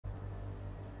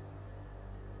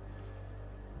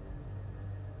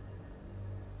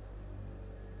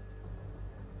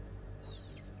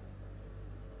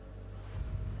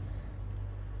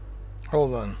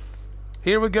Hold on.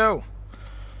 Here we go.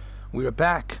 We are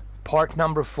back. Part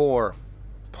number 4.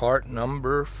 Part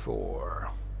number 4.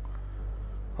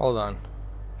 Hold on.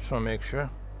 Just want to make sure.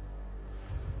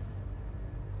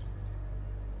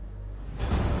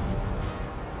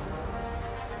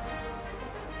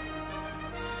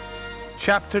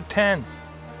 Chapter 10.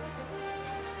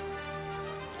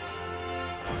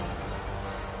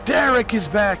 Derek is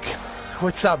back.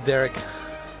 What's up, Derek?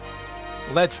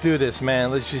 Let's do this, man.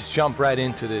 Let's just jump right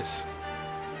into this.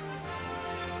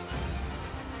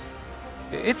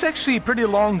 It's actually a pretty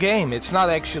long game. It's not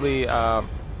actually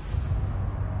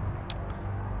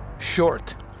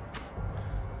short.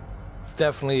 It's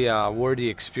definitely a worthy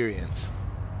experience.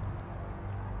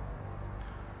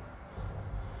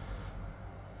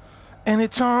 And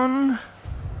it's on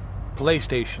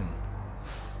PlayStation.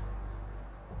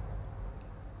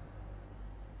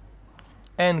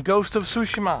 And Ghost of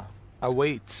Tsushima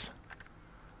awaits.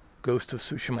 Ghost of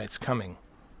Tsushima, it's coming.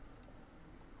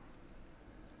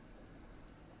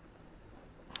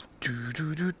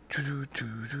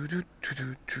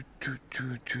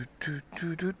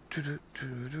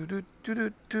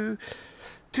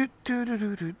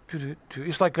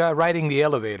 It's like riding the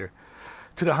elevator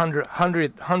to the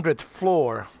 100th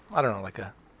floor. I don't know, like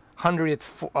a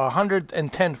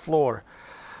 110th floor.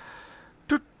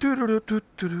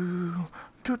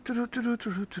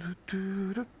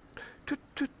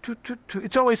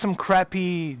 It's always some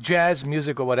crappy jazz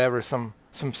music or whatever, some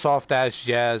soft ass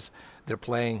jazz they're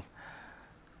playing.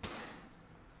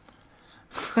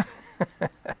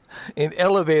 And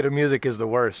elevator music is the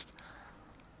worst.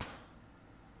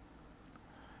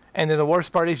 And then the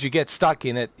worst part is you get stuck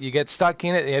in it. You get stuck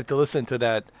in it and you have to listen to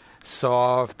that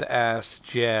soft ass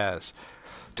jazz.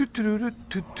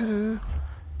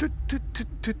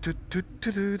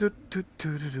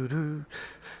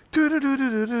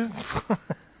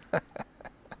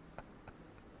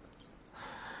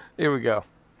 Here we go.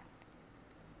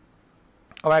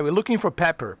 Alright, we're looking for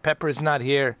Pepper. Pepper is not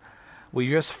here. We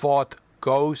just fought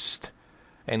Ghost,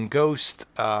 and Ghost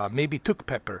maybe took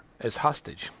Pepper as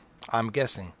hostage, I'm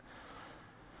guessing.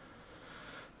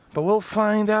 But we'll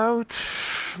find out.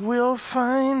 We'll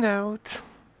find out.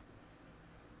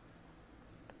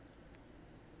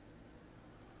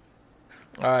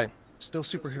 Alright. Still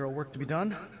superhero work to be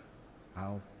done?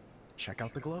 I'll check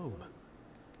out the globe.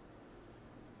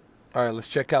 Alright, let's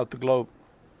check out the globe.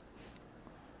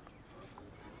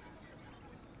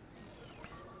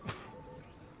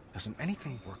 Doesn't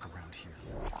anything work around here?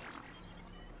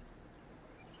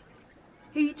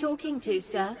 Who are you talking to,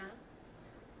 sir?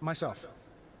 Myself.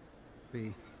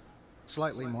 The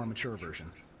slightly more mature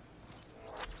version.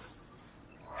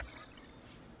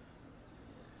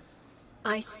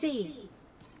 I see.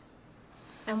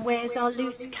 And where's our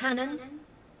loose cannon?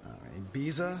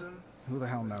 Ibiza? Who the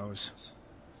hell knows?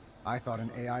 I thought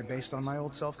an AI based on my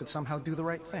old self could somehow do the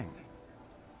right thing.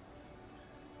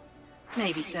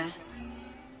 Maybe, sir.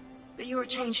 But you're a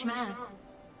changed man.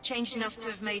 Changed enough to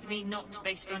have made me not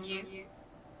based on you.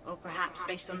 Or perhaps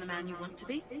based on the man you want to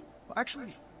be. Well,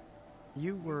 actually,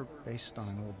 you were based on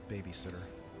an old babysitter.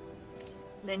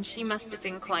 Then she must have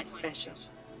been quite special.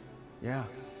 Yeah.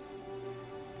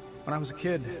 When I was a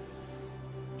kid,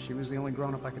 she was the only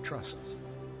grown-up I could trust.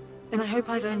 Then I hope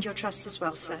I've earned your trust as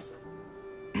well, sir.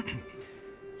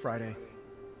 Friday,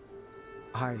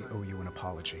 I owe you an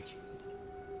apology.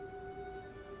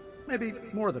 Maybe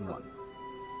more than one.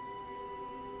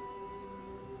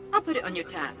 I'll put it on your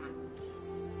tab.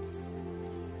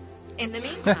 In the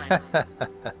meantime,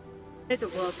 there's a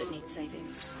world that needs saving.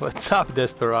 What's up,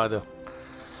 Desperado?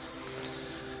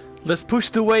 Let's push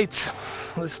the weights.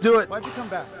 Let's do it. Why'd you come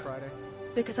back, Friday?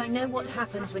 Because I know what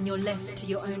happens when you're left to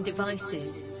your own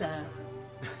devices, sir.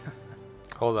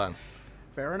 Hold on.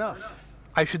 Fair enough.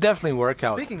 I should definitely work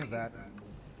out. Speaking of that,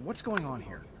 what's going on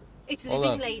here? It's Hold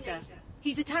living on. laser.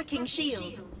 He's attacking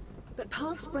S.H.I.E.L.D. But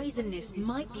Park's brazenness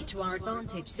might be to our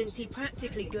advantage since he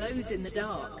practically glows in the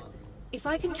dark. If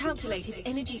I can calculate his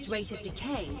energy's rate of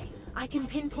decay, I can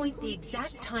pinpoint the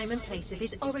exact time and place of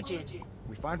his origin.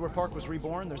 We find where Park was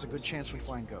reborn, there's a good chance we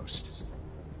find Ghost.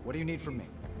 What do you need from me?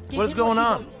 Give What's him going what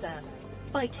he on? wants, sir.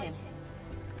 Fight him.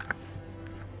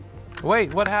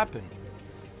 Wait, what happened?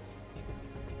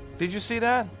 Did you see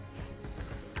that?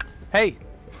 Hey,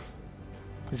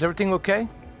 is everything okay?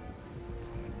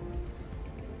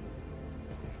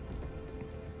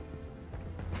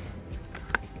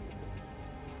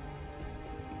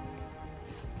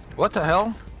 What the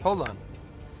hell? Hold on.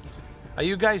 Are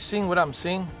you guys seeing what I'm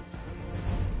seeing?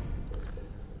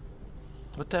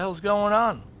 What the hell's going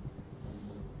on?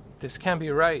 This can't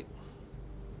be right.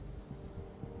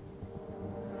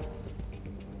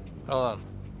 Hold on.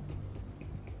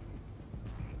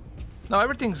 No,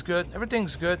 everything's good.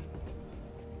 Everything's good.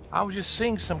 I was just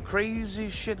seeing some crazy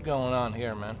shit going on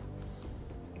here, man.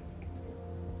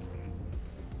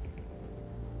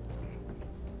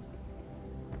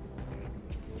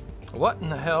 What in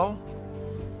the hell?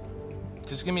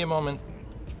 Just give me a moment.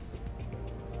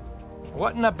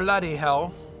 What in the bloody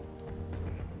hell?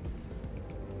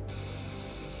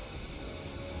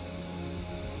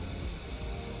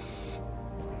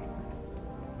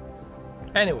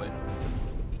 Anyway.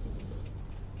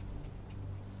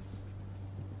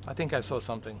 I think I saw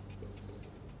something.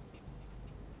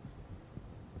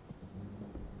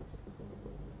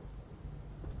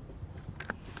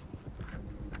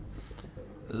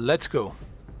 Let's go.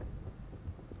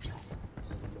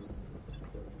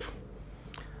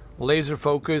 Laser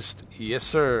focused. Yes,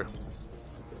 sir.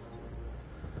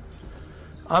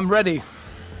 I'm ready.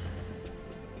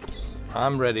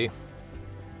 I'm ready.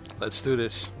 Let's do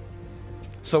this.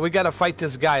 So we gotta fight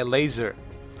this guy, Laser.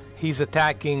 He's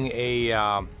attacking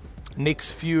a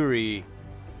Nick's Fury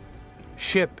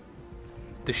ship,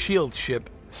 the shield ship.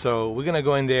 So we're gonna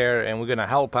go in there and we're gonna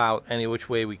help out any which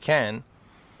way we can.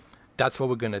 That's what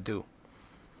we're gonna do.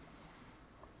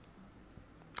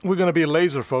 We're gonna be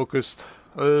laser focused.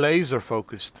 Laser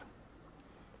focused.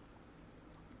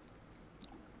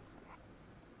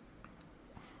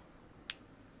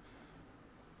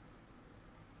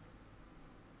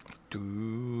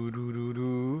 Do do do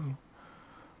do.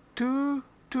 Do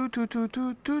do do do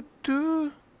do do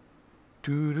do.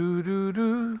 Do do do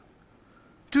do.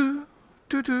 Do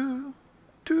do do.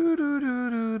 Do do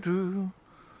do do do.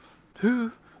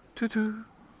 Do do do.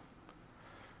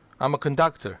 I'm a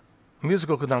conductor,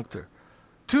 musical conductor.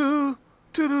 Do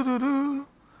do do do do.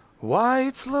 Why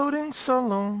it's loading so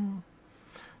long?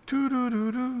 Do do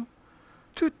do do.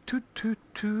 Do do do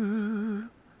do.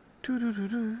 Do do do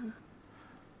do.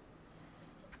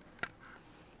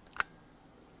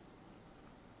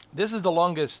 This is the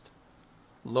longest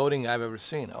loading I've ever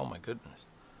seen. Oh my goodness.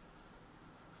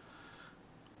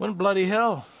 What in bloody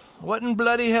hell? What in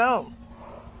bloody hell?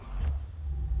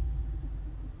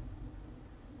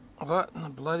 What in the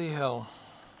bloody hell?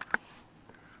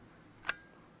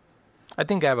 I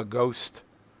think I have a ghost.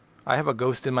 I have a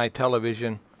ghost in my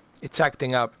television. It's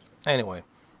acting up. Anyway.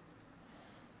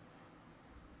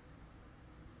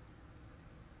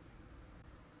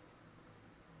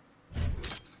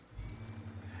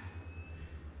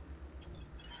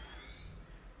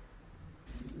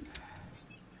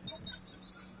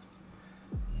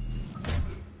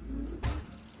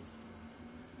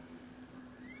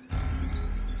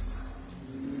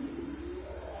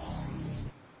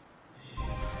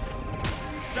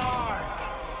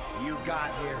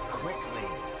 Got here quickly.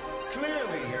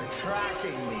 Clearly you're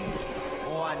tracking me.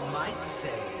 One might say,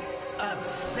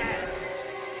 obsessed.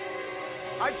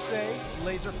 I'd say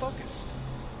laser focused.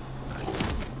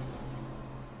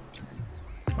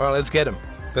 Alright, let's get him.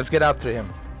 Let's get after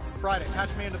him. Friday,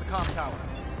 patch me into the comm tower.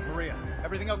 Maria,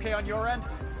 everything okay on your end?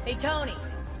 Hey, Tony.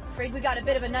 Afraid we got a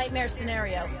bit of a nightmare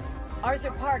scenario.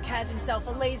 Arthur Park has himself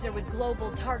a laser with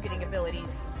global targeting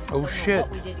abilities. Oh shit.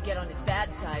 What we did to get on his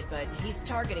bad side, but he's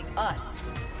targeting us.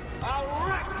 I'll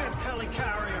wreck this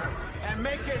helicarrier and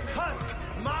make its husk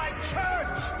my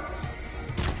church!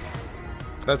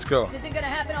 Let's go. This isn't gonna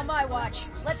happen on my watch.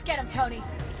 Let's get him, Tony.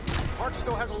 Park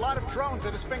still has a lot of drones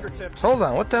at his fingertips. Hold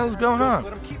on, what the hell's going on?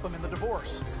 Let him keep them in the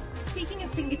divorce. Speaking of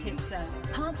fingertips, sir,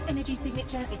 Park's energy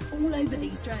signature is all over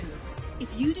these drones.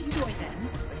 If you destroy them...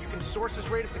 Then you can source his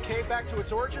rate of decay back to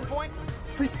its origin point?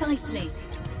 Precisely.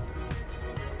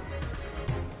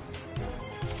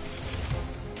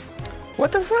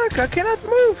 What the fuck? I cannot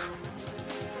move.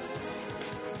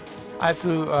 I have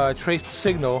to trace the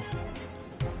signal.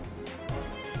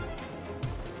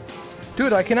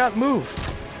 Dude, I cannot move.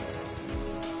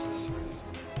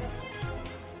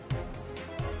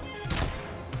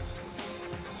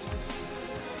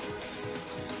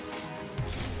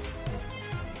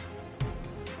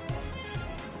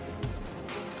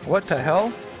 What the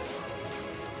hell?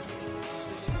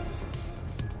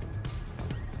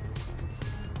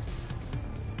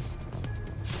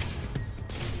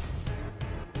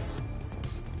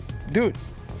 Dude,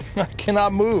 I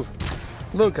cannot move.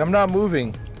 Look, I'm not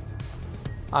moving.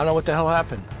 I don't know what the hell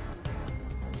happened.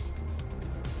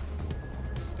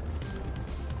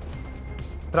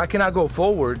 But I cannot go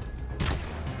forward.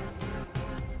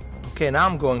 Okay, now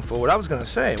I'm going forward. I was gonna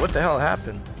say, what the hell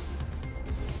happened?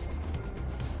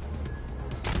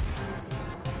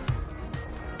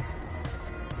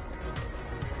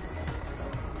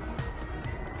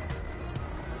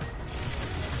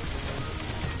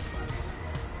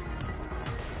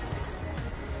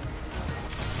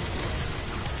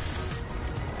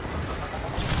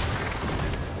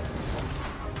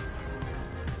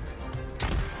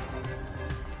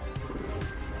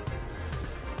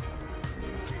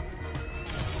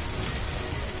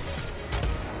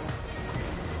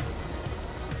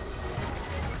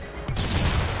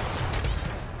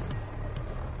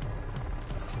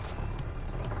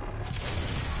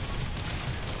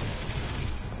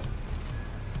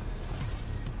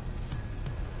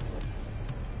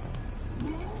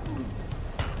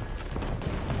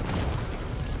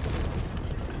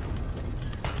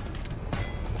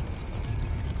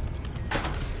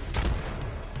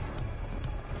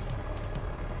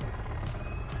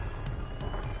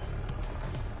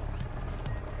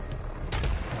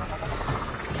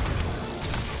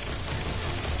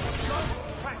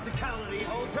 physicality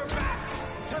holds her back.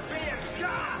 To be a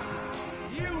god,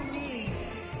 you need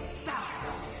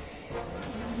style.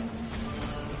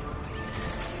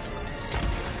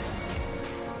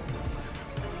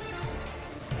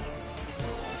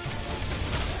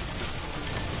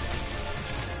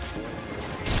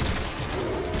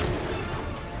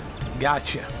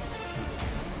 Gotcha.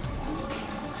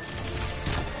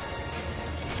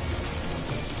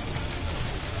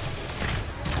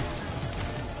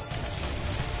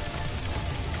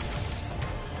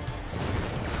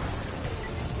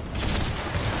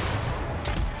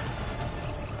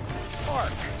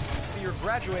 Park, see you're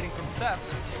graduating from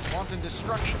theft, wanton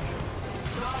destruction.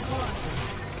 Not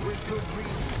wanted, with good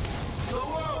reason. The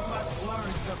world must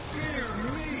learn to fear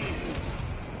me.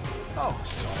 Oh,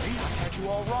 sorry, I had you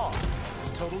all wrong. It's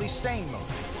a totally sane motive.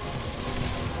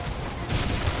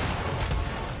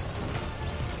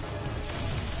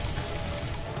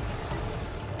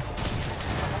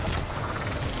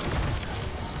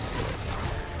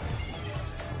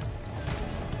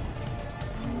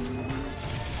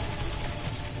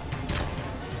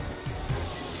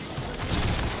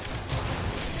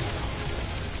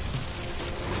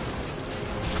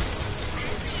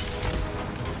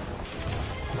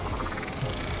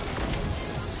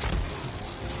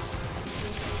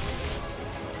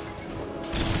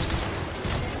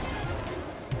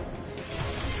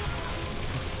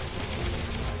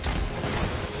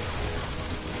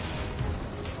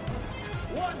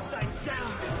 Once I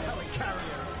down this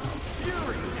helicarrier,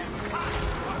 fury and power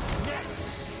are next.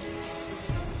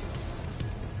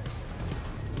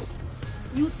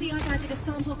 You'll see I've added a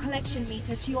sample collection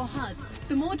meter to your HUD.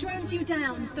 The more drones you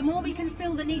down, the more we can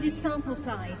fill the needed sample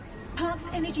size. Park's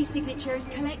energy signature is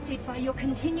collected by your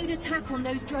continued attack on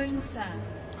those drones, sir.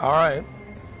 All right.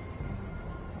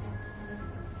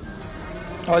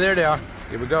 Oh, there they are.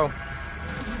 Here we go.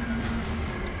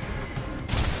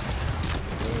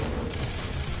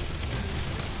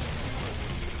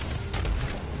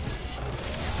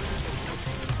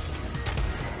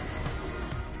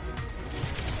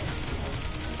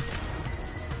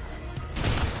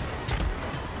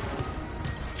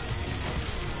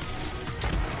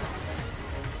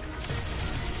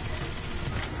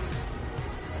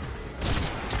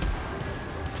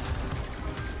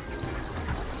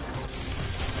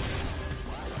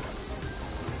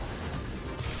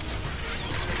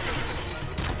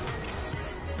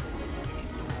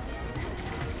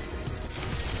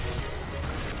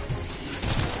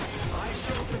 I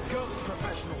showed the ghost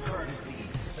professional courtesy,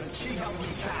 and she held me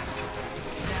back.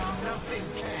 Now nothing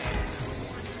can.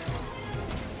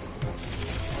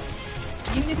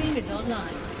 Unibeam is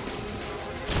online.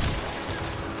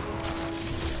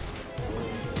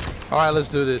 All right, let's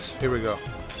do this. Here we go.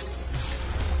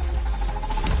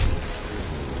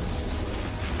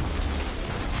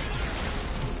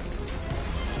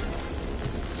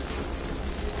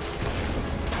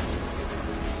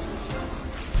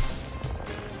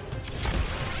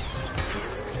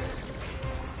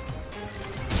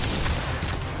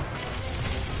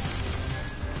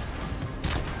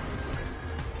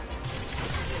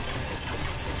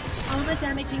 Armor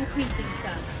damage increasing,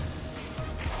 sir.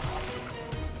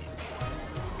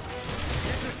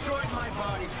 You destroyed my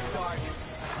body, Stark.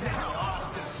 Now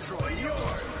I'll destroy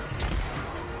yours.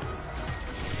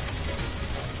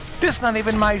 This not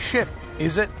even my ship,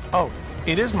 is it? Oh,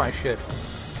 it is my ship.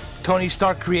 Tony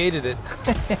Stark created it.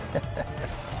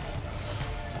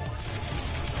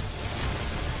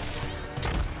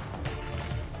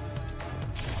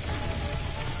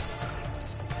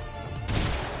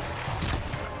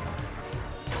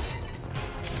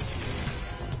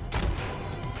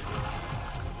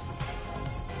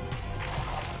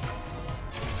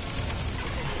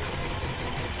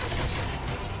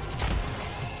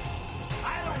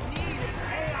 I don't need an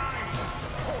AI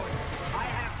support. I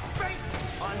have faith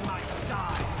on my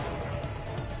side.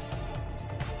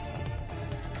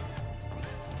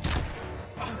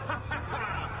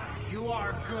 You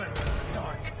are good,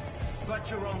 Stark, but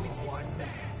you're only one man.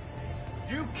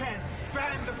 You can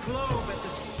span the globe at the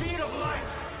speed of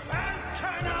light, as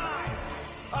can I!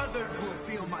 Others will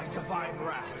feel my divine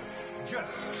wrath.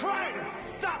 Just try to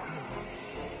stop me!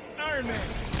 Iron Man,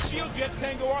 Shield Jet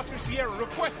Tango Oscar Sierra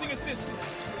requesting assistance.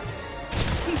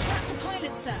 He's trapped the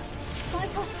pilot, sir.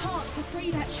 Fight off Park to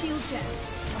free that shield jet.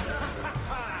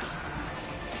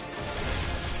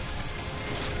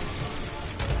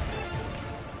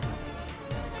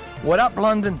 What up,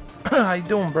 London? How you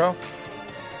doing, bro?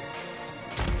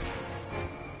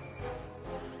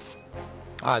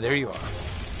 Ah, there you are.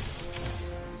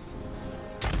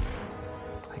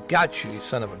 I got you, you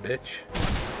son of a bitch.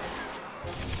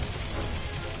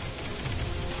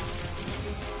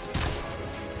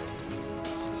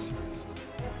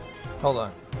 Hold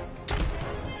on.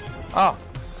 Oh.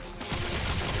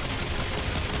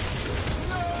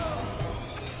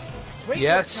 Great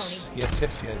Yes. work,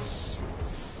 Tony. Yes.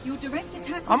 Your direct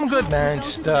attack I'm on good, Park man.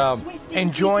 resulted Just in a swift increase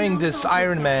enjoying in our this sample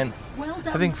Iron Man. size. Well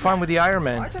done, Having fun sir. with the Iron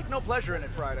I Man. take no pleasure in it,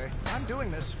 Friday. I'm doing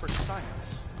this for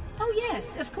science. Oh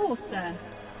yes, of course, sir.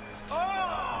 Oh,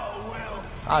 well,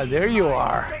 Ah, there you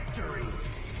are. victory.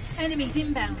 Enemies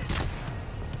inbound.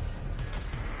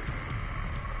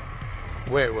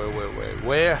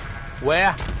 Where?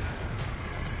 Where?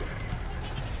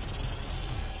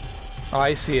 Oh,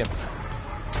 I see him.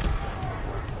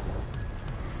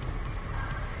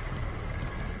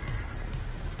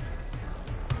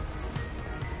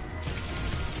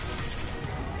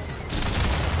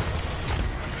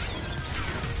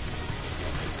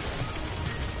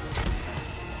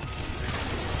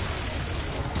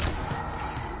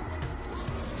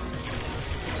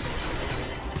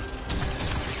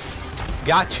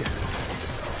 Gotcha.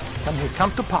 Come here,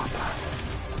 come to Papa.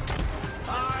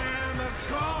 I am the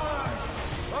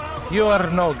god of You are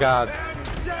no god.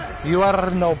 and death. You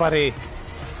are nobody.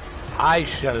 I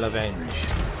shall avenge.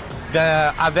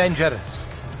 The Avengers.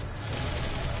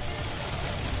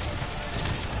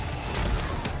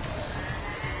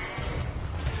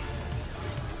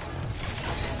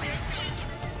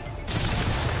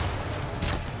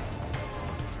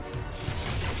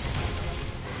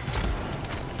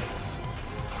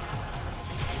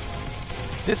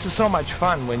 This is so much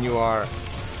fun when you are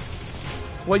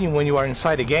when you are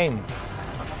inside a game.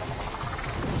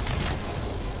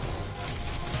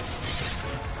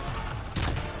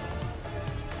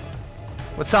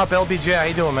 What's up, LBJ? How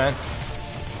you doing, man?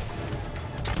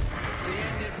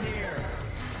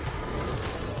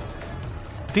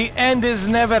 The end is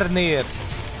never near.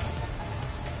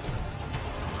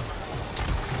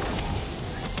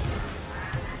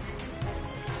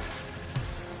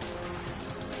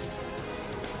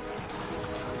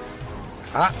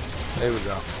 Ah, there we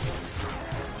go.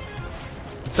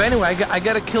 So anyway, I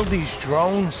gotta kill these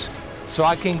drones so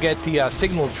I can get the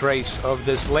signal trace of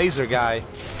this laser guy.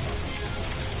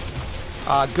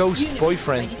 Ghost Unit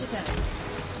boyfriend. ready to go.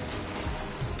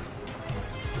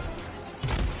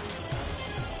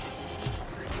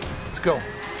 Let's go.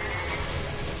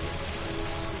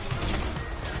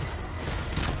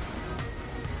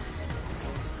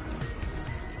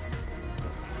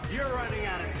 You're running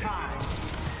out of time,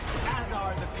 as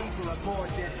are the people aboard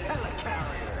this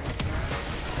helicarrier.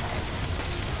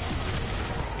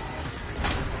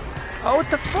 Oh, what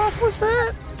the fuck was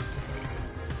that?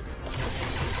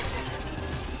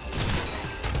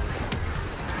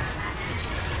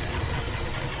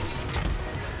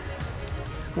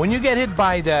 When you get hit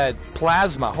by that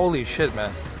plasma, holy shit,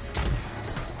 man.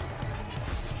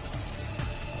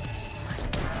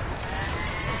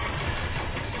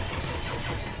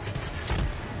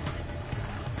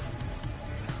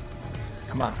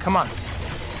 Come on, come on.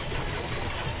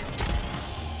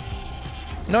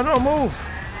 No, no, move.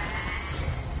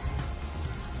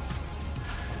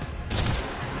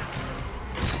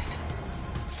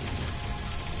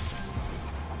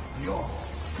 You're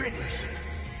finished.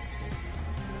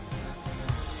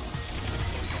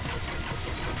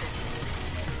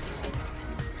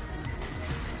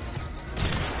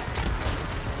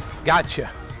 Gotcha.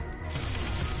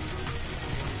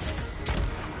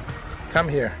 Come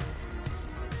here.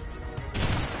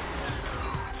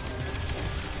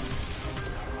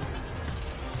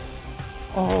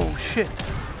 Oh, shit.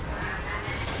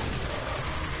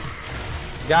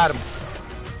 Got him.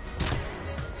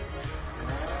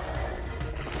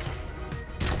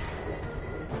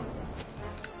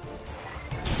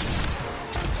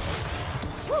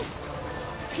 Woo!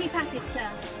 Keep at it, sir.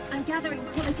 I'm gathering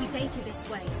quality data this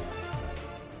way.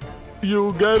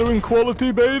 You gathering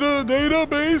quality beta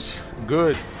database?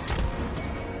 Good.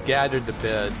 Gathered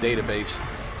the database.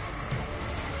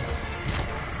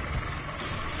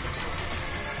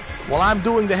 Well, I'm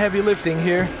doing the heavy lifting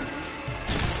here.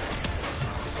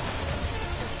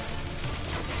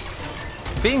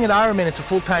 Being an Iron Man, it's a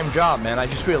full-time job, man. I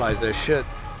just realized this shit.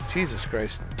 Jesus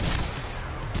Christ.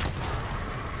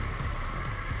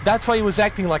 That's why he was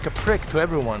acting like a prick to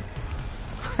everyone.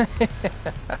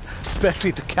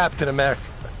 Especially to Captain America.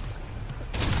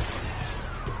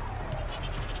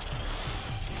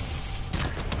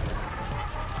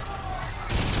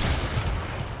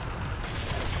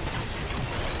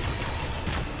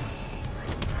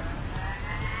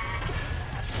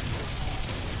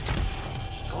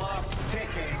 Clock's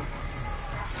ticking.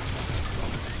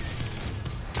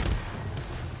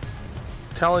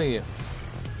 Telling you.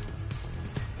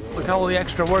 Look at all the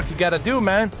extra work you gotta do,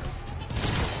 man.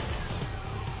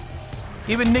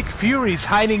 Even Nick Fury's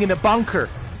hiding in a bunker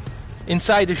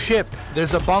inside the ship.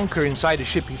 There's a bunker inside the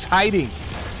ship. He's hiding.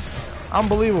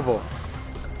 Unbelievable.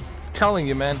 Telling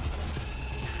you, man.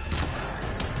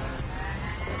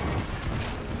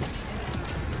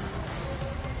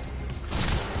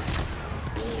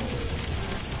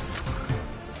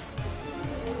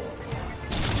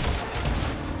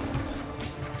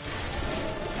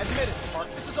 Admit it, Park.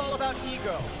 This is all about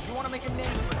ego. You want to make a name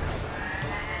for yourself.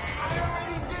 I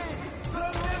already did! The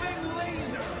living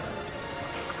laser!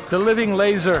 The living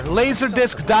laser.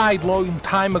 Laserdisc died long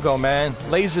time ago, man.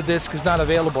 Laserdisc is not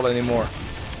available anymore.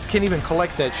 Can't even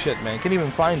collect that shit, man. Can't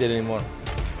even find it anymore.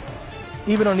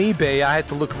 Even on eBay, I had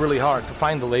to look really hard to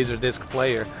find the Laserdisc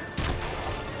player.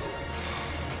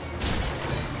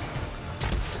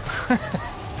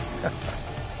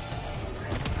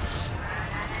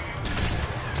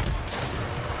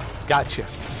 Gotcha.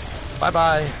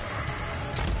 Bye-bye.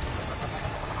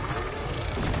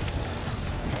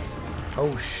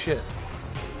 Oh, shit.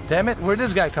 Damn it, where'd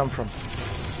this guy come from?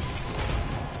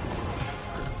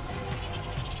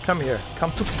 Come here.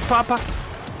 Come to Papa.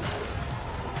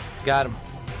 Got him.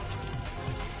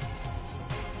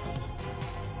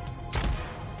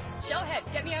 Shellhead,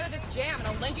 get me out of this jam and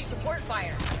I'll lend you support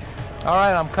fire.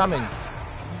 Alright, I'm coming.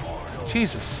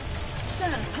 Jesus.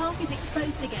 Sir, Park is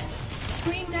exposed again.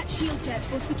 Freeing that shield jet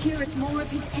will secure us more of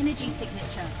his energy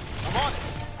signature. I'm on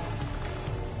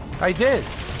it. I did.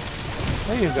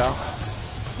 There you go.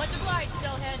 Much obliged,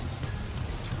 Shellhead.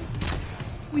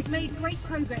 We've made great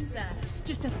progress, sir.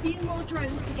 Just a few more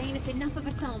drones to gain us enough of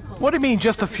a sample. What do you mean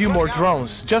just a few more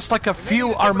drones? Just like a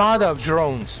few armada of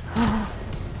drones.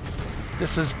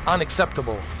 This is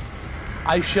unacceptable.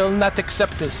 I shall not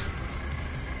accept this.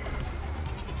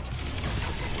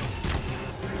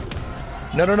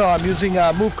 No, I'm using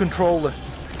a move controller.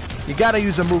 You gotta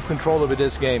use a move controller with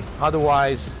this game.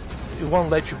 Otherwise, it won't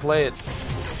let you play it.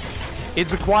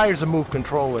 It requires a move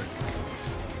controller.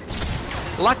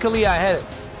 Luckily, I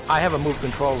have a move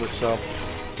controller, so...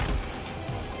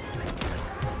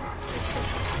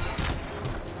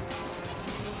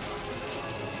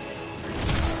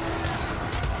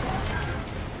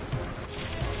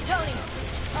 Tony,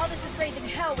 all this is raising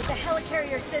hell with the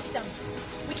helicarrier systems.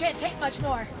 We can't take much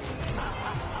more.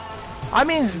 I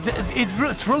mean,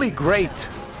 it's really great.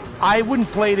 I wouldn't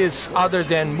play this other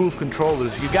than move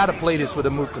controllers. You gotta play this with a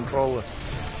move controller.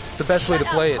 It's the best way to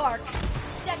play it. Park.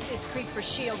 Deck this creep for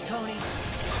shield, Tony.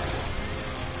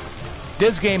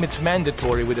 This game, it's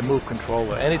mandatory with a move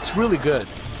controller, and it's really good.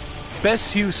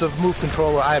 Best use of move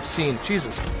controller I have seen.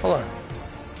 Jesus, hold on.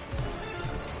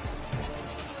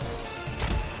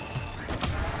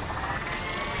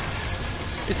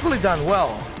 It's really done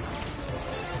well.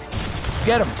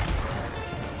 Get him.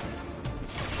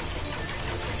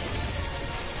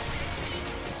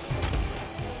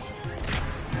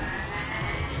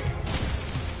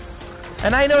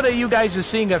 And I know that you guys are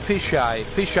seeing a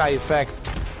fisheye effect,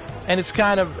 and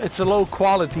it's a low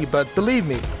quality, but believe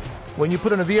me, when you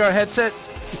put on a VR headset,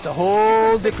 it's a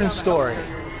whole different story.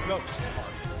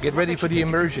 Get ready for the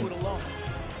immersion. Come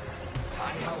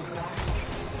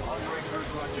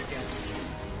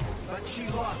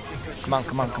on.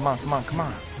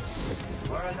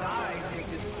 Whereas I take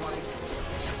this flight.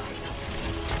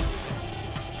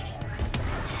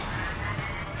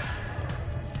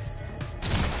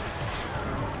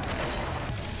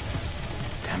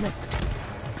 Damn it.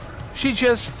 She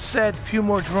just said few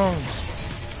more drones.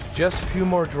 Just a few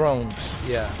more drones.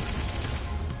 Yeah.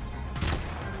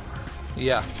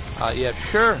 Yeah,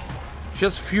 sure.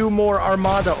 Just few more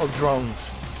armada of drones.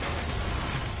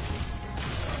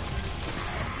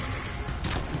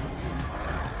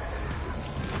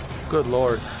 Good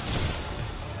Lord.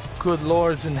 Good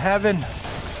Lord's in heaven.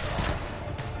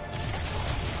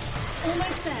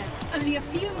 Almost there. Only a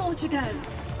few more to go.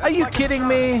 Are you kidding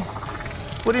me?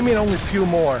 What do you mean only a few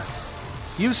more?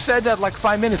 You said that like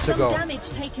 5 minutes Some ago. damage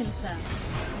taken, sir.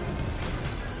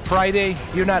 Friday,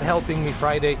 you're not helping me,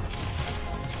 Friday.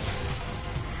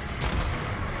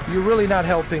 You're really not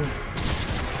helping.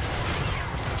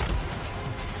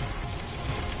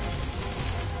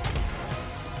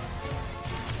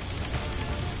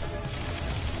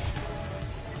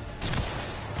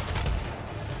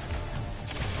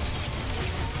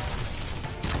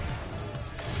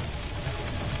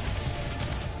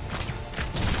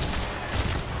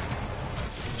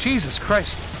 Jesus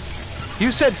Christ.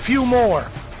 You said few more.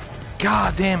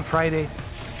 God damn, Friday.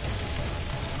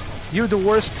 You're the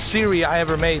worst Siri I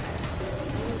ever made.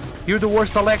 You're the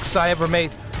worst Alexa I ever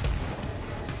made.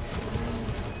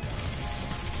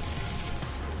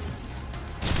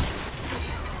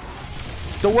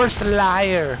 The worst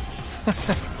liar.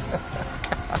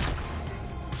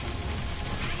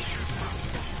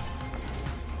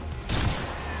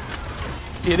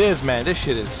 It is, man. This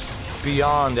shit is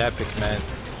beyond epic, man.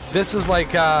 This is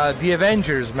like the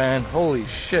Avengers, man. Holy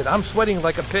shit. I'm sweating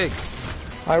like a pig.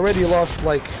 I already lost,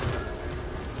 like...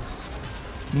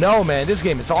 No, man. This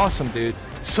game is awesome, dude.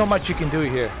 So much you can do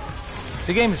here.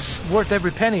 The game is worth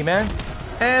every penny, man.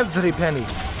 Every penny.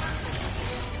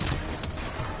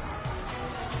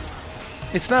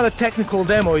 It's not a technical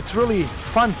demo. It's really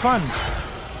fun.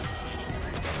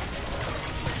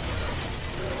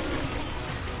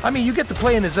 I mean, you get to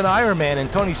play as an Iron Man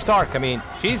and Tony Stark. I mean,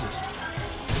 Jesus.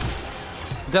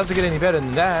 It doesn't get any better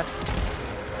than that.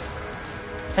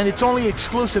 And it's only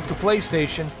exclusive to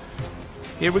PlayStation.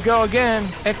 Here we go again.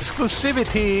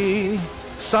 Exclusivity.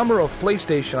 Summer of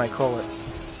PlayStation, I call it.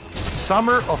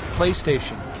 Summer of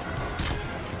PlayStation.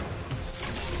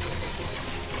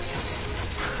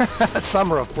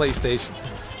 Summer of PlayStation.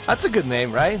 That's a good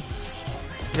name, right?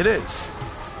 It is.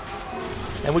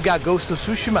 And we got Ghost of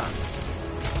Tsushima.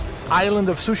 Island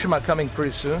of Tsushima coming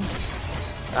pretty soon.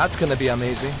 That's gonna be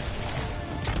amazing.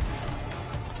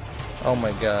 Oh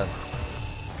my god.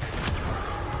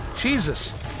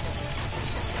 Jesus.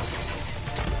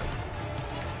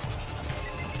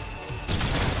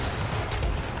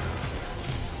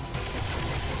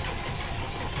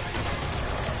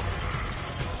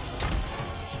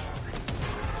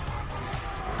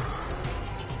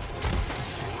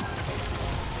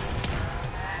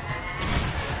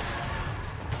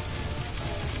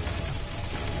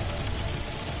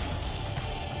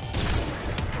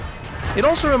 It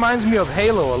also reminds me of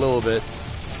Halo a little bit,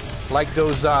 like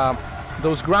those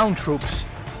ground troops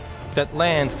that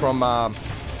land from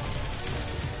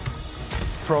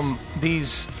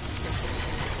these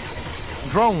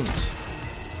drones.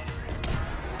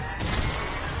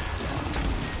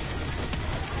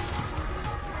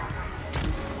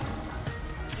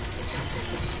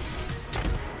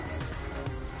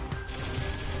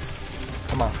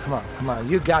 Come on,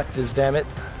 you got this, damn it.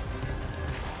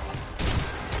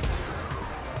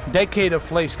 Decade of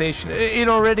PlayStation. It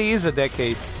already is a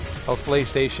decade of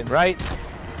PlayStation, right?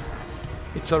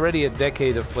 It's already a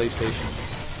decade of PlayStation.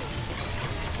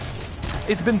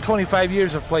 It's been 25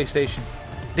 years of PlayStation.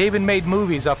 They even made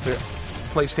movies after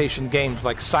PlayStation games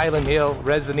like Silent Hill,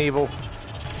 Resident Evil.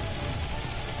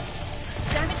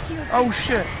 Damage to your Oh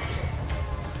shit.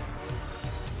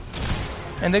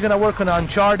 And they're gonna work on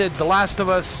Uncharted, The Last of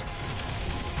Us.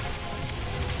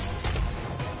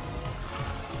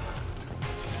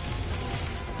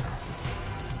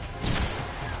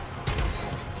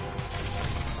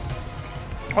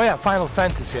 Oh yeah, Final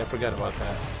Fantasy, I forgot about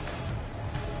that.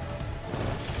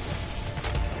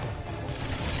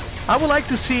 I would like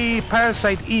to see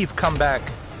Parasite Eve come back.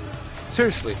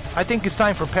 Seriously, I think it's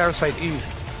time for Parasite Eve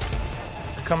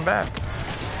to come back.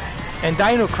 And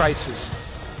Dino Crisis.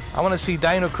 I want to see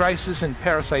Dino Crisis and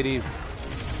Parasite Eve.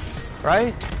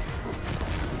 Right?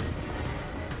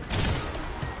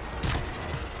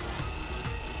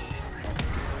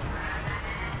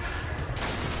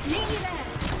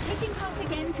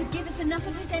 Enough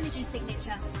of his energy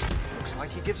signature. Looks like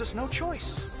he gives us no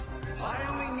choice. I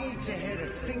only need to hit a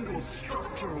single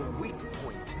structural weak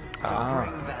point to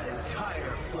bring that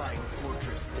entire flying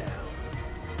fortress down.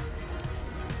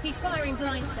 He's firing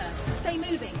blind, sir. Stay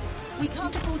moving. We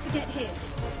can't afford to get hit.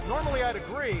 Normally I'd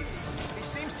agree. He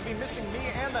seems to be missing me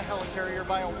and the helicarrier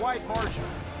by a wide margin.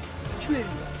 True.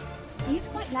 He's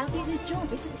quite lousy at his job,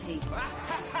 isn't he?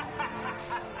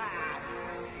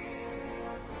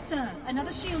 Sir,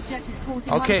 another shield jet is caught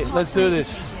in Okay, let's do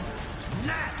this.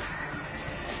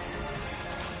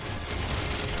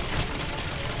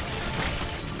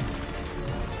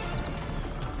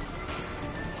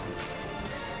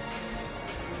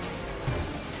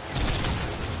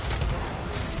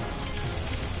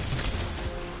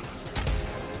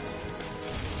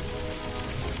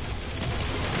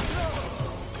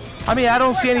 I mean, I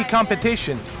don't see any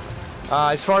competition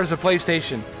as far as the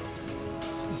PlayStation.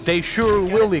 They sure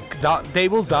will. They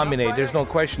will dominate. There's no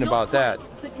question about that.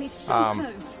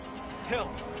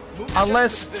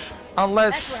 Unless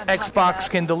Xbox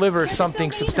can deliver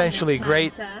something substantially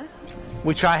great,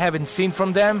 which I haven't seen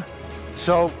from them.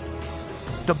 So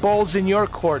the ball's in your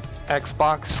court,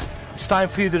 Xbox. It's time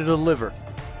for you to deliver.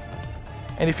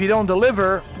 And if you don't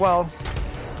deliver, well,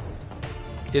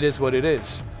 it is what it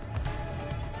is.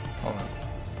 Hold on.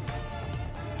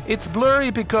 It's blurry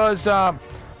because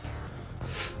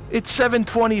it's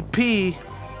 720p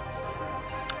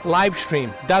live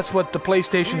stream. That's what the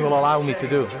PlayStation will allow me to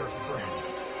do.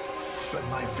 But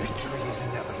my victory is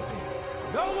inevitable.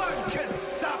 No one can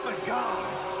stop a god.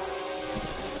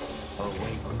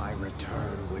 Await my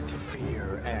return with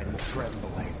fear and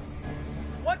trembling.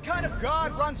 What kind of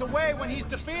god runs away when he's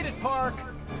defeated, Park?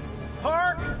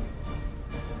 Park!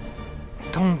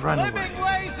 Don't run Living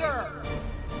away. laser!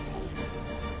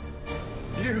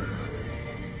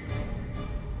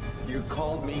 You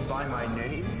called me by my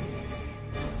name?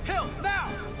 Hill, now!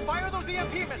 Fire those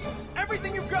EMP missiles!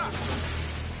 Everything you've got!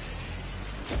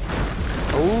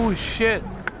 Oh shit.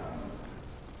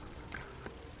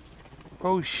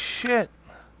 Oh shit.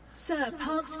 Sir,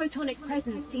 Park's photonic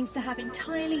presence seems to have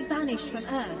entirely vanished from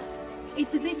Earth.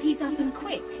 It's as if he's up and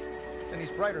quit. Then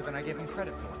he's brighter than I gave him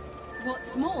credit for.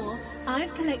 What's more,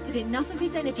 I've collected enough of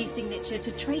his energy signature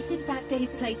to trace it back to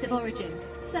his place of origin.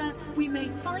 Sir, we may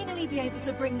finally be able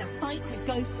to bring the fight to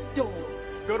Ghost's door.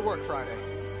 Good work, Friday.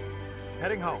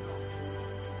 Heading home.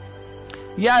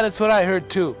 Yeah, that's what I heard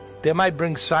too. They might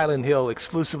bring Silent Hill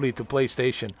exclusively to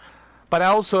PlayStation. But I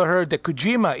also heard that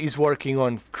Kojima is working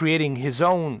on creating his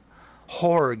own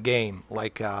horror game.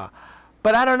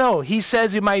 But I don't know. He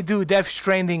says he might do Death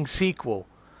Stranding sequel.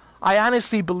 I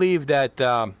honestly believe that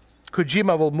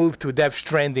Kojima will move to a Death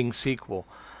Stranding sequel.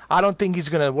 I don't think he's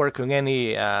going to work on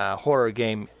any horror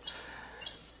game.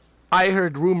 I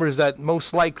heard rumors that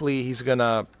most likely he's going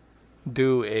to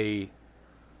do a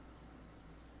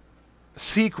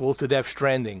sequel to Death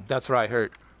Stranding. That's what I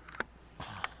heard.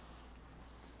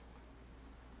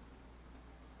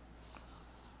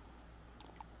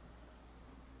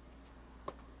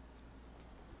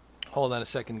 Hold on a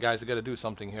second, guys. I got to do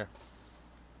something here.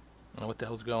 What the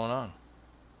hell's going on?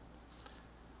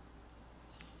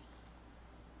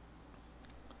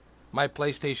 My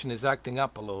PlayStation is acting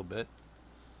up a little bit.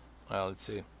 Well, let's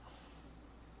see.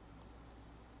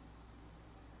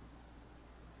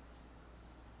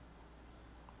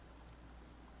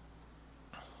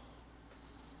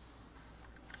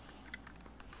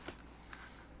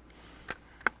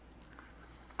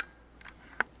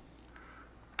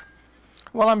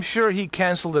 Well, I'm sure he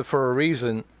canceled it for a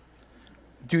reason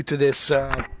due to this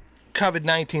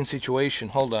COVID-19 situation.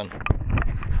 Hold on.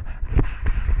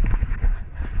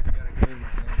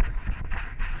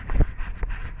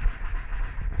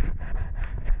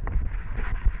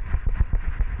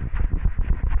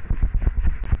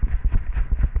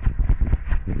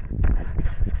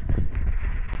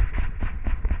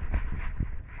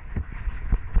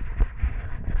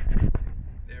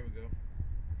 There we go.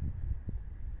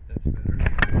 That's better.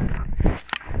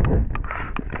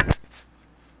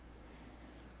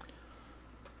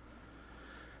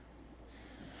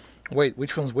 Wait,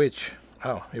 which one's which?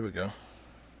 Oh, here we go.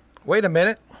 Wait a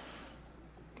minute.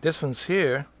 This one's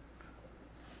here.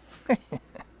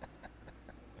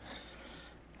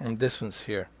 And this one's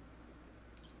here.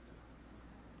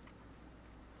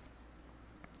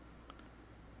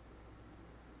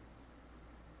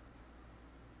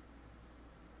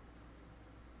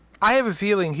 I have a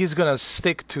feeling he's gonna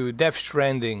stick to Death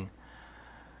Stranding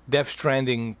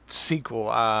sequel.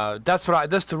 That's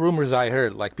the rumors I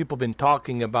heard. Like, people been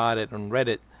talking about it on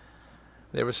Reddit.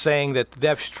 They were saying that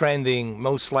Death Stranding,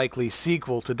 most likely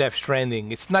sequel to Death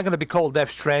Stranding. It's not gonna be called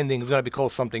Death Stranding. It's gonna be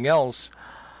called something else.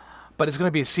 But it's gonna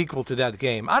be a sequel to that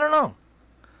game. I don't know.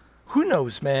 Who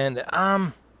knows, man?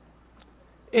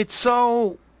 It's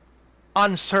so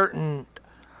uncertain.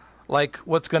 Like,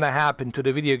 what's gonna happen to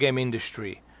the video game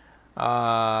industry?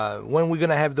 When we're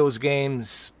gonna have those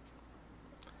games?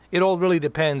 It all really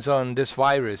depends on this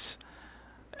virus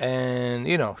and,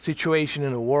 situation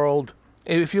in the world.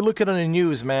 If you look at it on the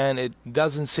news, man, it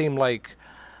doesn't seem like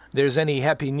there's any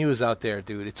happy news out there,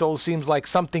 dude. It all seems like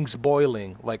something's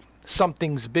boiling, like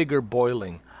something's bigger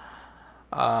boiling.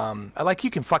 Like,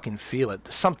 you can fucking feel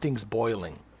it. Something's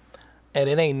boiling, and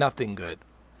it ain't nothing good.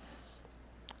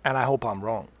 And I hope I'm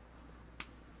wrong.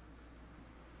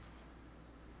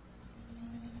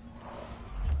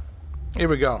 Here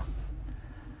we go.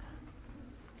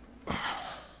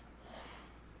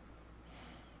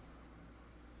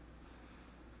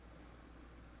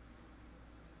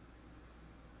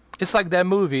 It's like that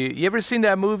movie. You ever seen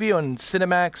that movie on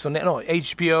Cinemax, on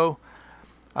HBO?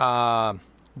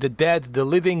 The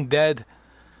Living Dead.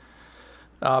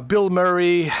 Bill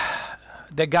Murray,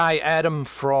 the guy Adam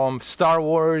from Star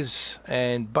Wars,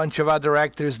 and bunch of other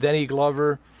actors, Danny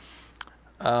Glover.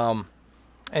 And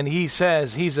he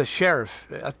says he's a sheriff,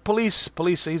 he's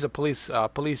a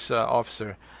police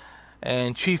officer,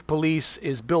 and chief police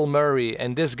is Bill Murray.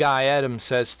 And this guy Adam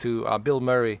says to Bill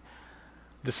Murray,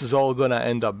 "This is all gonna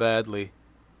end up badly."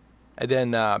 And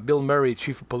then Bill Murray,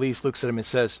 chief of police, looks at him and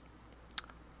says,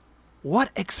 "What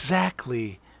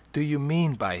exactly do you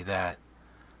mean by that?"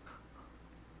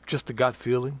 Just a gut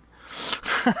feeling.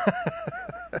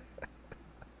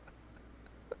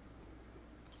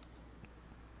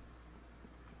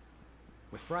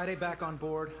 With Friday back on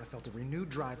board, I felt a renewed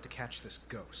drive to catch this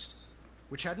ghost.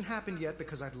 which hadn't happened yet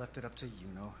because I'd left it up to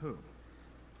you-know-who.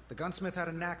 The gunsmith had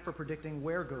a knack for predicting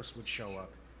where ghosts would show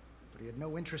up, but he had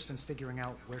no interest in figuring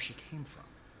out where she came from.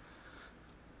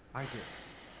 I did.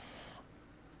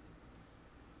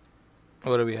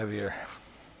 What do we have here?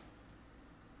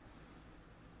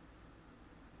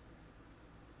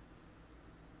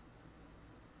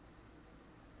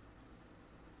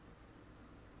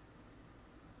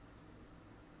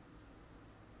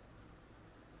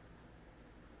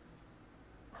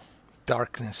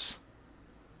 Darkness.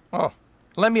 Oh,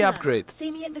 let me Sir, upgrade.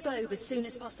 See me at the Globe as soon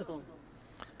as possible.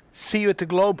 See you at the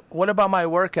Globe. What about my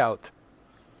workout?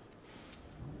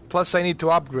 Plus, I need to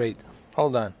upgrade.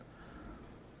 Hold on.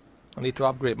 I need to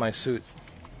upgrade my suit.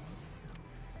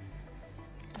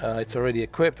 It's already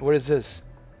equipped. What is this?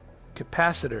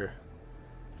 Capacitor.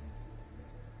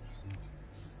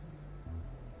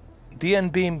 DN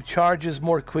beam charges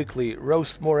more quickly.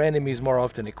 Roast more enemies more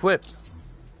often. Equipped.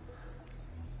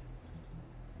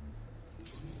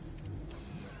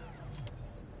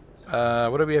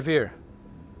 What do we have here?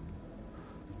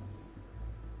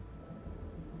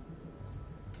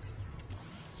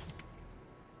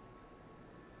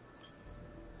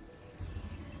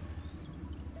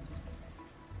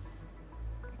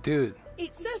 Dude.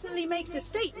 It certainly makes a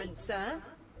statement, sir.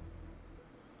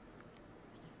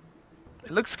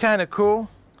 It looks kind of cool.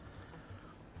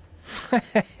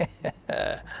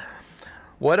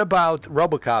 What about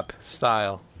RoboCop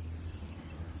style?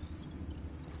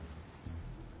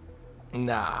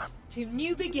 Nah. To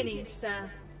new beginnings, sir.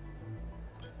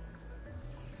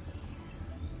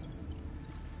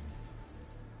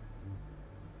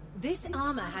 This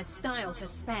armor has style to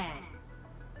spare.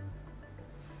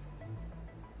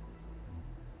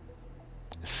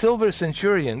 Silver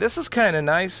Centurion. This is kind of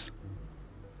nice.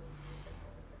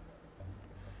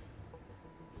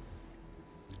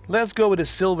 Let's go with a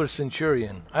Silver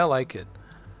Centurion. I like it.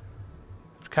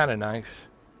 It's kind of nice.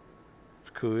 It's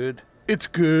good. It's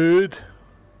good.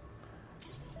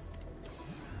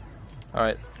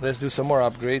 Alright, let's do some more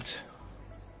upgrades.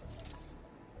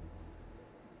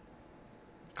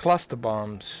 Cluster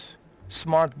bombs.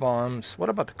 Smart bombs. What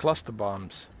about the cluster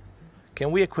bombs?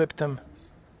 Can we equip them?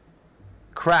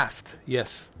 Craft.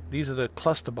 Yes, these are the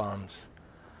cluster bombs.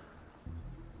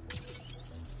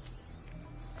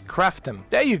 Craft them.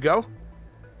 There you go.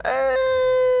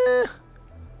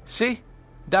 See?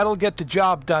 That'll get the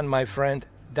job done, my friend.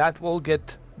 That will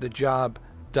get the job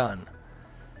done.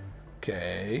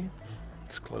 Okay.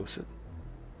 Let's close it.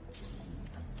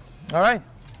 Alright.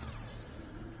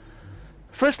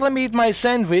 First, let me eat my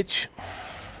sandwich.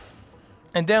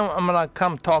 And then I'm gonna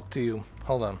come talk to you.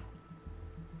 Hold on.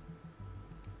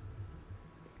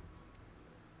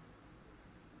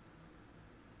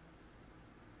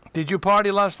 Did you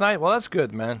party last night? Well, that's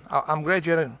good, man. I'm glad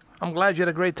you had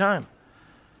a great time.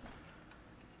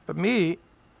 But me,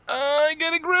 I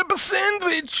gotta grab a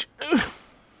sandwich.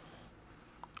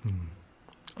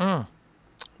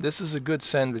 This is a good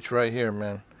sandwich right here,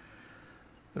 man.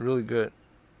 They're really good.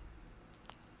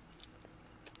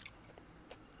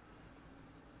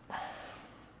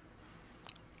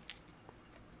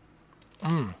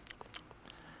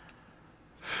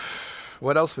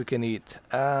 What else we can eat?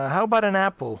 How about an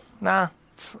apple? Nah,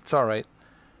 it's all right.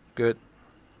 Good.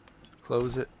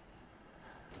 Close it.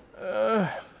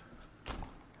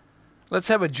 Let's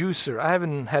have a juicer. I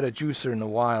haven't had a juicer in a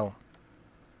while.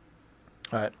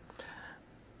 All right.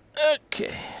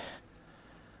 Okay.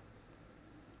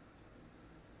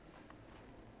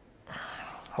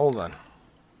 Hold on.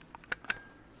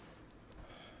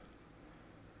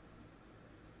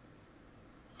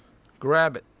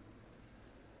 Grab it.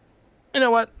 You know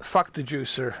what? Fuck the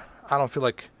juicer. I don't feel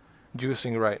like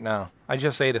juicing right now. I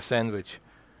just ate a sandwich.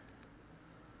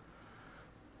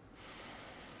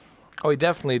 Oh, he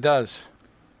definitely does.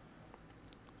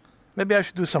 Maybe I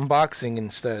should do some boxing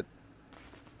instead.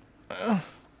 Alright,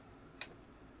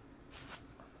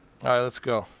 let's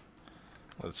go.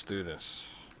 Let's do this.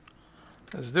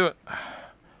 Let's do it.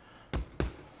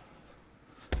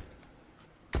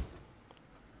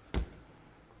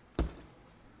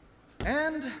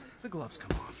 And the gloves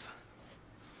come off.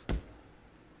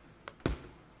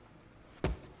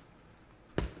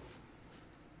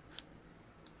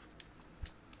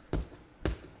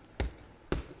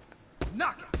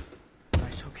 Knockout.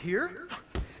 Nice hook here.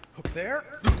 Hook there.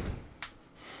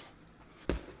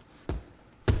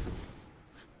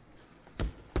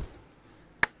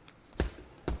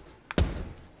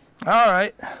 All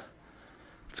right.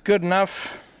 It's good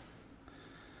enough.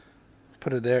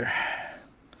 Put it there.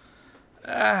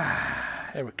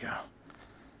 There we go.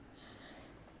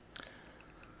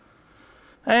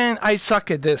 And I suck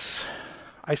at this.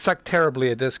 I suck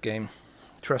terribly at this game.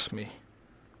 Trust me.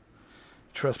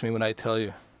 Trust me when I tell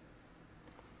you.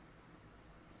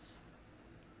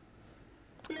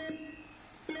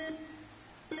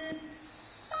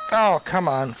 Oh, come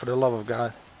on, for the love of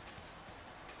God.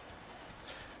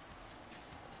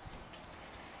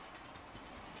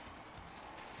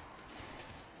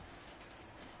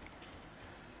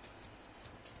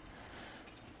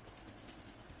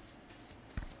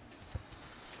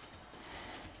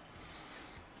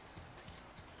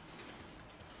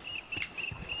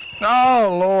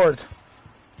 Oh, Lord.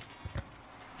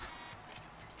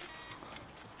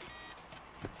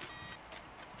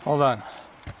 Hold on.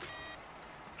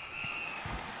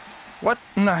 What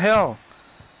in the hell?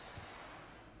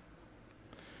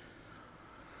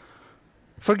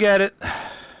 Forget it.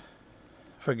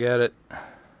 Forget it.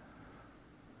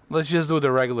 Let's just do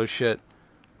the regular shit.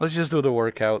 Let's just do the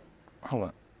workout.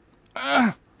 Hold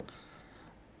on.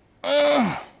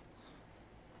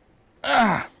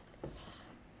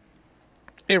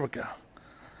 Here we go.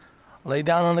 Lay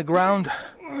down on the ground.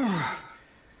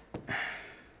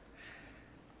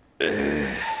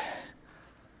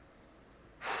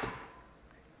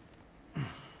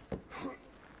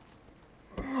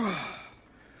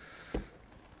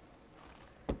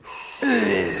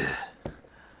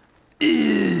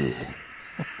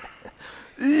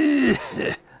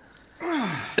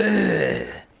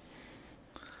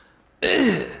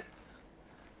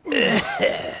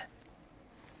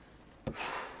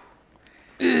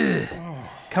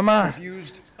 Come on. I've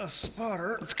used a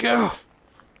spotter. Let's go.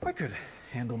 I could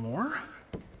handle more.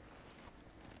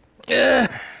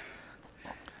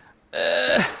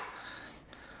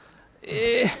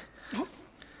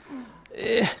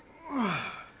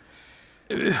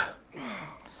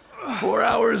 Four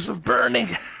hours of burning,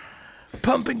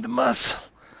 pumping the muscle,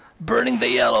 burning the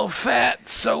yellow fat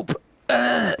soap.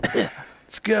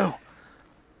 Let's go.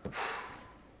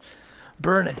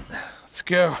 Burn it. Let's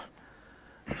go.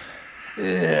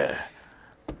 Yeah.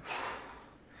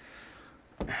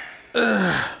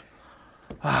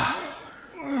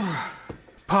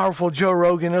 Powerful Joe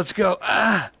Rogan. Let's go.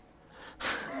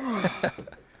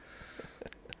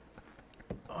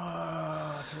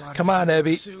 Come on,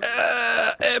 Abby.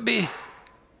 Abby.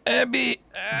 Abby,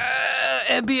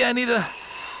 I need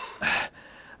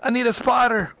a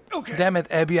spotter. Okay. Damn it,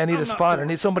 Abby, I need a spotter. I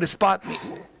need somebody to spot me.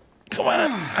 Come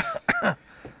on.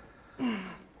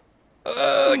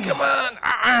 Come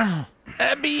on.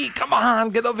 Abby, come on.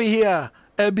 Get over here.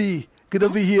 Abby, get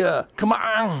over here. Come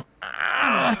on.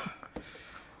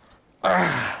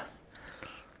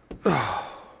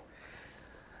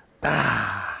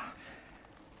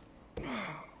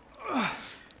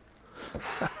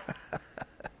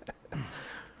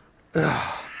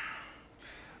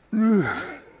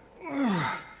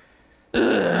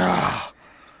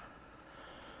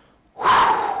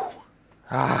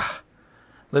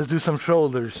 Let's do some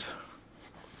shoulders.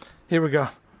 Here we go.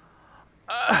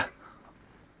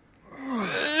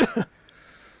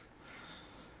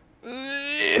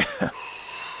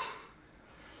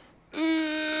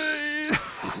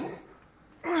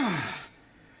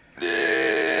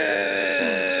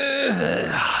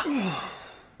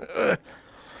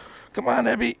 Come on,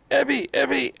 Abby.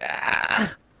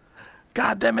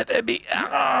 God damn it, Abby.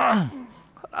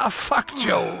 Fuck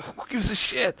Joe. Who gives a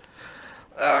shit?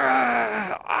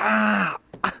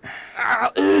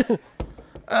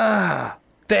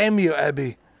 Damn you,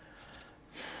 Abby.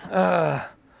 Alright,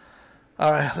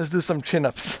 let's do some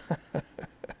chin-ups.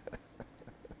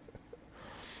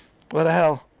 What the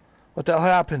hell? What the hell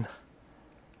happened?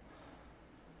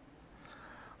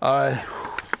 Alright.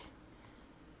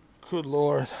 Good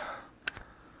Lord.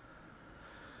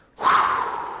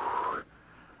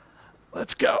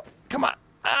 Let's go. Come on.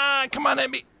 Come on,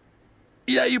 Abby.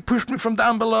 Yeah, you pushed me from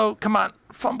down below. Come on.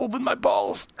 Fumble with my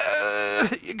balls.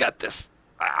 You got this.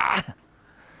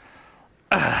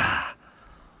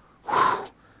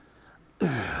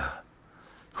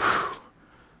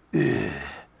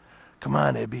 Come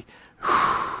on, Abby.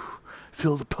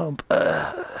 Feel the pump.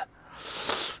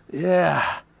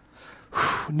 Yeah.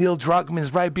 Neil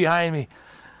Druckmann's right behind me.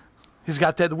 He's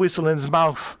got that whistle in his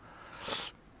mouth.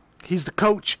 He's the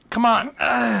coach. Come on.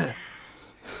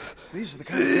 These are the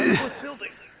kind of guns worth building.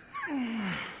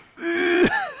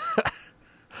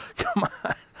 Come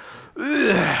on.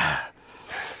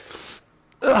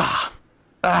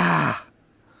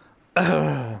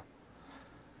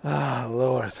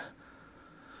 Lord.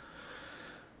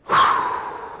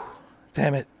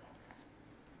 Damn it.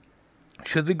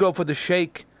 Should we go for the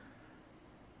shake?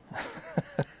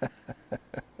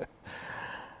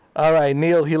 All right,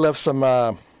 Neil, he left some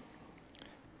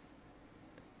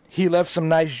He left some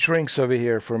nice drinks over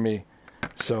here for me.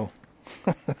 So.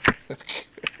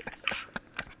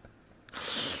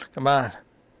 Come on.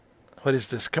 What is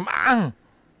this? Come on.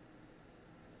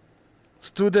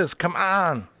 Let's do this. Come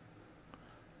on.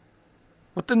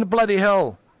 What in the bloody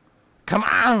hell? Come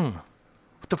on.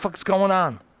 What the fuck's going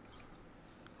on?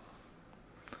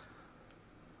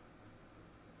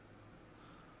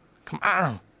 Come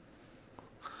on.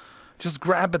 Just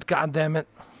grab it, goddammit.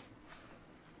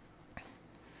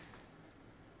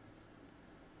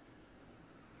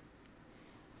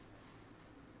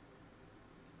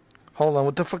 Hold on,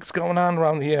 what the fuck's going on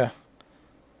around here?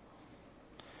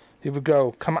 Here we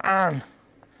go. Come on.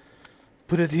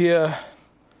 Put it here.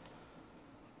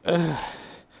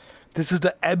 This is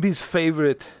the Abby's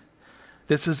favorite.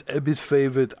 This is Abby's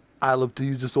favorite. I love to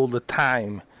use this all the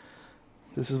time.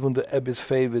 This is one of the Abby's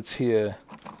favorites here.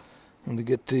 And to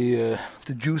get the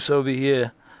juice over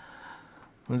here.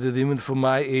 And that even for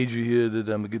my age here, that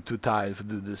I'm gonna get too tired to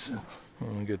do this.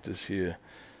 I'm gonna get this here.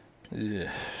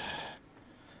 Yeah.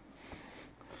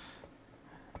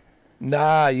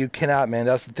 Nah, you cannot, man.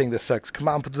 That's the thing that sucks. Come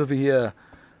on, put it over here.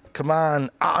 Come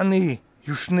on, Arnie.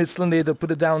 You schnitzel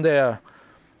put it down there.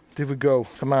 There we go.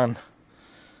 Come on.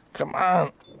 Come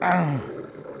on.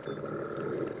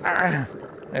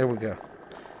 There we go.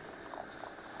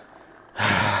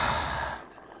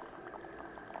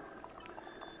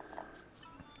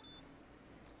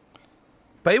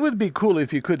 But it would be cool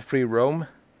if you could free roam.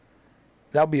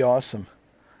 That would be awesome.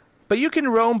 But you can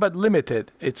roam, but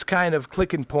limited. It's kind of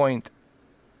click and point.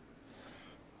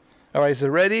 Alright, is it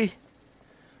ready?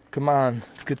 Come on,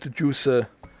 let's get the juicer.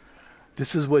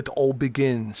 This is where it all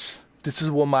begins. This is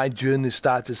where my journey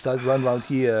starts. It starts right around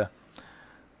here.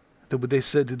 They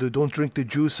said, don't drink the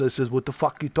juicer. I says, what the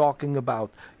fuck are you talking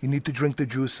about? You need to drink the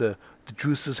juicer. The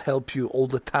juicers help you all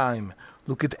the time.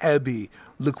 Look at Abby.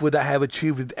 Look what I have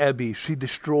achieved with Abby. She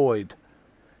destroyed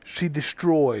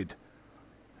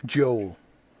Joel.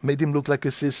 Made him look like a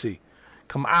sissy.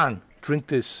 Come on, drink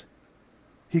this.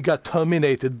 He got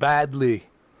terminated badly.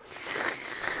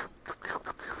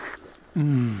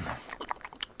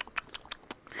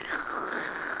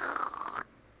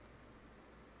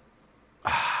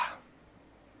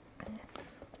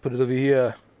 Put it over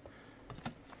here.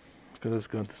 Let's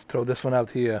go. Throw this one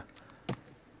out here.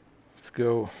 Let's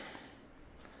go.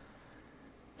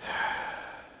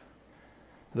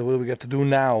 What do we got to do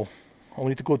now? Oh, we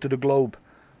need to go to the globe.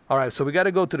 Alright, so we got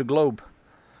to go to the globe.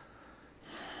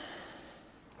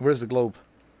 Where's the globe?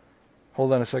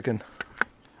 Hold on a second.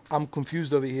 I'm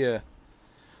confused over here.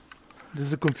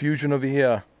 There's a confusion over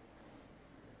here.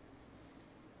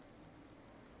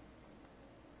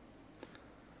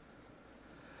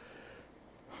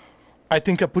 I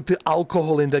think I put the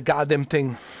alcohol in the goddamn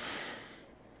thing.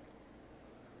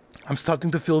 I'm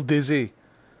starting to feel dizzy.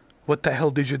 What the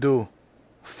hell did you do?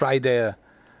 Friday.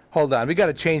 Hold on, we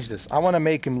gotta change this. I wanna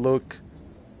make him look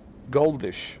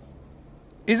goldish.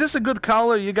 Is this a good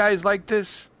color? You guys like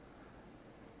this?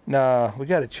 No, we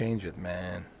gotta change it,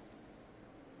 man.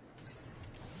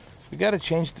 We gotta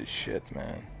change this shit,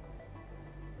 man.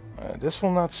 This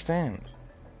will not stand.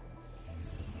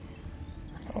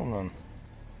 Hold on.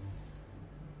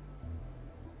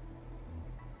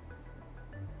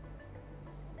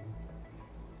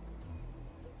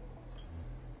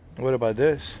 What about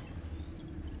this?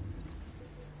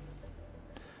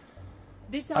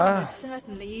 This arm is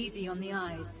certainly easy on the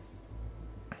eyes.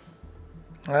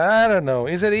 I don't know.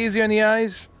 Is it easy on the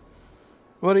eyes?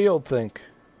 What do you all think?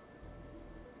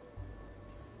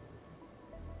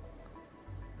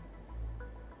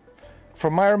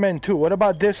 From Iron Man 2, what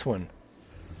about this one?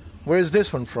 Where's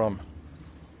this one from?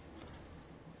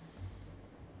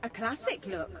 A classic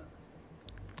look.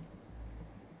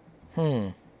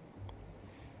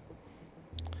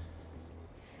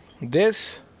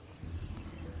 This?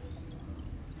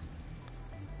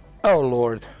 Oh,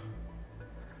 Lord.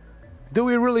 Do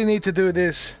we really need to do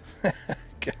this?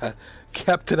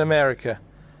 Captain America.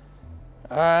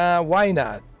 Why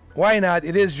not? Why not?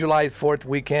 It is July 4th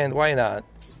weekend. Why not?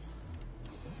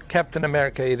 Captain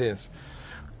America it is.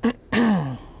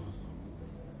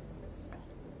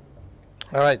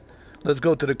 Alright, let's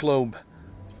go to the globe.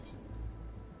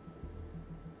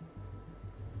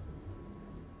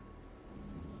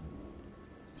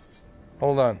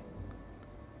 Hold on.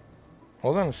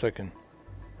 Hold on a second.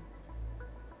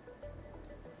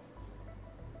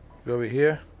 Go over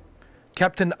here.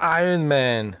 Captain Iron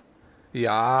Man.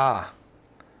 Yeah.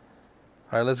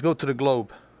 Alright, let's go to the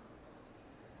globe.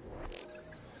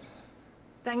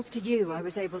 Thanks to you, I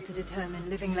was able to determine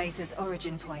Living Laser's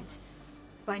origin point.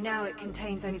 By now it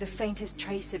contains only the faintest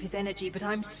trace of his energy, but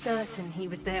I'm certain he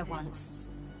was there once.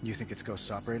 You think it's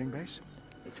Ghost's operating base?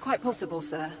 It's quite possible,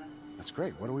 sir. That's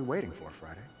great. What are we waiting for,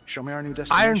 Friday? Show me our new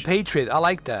destination. Iron Patriot. I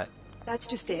like that. That's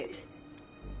just it.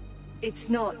 It's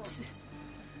not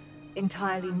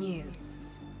entirely new.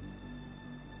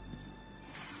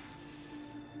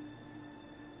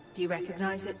 Do you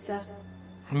recognize it, sir?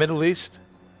 Middle East.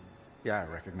 Yeah, I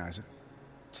recognize it.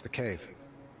 It's the cave.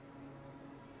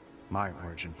 My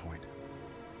origin point.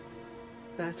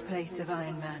 Birthplace of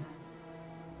Iron Man.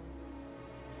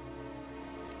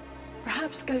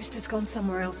 Perhaps Ghost has gone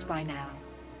somewhere else by now.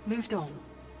 Moved on.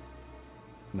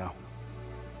 No.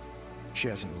 She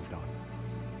hasn't moved on.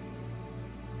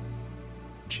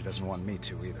 And she doesn't want me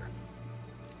to either.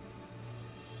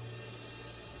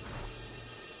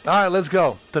 Alright, let's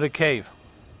go to the cave.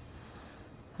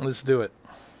 Let's do it.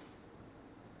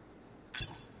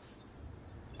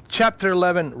 Chapter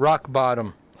 11, Rock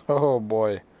Bottom. Oh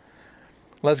boy.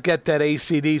 Let's get that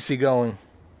AC/DC going.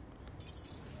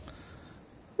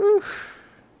 Whew.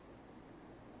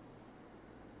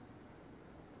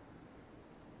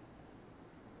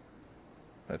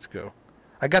 Let's go.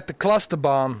 I got the cluster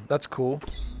bomb. That's cool.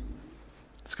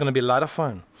 It's gonna be a lot of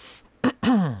fun.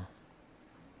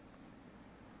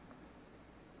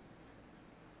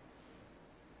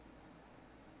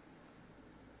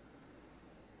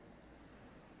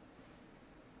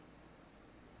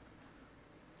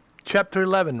 Chapter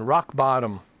 11, Rock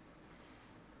Bottom.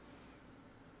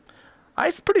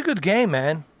 It's a pretty good game,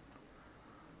 man.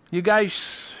 You guys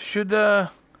should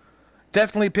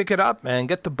definitely pick it up, man.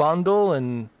 Get the bundle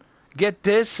and get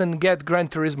this and get Gran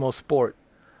Turismo Sport.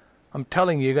 I'm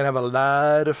telling you, you're going to have a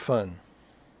lot of fun.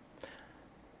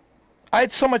 I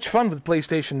had so much fun with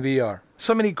PlayStation VR.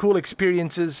 So many cool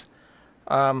experiences.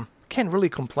 Can't really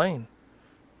complain.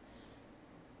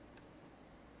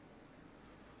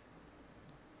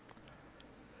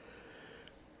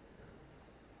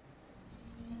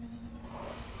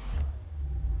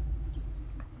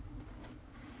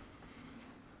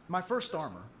 My first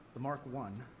armor, the Mark I,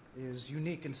 is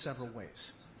unique in several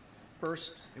ways.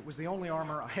 First, it was the only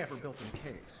armor I ever built in a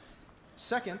cave.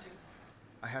 Second,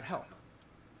 I had help.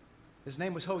 His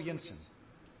name was Ho Yinsen,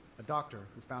 a doctor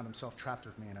who found himself trapped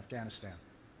with me in Afghanistan.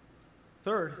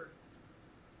 Third,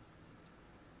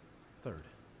 it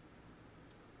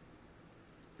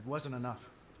wasn't enough.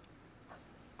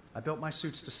 I built my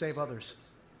suits to save others.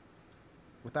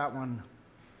 With that one,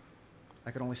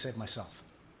 I could only save myself.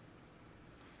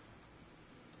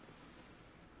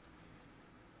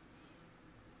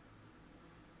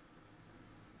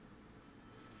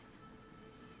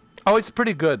 Oh, it's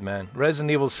pretty good, man.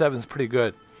 Resident Evil 7 is pretty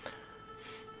good.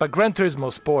 But Gran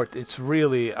Turismo Sport, it's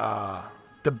really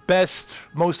the best,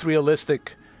 most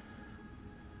realistic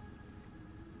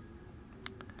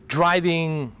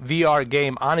driving VR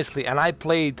game, honestly. And I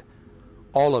played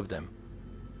all of them.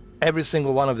 Every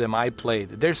single one of them I played.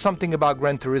 There's something about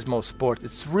Gran Turismo Sport.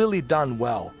 It's really done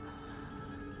well.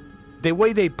 The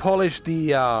way they polish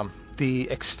the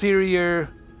exterior,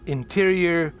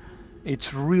 interior,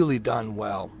 it's really done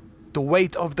well. The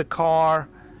weight of the car,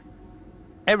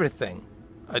 everything.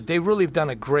 They really have done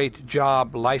a great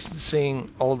job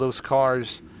licensing all those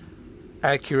cars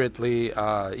accurately.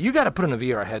 You got to put on a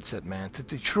VR headset, man,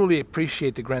 to truly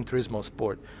appreciate the Gran Turismo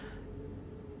Sport.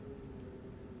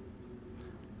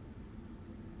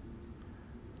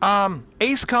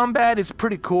 Ace Combat is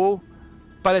pretty cool,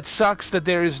 but it sucks that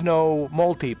there is no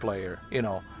multiplayer, you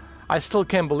know. I still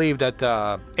can't believe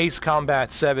that Ace Combat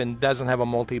 7 doesn't have a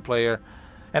multiplayer.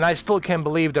 And I still can't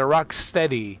believe that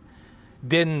Rocksteady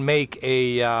didn't make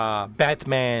a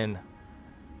Batman,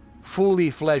 fully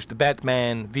fledged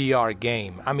Batman VR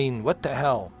game. I mean, what the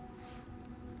hell?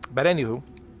 But anywho.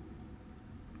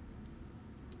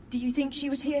 Do you think she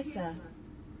was here, sir?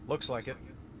 Looks like it.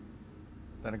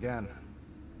 Then again,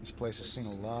 this place has seen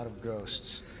a lot of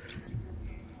ghosts.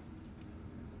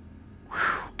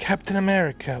 Whew, Captain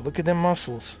America, look at them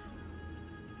muscles.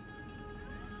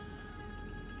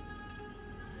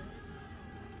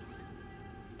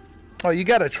 Oh, you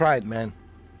gotta try it, man.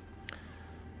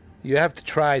 You have to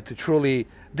try to truly...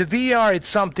 The VR, it's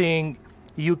something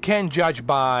you can't judge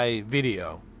by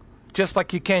video. Just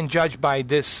like you can't judge by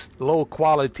this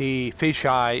low-quality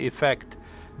fisheye effect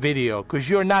video. Because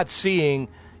you're not seeing,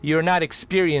 you're not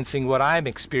experiencing what I'm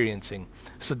experiencing.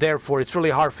 So therefore, it's really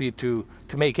hard for you to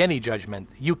make any judgment.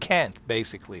 You can't,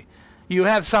 basically. You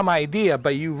have some idea,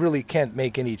 but you really can't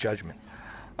make any judgment.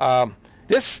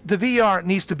 The VR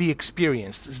needs to be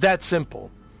experienced. It's that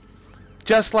simple.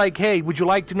 Just like, hey, would you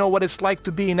like to know what it's like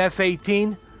to be in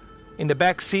F-18 in the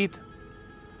back seat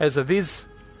as a Viz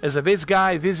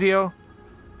guy, Vizio?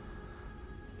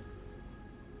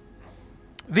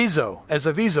 Viso, as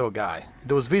a Viso guy,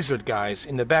 those Wizard guys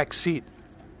in the back seat.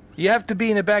 You have to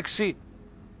be in the back seat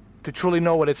to truly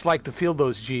know what it's like to feel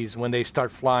those G's when they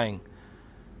start flying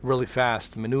really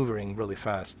fast, maneuvering really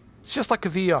fast. It's just like a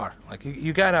VR. Like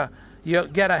you gotta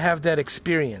have that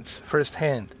experience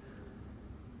firsthand.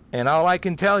 And all I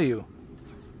can tell you,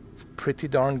 it's pretty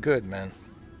darn good, man.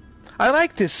 I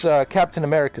like this Captain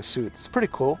America suit. It's pretty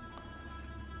cool.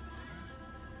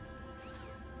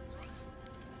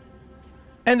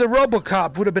 And the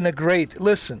RoboCop would have been a great...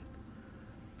 Listen,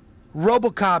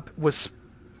 RoboCop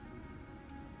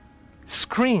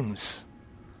screams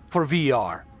for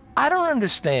VR. I don't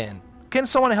understand. Can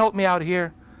someone help me out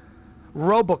here?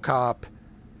 RoboCop,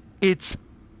 it's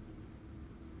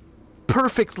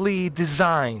perfectly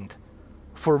designed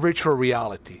for virtual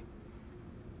reality.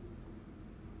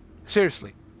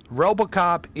 Seriously,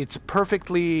 RoboCop, it's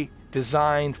perfectly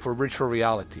designed for virtual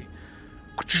reality.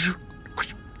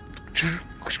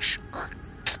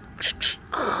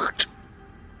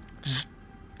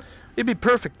 It'd be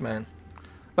perfect, man.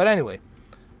 But anyway,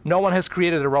 no one has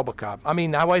created a RoboCop. I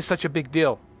mean, why is such a big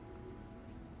deal?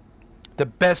 The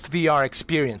best VR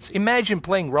experience. Imagine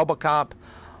playing RoboCop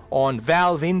on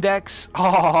Valve Index.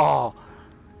 Oh,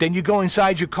 then you go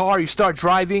inside your car, you start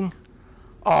driving.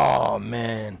 Oh,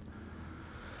 man.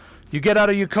 You get out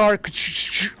of your car,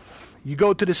 you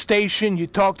go to the station, you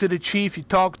talk to the chief, you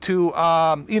talk to,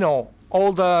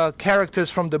 all the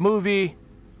characters from the movie.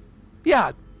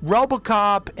 Yeah,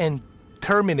 RoboCop and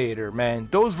Terminator, man,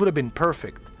 those would have been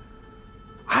perfect.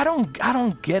 I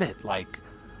don't get it. Like,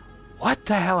 what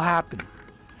the hell happened?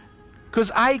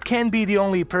 Because I can't be the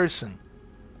only person.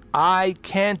 I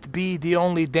can't be the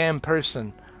only damn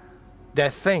person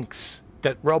that thinks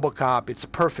that RoboCop is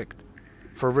perfect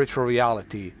for virtual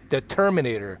reality. That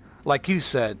Terminator, like you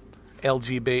said,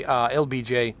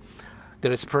 LBJ,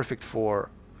 that it's perfect for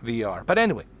VR. But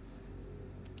anyway,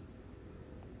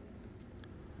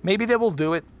 maybe they will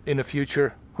do it in the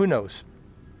future. Who knows?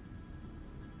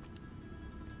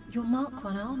 Your Mark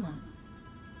 1 armor.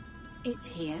 It's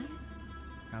here?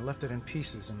 I left it in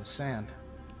pieces in the sand.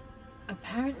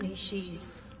 Apparently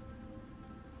she's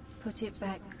put it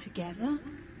back together?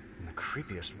 In the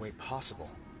creepiest way possible.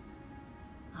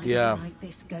 I don't like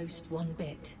this ghost one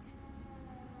bit.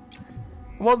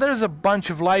 Well, there's a bunch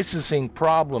of licensing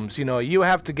problems. You know, you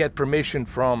have to get permission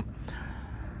from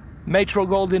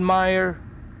Metro-Goldwyn-Mayer,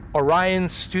 Orion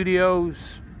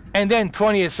Studios, and then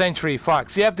 20th Century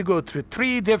Fox. You have to go through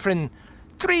three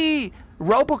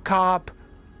RoboCop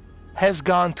has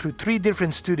gone through three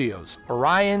different studios.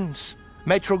 Orion's,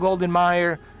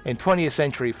 Metro-Goldwyn-Mayer, and 20th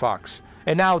Century Fox.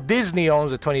 And now Disney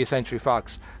owns the 20th Century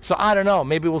Fox. So I don't know,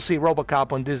 maybe we'll see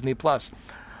RoboCop on Disney+.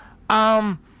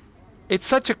 It's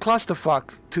such a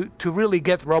clusterfuck to really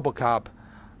get RoboCop,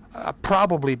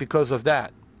 probably because of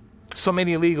that. So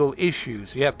many legal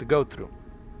issues you have to go through.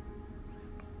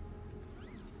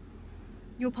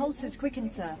 Your pulse has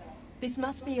quickened, sir. This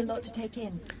must be a lot to take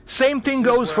in. Same thing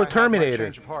goes for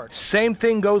Terminator. Same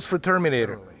thing goes for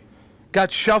Terminator.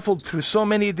 Got shuffled through so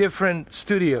many different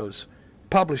studios,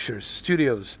 publishers,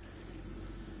 studios.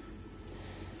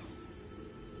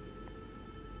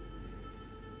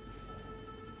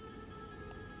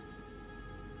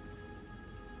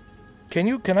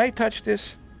 Can I touch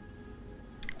this?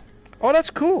 Oh, that's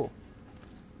cool.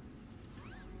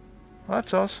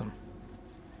 That's awesome.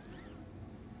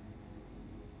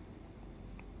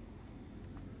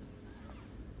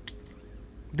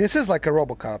 This is like a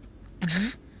RoboCop.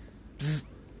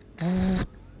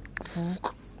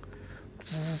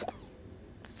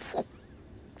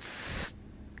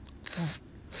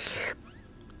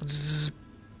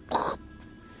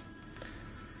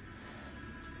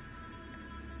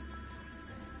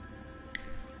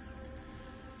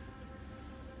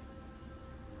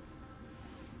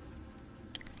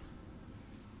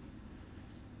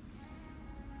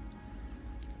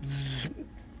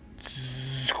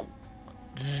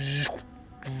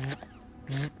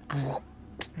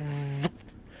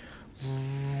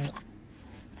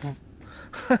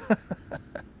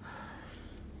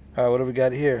 All right, what do we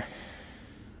got here?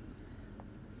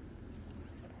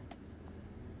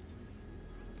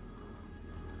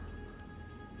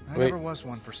 I never was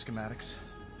one for schematics.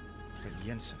 But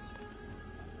Jensen,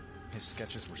 his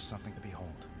sketches were something to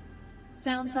behold.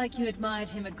 Sounds like you admired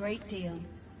him a great deal.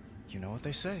 You know what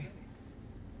they say.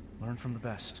 Learn from the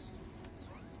best.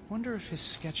 Wonder if his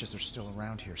sketches are still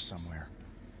around here somewhere.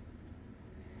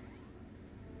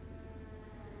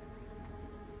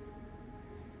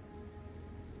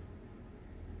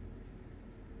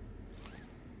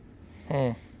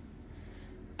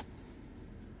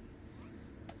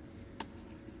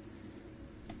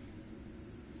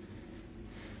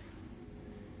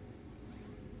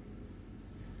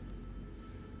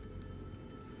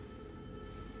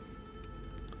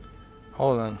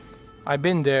 Hold on. I've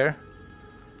been there.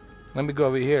 Let me go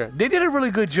over here. They did a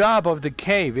really good job of the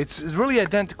cave. It's really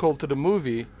identical to the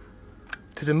movie.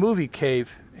 To the movie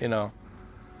cave, you know.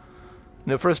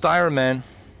 The first Iron Man.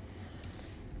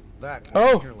 That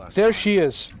Oh, here last there time. she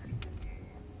is.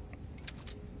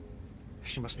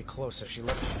 She must be close if she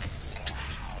left.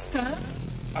 Sir?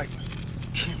 I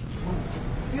can't move.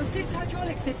 Your suit's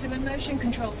hydraulic system and motion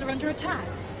controls are under attack.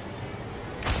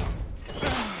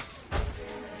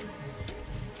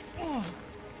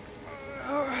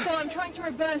 So I'm trying to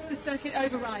reverse the circuit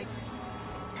override.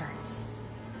 Hurts.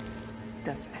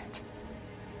 Doesn't it?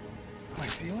 My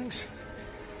feelings?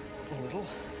 A little.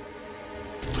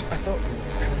 I thought.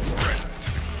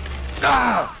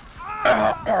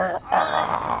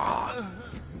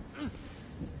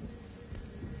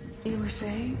 You were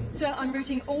saying? Sir, I'm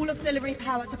routing all auxiliary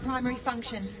power to primary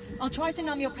functions. I'll try to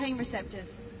numb your pain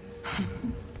receptors.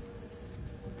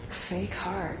 Fake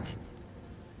heart.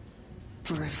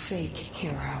 For a fake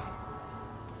hero.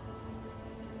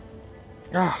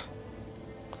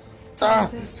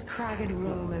 This crowded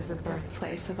room is the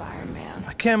birthplace of Iron Man.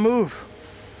 I can't move.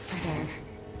 Figured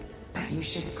that you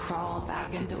should crawl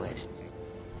back into it.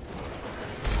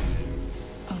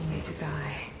 Only to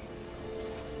die.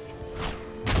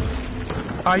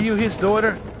 Are you his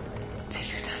daughter?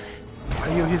 Take your time.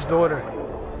 Are you his daughter?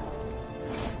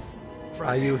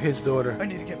 Are you his daughter? I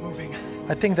need to get moving.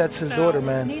 I think that's his daughter,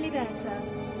 man. Nearly there, sir.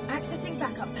 Accessing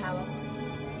backup power.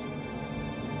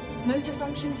 Motor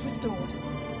functions restored.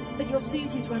 But your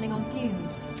suit is running on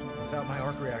fumes. Without my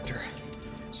arc reactor,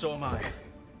 so am I.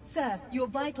 Sir, your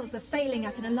vitals are failing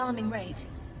at an alarming rate.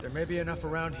 There may be enough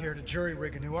around here to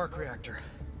jury-rig a new arc reactor.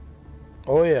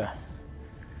 Oh, yeah.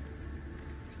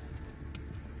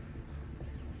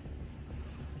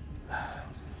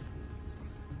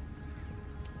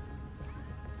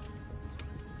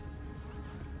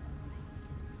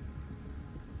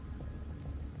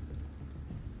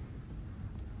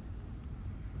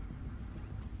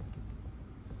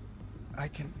 I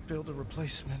can build a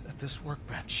replacement at this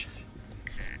workbench.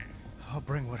 I'll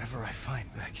bring whatever I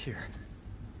find back here.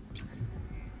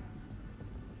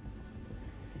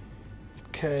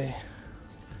 Okay.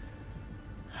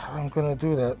 How am I gonna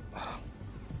do that?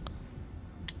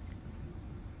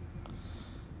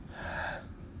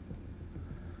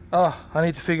 Oh, I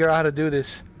need to figure out how to do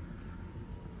this.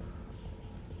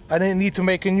 I didn't need to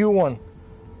make a new one.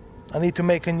 I need to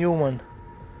make a new one.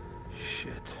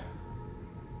 Shit.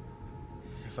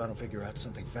 If I don't figure out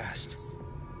something fast,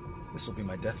 this will be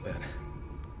my deathbed.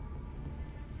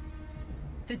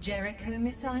 The Jericho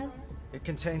missile? It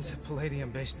contains a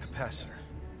palladium-based capacitor.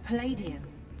 Palladium?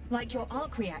 Like your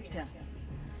arc reactor?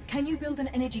 Can you build an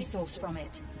energy source from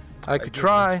it? I could did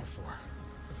try. once before.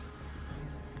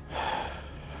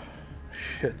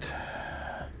 Shit.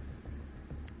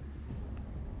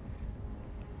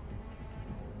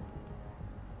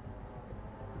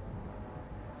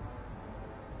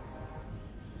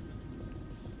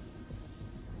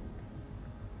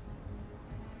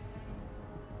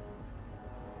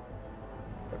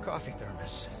 A coffee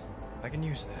thermos. I can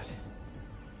use that.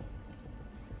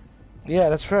 Yeah,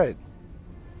 that's right.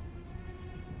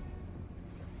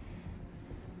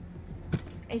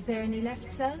 Is there any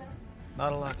left, sir?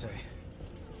 Not a latte.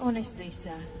 Honestly,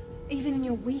 sir, even in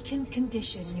your weakened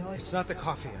condition, you're... It's not the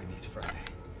coffee I need, Friday.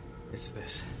 It's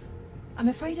this. I'm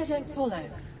afraid I don't follow.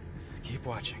 Keep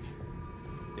watching.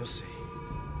 You'll see.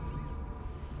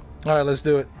 Alright, let's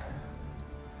do it.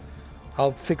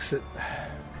 I'll fix it.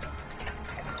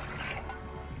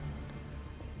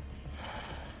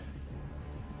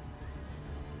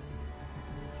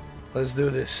 Let's do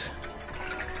this.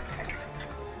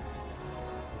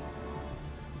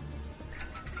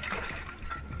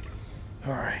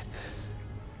 All right.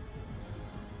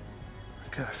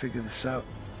 I gotta figure this out.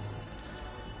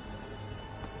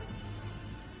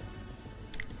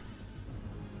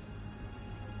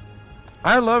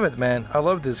 I love it, man. I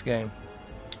love this game.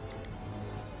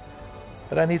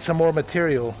 But I need some more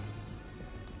material.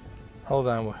 Hold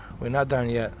on, we're not done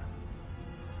yet.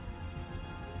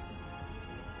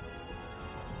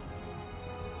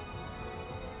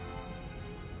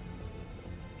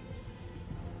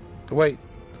 Wait.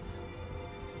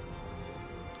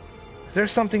 Is there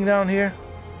something down here?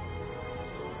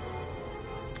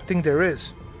 I think there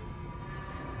is.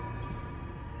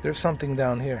 There's something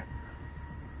down here.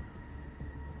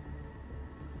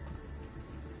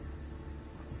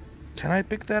 Can I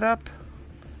pick that up?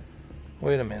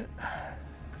 Wait a minute.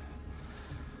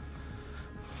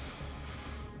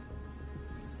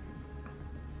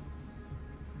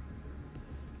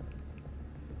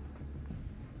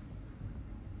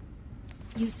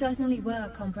 You certainly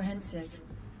were comprehensive.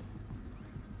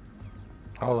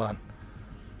 Hold on.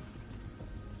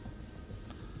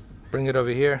 Bring it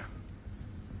over here.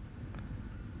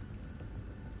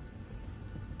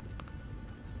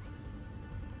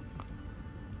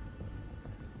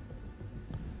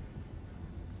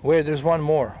 Wait, there's one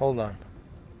more. Hold on.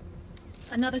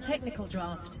 Another technical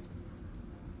draft.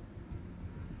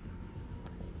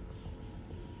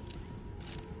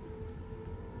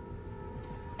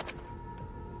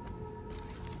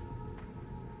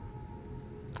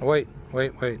 Wait.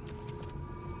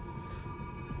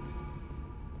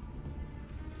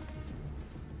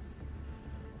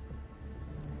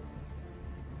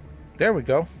 There we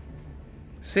go.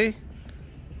 See?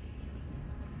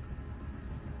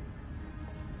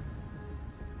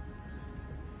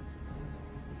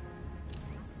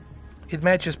 It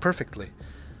matches perfectly.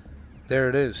 There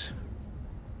it is.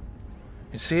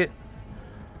 You see it?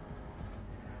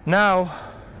 Now,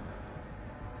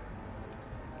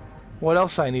 what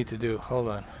else I need to do? Hold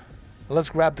on.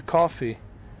 Let's grab the coffee.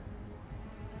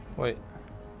 Wait.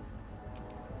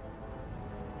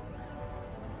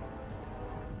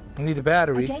 I need a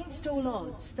battery. Against all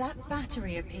odds, that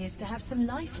battery appears to have some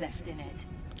life left in it.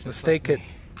 Let's take it.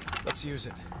 Let's use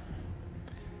it.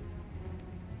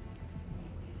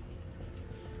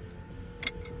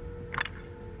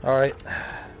 All right,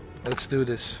 let's do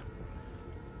this.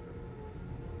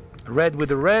 Red with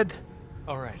the red.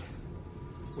 All right,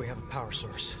 we have a power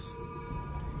source.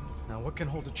 Now, what can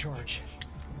hold a charge?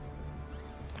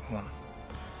 Hold on.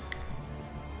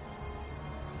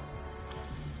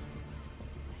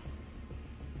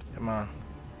 Come on.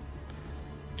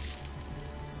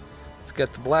 Let's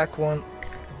get the black one.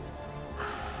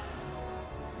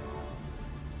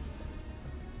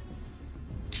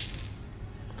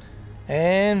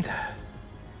 And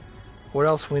what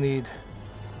else we need?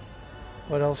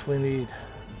 What else we need?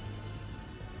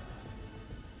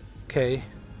 Okay.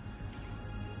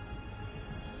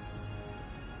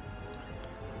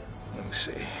 Let me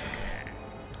see.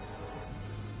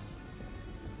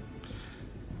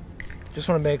 Just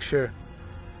want to make sure.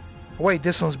 Wait,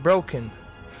 this one's broken.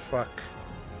 Fuck.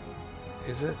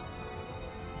 Is it?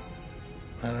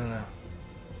 I don't know.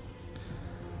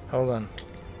 Hold on.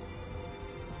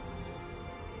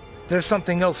 There's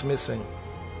something else missing.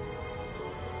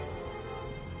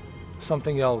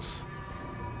 Something else.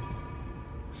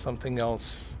 Something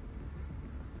else.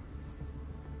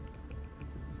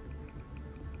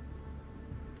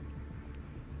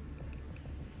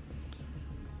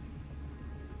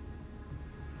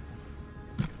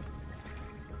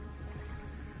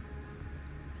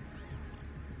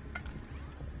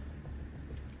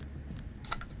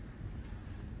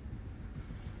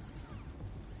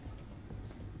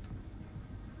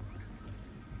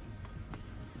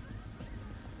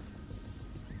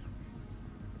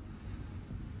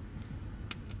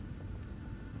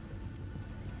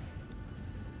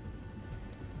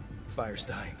 Fire's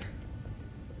dying.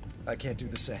 I can't do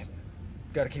the same.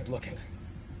 Gotta keep looking.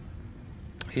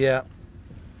 Yeah.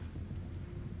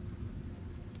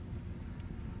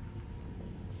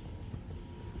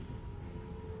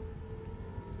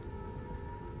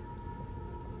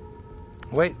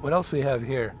 Wait, what else we have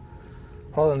here?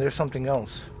 Hold on, there's something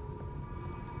else.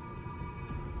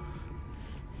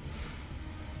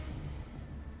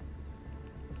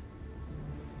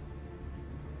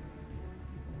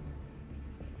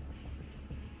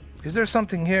 Is there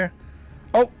something here?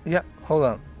 Oh, yeah,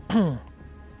 hold on.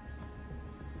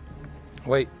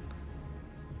 Wait.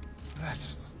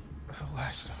 That's the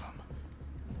last of them.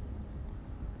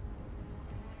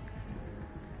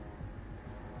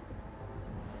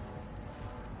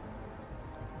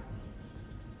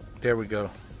 There we go.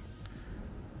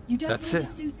 You don't That's need it. a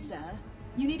suit, sir.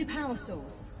 You need a power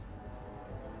source.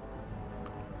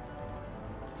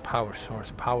 Power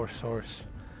source, power source.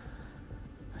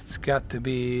 It's got to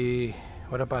be...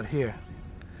 What about here?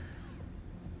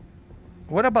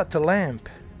 What about the lamp?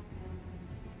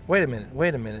 Wait a minute,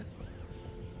 wait a minute.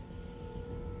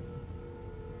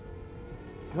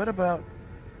 What about...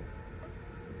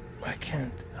 I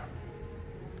can't...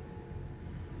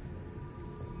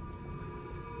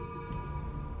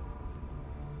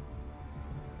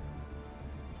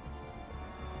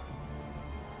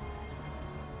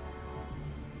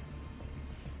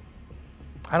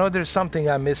 I know there's something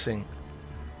I'm missing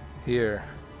here.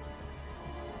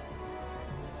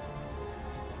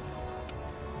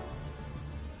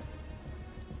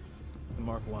 The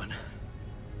Mark I.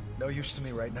 No use to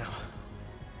me right now.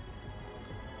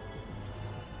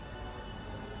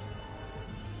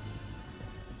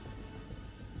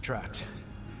 Trapped.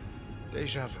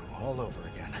 Deja vu all over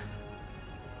again.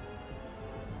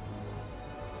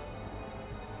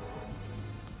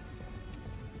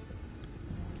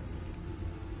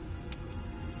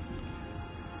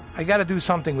 I gotta do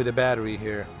something with the battery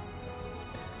here.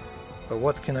 But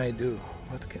what can I do?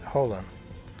 Hold on.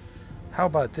 How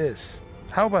about this?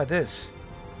 How about this?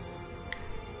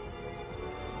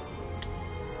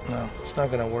 No, it's not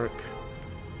gonna work.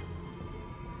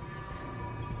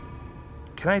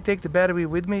 Can I take the battery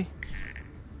with me?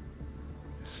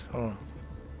 Hold on.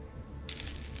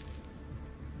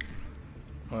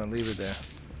 I'll leave it there.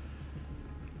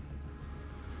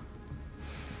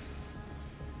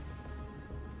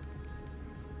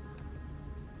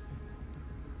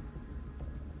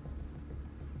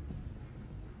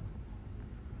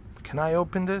 Can I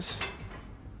open this?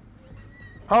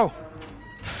 Oh!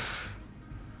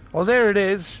 Well, there it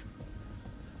is.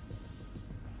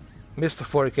 Mr.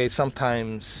 4K,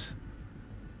 sometimes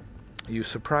you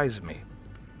surprise me.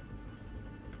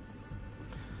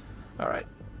 Alright.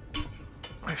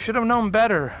 I should have known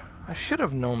better. I should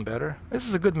have known better. This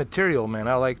is a good material, man.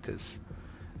 I like this.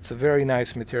 It's a very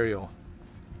nice material.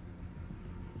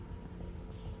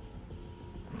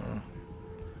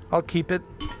 I'll keep it.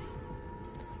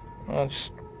 I'll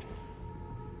just...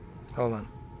 Hold on.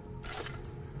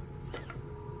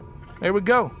 There we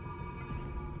go.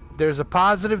 There's a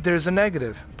positive, there's a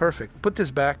negative. Perfect. Put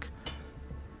this back.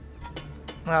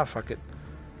 Ah, fuck it.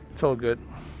 It's all good.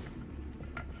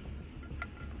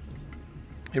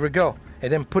 Here we go.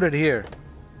 And then put it here.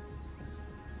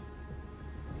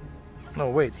 No,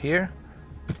 wait. Here?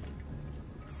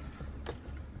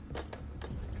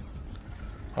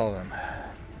 Hold on.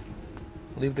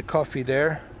 Leave the coffee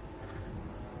there.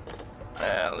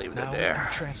 Leave it there. Now we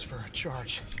can transfer a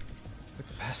charge. It's the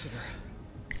capacitor.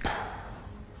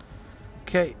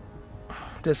 Okay.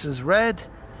 This is red.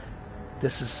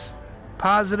 This is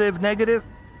positive, negative.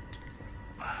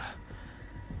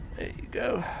 There you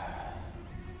go.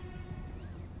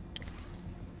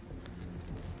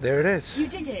 There it is. You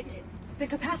did it. The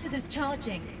capacitor's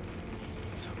charging.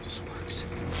 Let's hope this works.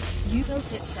 You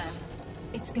built it, sir.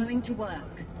 It's going to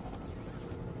work.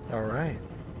 All right.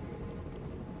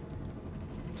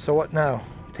 So what now?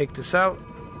 Take this out.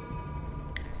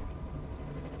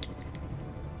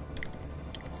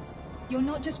 You're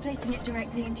not just placing it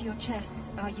directly into your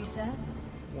chest, are you, sir?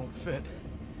 Won't fit.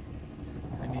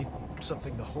 I need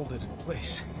something to hold it in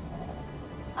place.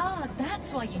 Ah,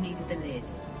 that's why you needed the lid.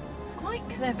 Quite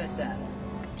clever, sir.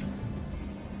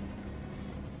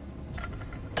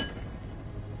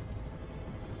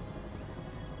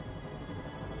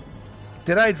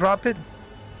 Did I drop it?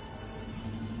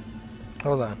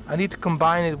 Hold on. I need to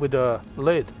combine it with the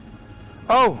lid.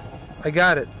 Oh! I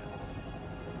got it.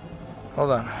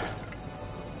 Hold on.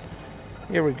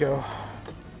 Here we go.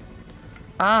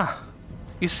 Ah!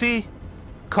 You see?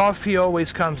 Coffee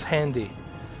always comes handy.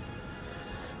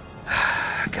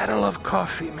 Gotta love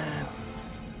coffee, man.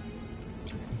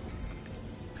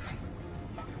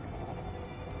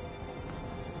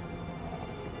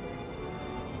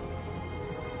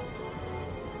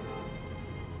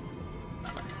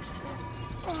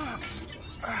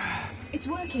 It's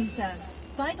working, sir.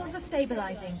 Vitals are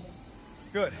stabilizing.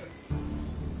 Good.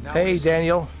 Now Hey,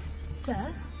 Daniel.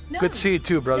 Sir? No. Good to see you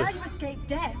too, brother. Now you escape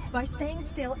death by staying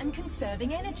still and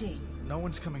conserving energy. No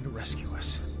one's coming to rescue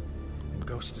us. And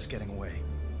Ghost is getting away.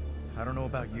 I don't know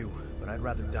about you, but I'd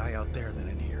rather die out there than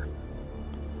in here.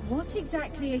 What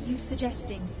exactly are you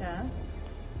suggesting, sir?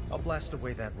 I'll blast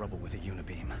away that rubble with a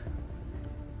unibeam.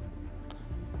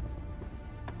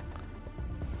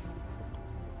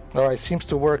 Alright, seems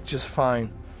to work just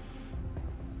fine.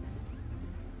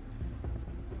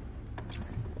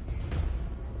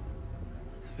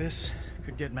 This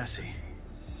could get messy.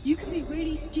 You can be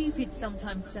really stupid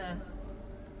sometimes, sir.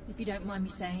 If you don't mind me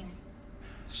saying.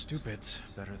 Stupid's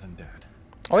better than dead.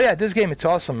 Oh yeah, this game, it's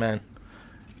awesome, man.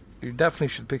 You definitely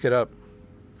should pick it up.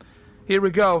 Here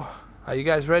we go. Are you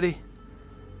guys ready?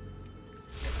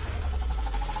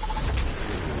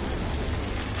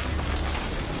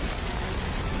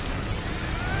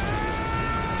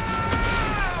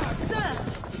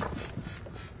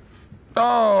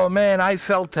 Oh man, I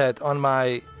felt that on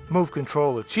my Move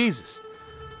controller. Jesus.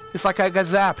 It's like I got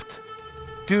zapped.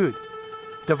 Dude.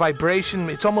 The vibration,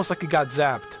 it's almost like it got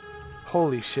zapped.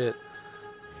 Holy shit.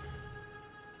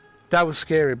 That was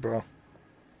scary, bro.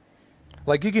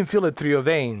 Like you can feel it through your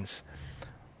veins.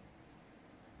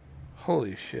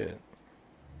 Holy shit.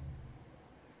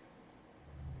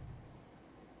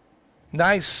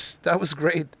 Nice. That was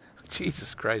great.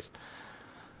 Jesus Christ.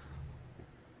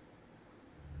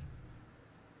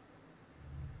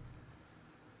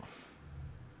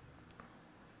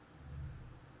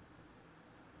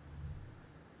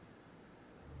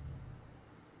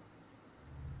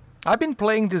 I've been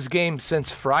playing this game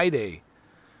since Friday.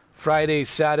 Friday,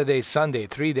 Saturday, Sunday,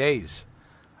 3 days.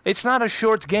 It's not a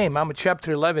short game. I'm at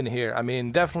chapter 11 here. I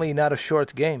mean, definitely not a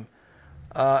short game.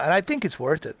 And I think it's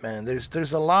worth it, man.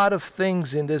 There's a lot of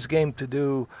things in this game to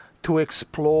do, to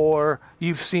explore.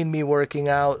 You've seen me working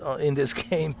out in this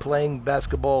game, playing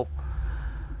basketball,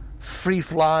 free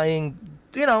flying.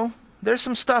 You know, there's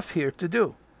some stuff here to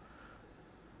do.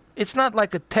 It's not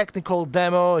like a technical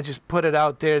demo and just put it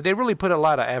out there. They really put a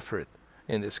lot of effort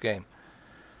in this game.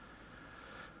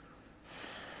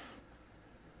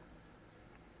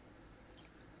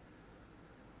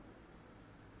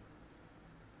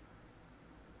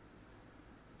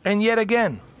 And yet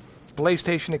again,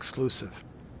 PlayStation exclusive.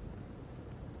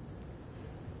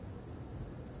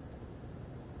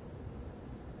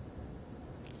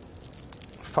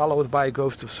 Followed by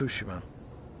Ghost of Tsushima.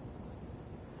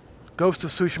 Ghost of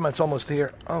Tsushima, it's almost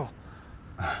here. Oh.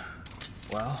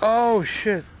 Well. Oh,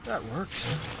 shit. That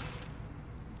worked.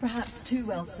 Perhaps too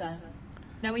well, sir.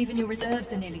 Now even your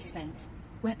reserves are nearly spent.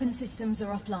 Weapon systems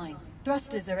are offline.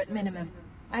 Thrusters are at minimum.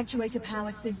 Actuator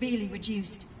power severely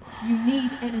reduced. You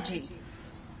need energy.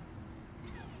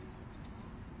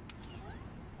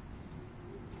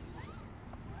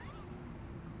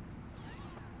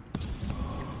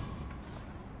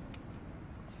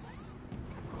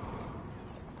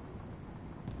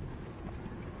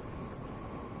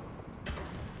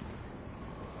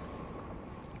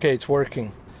 Okay, it's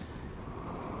working.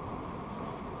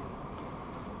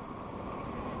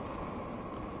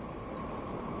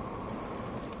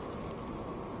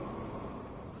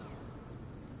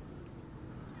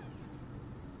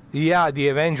 Yeah, the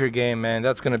Avenger game, man.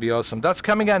 That's going to be awesome. That's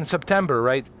coming out in September,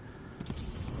 right?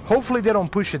 Hopefully they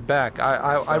don't push it back.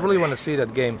 I really want to see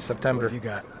that game, September. What have you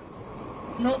got?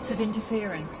 Lots of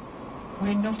interference.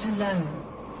 We're not alone.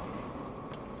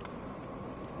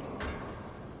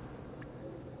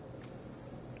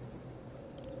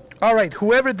 All right,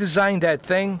 whoever designed that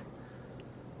thing,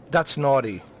 that's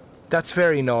naughty. That's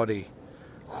very naughty.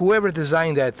 Whoever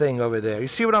designed that thing over there. You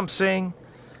see what I'm saying?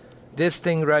 This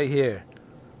thing right here.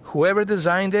 Whoever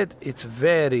designed it, it's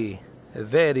very,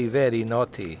 very, very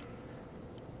naughty.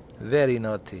 Very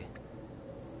naughty.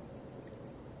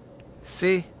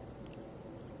 See?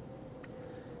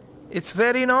 It's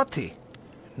very naughty.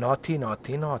 Naughty,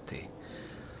 naughty, naughty.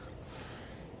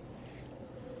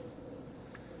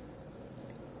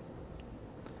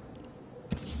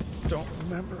 Don't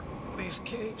remember these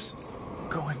caves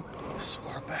going this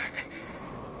far back.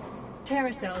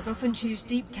 Terracells often choose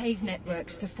deep cave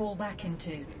networks to fall back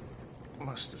into.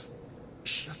 Must have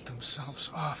shut themselves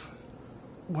off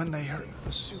when they heard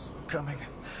the suit coming.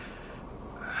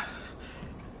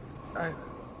 I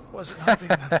wasn't hunting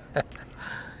them.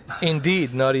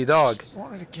 Indeed, Naughty Dog. Just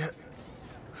wanted to get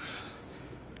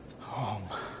home.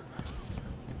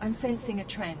 I'm sensing a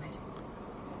trend.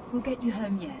 We'll get you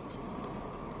home yet.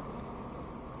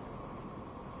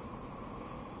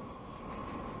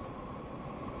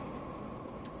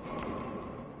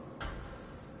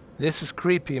 This is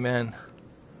creepy, man.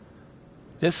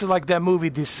 This is like that movie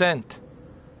Descent.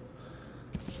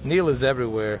 Neil is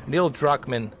everywhere. Neil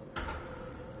Druckmann.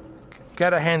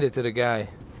 Gotta hand it to the guy.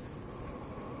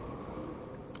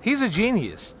 He's a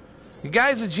genius. The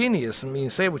guy's a genius. I mean,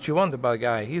 say what you want about the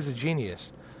guy. He's a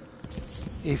genius.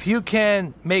 If you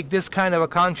can make this kind of a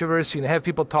controversy and have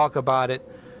people talk about it,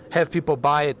 have people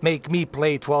buy it, make me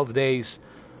play 12 days,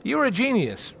 you're a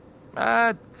genius.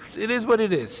 It is what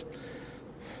it is.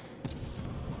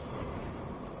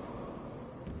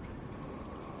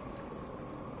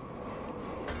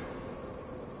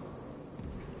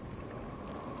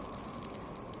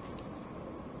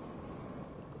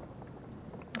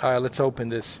 All right, let's open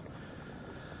this.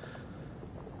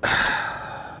 Welcome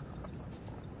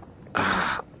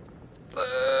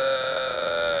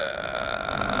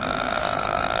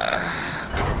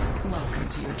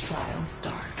to your trial,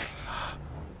 Stark.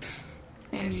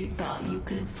 And you thought you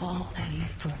couldn't fall any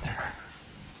further.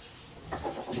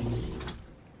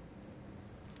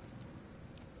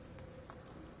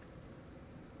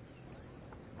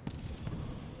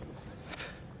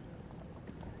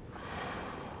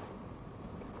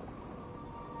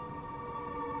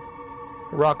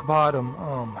 Rock bottom.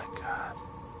 Oh my god.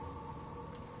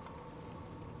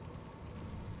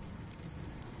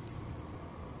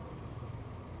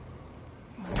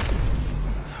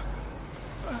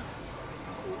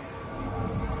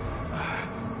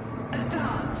 A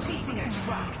dog chasing a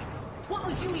truck. What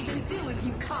would you even do if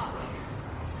you caught me?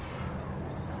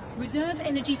 Reserve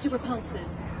energy to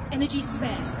repulsors. Energy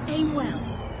spare. Aim well.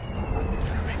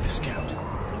 Make this count.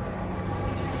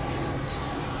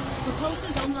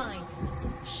 Repulsors online.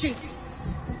 Shoot.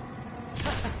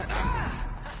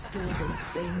 Still the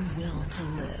same will to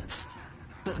live.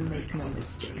 But make no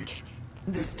mistake,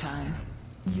 this time,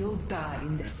 you'll die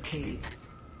in this cave.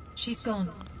 She's gone.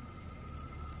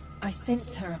 I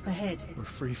sense her up ahead. We're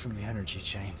free from the energy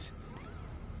chains.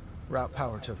 Route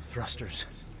power to the thrusters.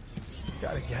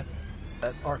 Gotta get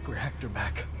that arc reactor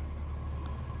back.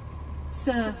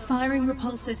 Sir, firing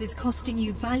repulsors is costing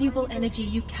you valuable energy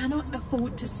you cannot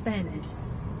afford to spend.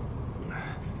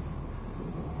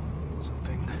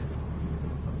 Something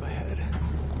up ahead.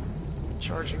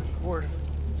 Charging port of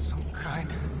some kind.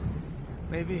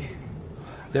 Maybe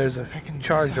There's a I can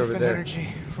charge over siphon there. energy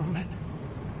from it.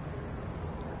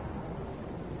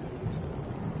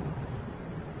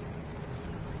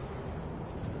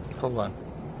 Hold on.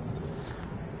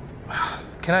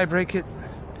 Can I break it?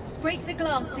 Break the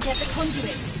glass to get the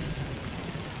conduit.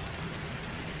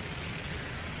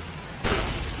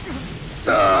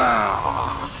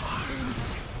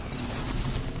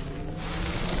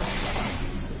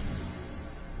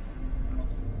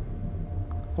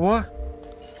 What?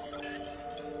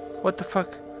 What the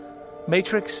fuck?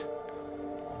 Matrix?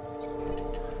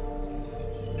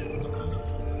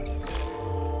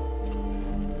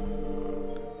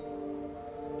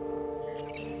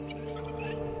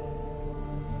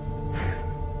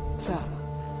 So,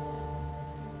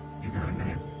 You got a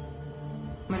name?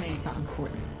 my name's not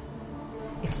important.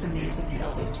 It's the names of the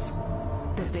elders.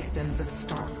 The victims of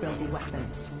Stark-building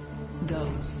weapons.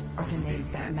 Those are the names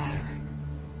that matter.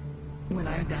 When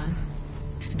I'm done,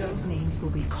 those names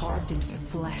will be carved into the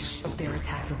flesh of their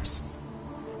attackers.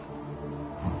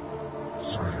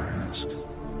 Sorry I asked.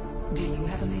 Do you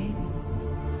have a name?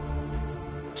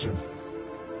 Tim.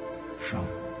 Sean.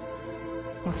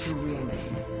 What's your real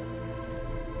name?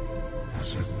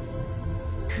 That's it.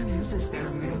 Who uses their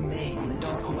real name on the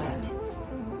dark web?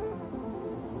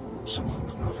 Someone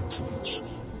with nothing to lose.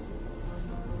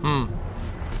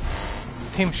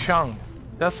 Tim Shang.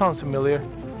 That sounds familiar.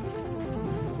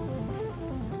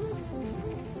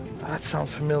 That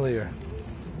sounds familiar.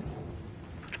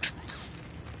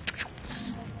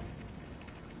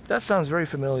 That sounds very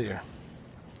familiar.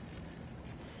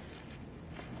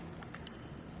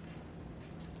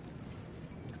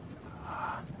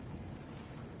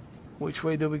 Which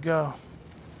way do we go?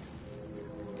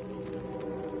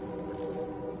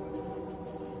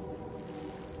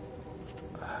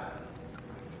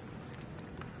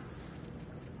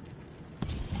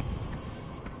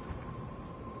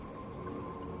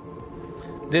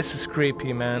 This is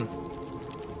creepy, man.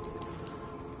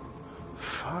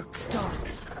 Fuck. Stop.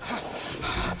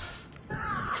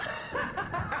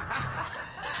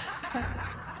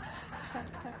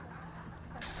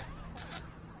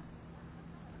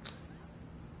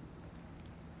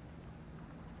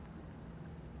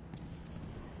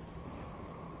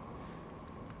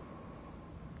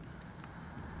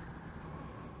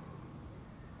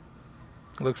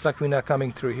 Looks like we're not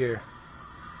coming through here.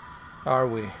 Are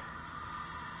we?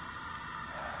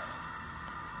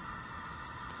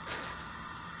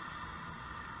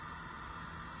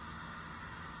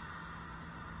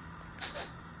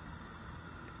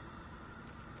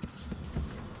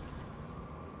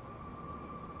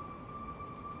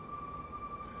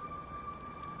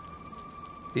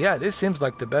 Yeah, this seems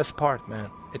like the best part, man.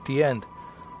 At the end.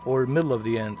 Or middle of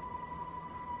the end.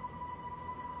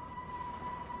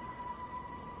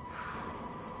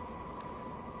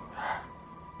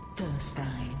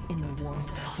 Philistine in the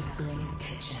warmth of the burning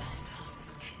kitchen.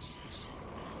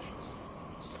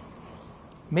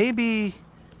 Maybe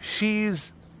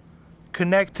she's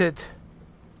connected.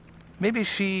 Maybe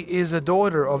she is a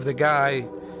daughter of the guy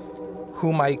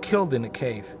whom I killed in the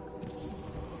cave.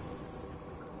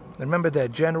 Remember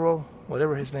that general,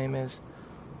 whatever his name is?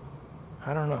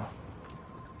 I don't know.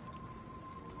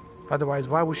 Otherwise,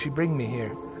 why would she bring me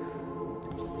here?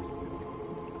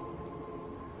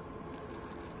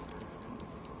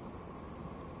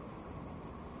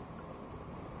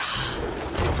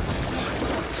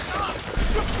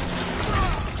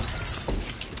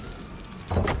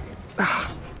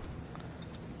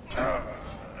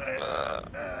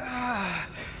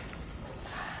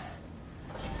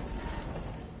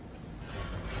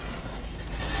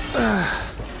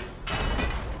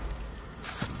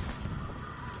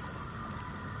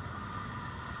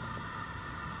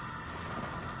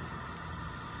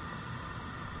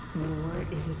 War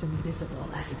is as invisible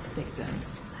as its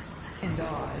victims, and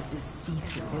ours is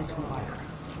see-through as water.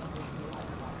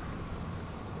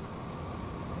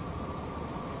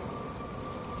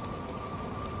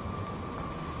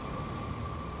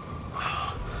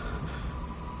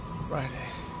 Friday.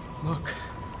 Look.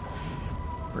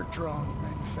 We're drawn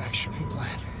manufacturing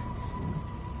plant.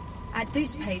 At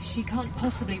this pace, she can't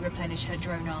possibly replenish her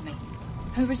drone army.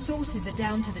 Her resources are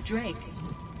down to the dregs.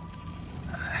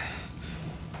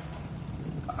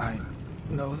 I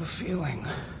know the feeling.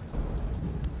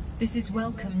 This is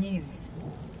welcome news.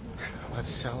 Let's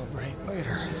celebrate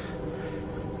later.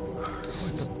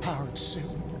 With the powered suit.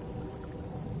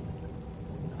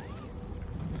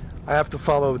 I have to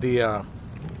follow the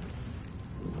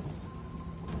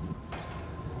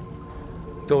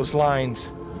those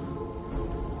lines.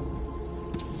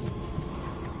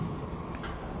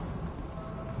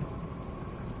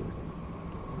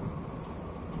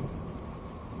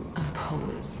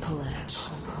 Oppose pledge.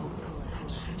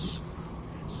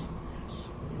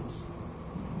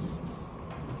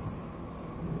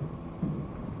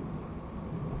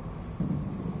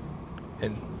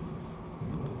 And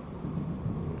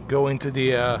go into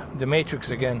the Matrix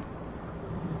again.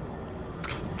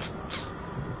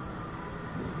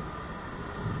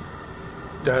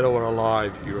 Dead or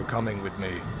alive, you're coming with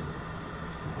me.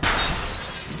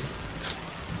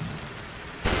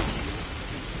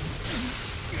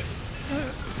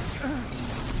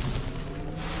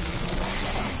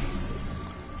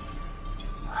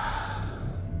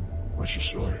 What's your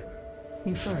story?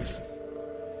 You first.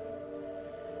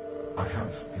 I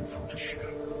have info to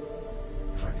share.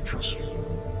 If I can trust you.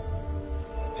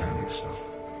 Damning stuff.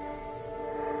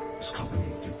 This company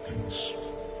did things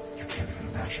you can't even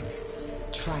imagine.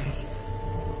 Try it.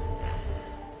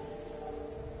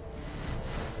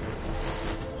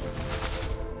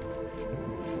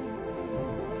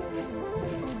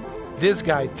 This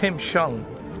guy, Tim Shung,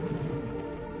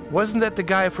 wasn't that the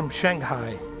guy from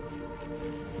Shanghai?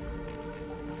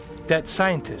 That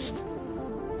scientist.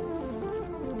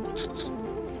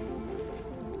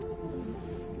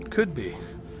 Could be.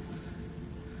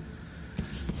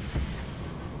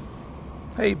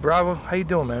 Hey, Bravo. How you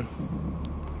doing, man?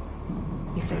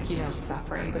 You think you know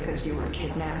suffering because you were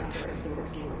kidnapped?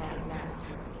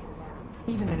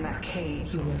 Even in that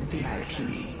cave, you lived VIP.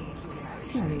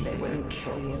 You knew they wouldn't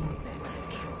kill you.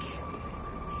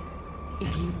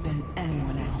 If you'd been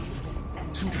anyone else,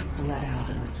 you'd have bled out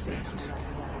in the sand.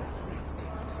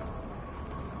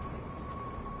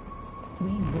 We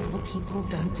little people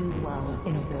don't do well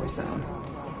in a war zone.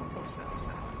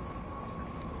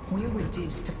 We're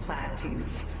reduced to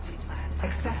platitudes,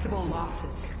 acceptable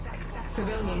losses,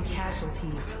 civilian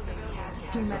casualties,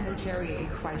 humanitarian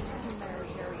crisis.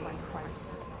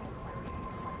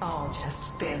 All just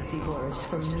fancy words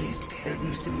for meat that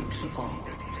used to be people.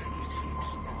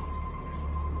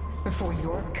 Before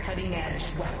your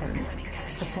cutting-edge weapons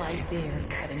supplied their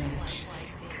cutting edge.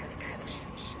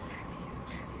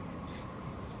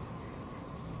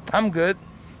 I'm good.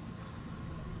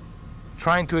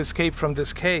 Trying to escape from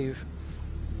this cave.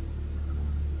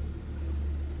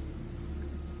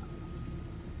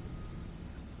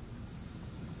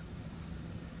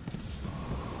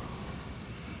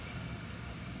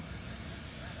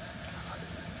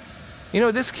 You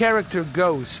know, this character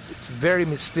Ghost, it's very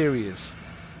mysterious.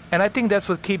 And I think that's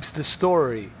what keeps the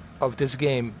story of this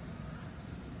game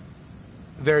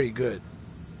very good.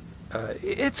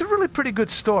 It's a really pretty good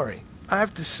story, I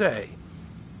have to say.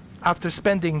 After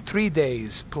spending 3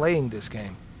 days playing this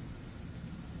game.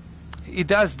 It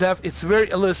does it's very,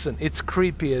 listen, it's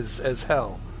creepy as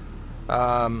hell.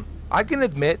 I can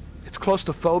admit, it's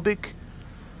claustrophobic.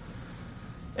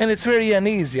 And it's very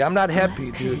uneasy. I'm not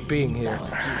happy, dude, being here.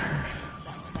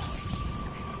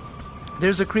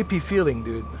 There's a creepy feeling,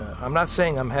 dude. I'm not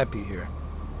saying I'm happy here.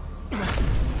 Not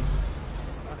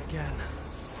again.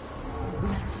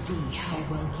 Let's see how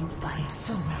well you fight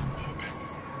surrounded.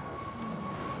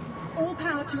 All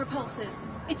power to repulsors.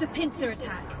 It's a pincer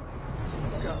attack.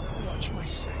 Gotta watch my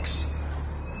six.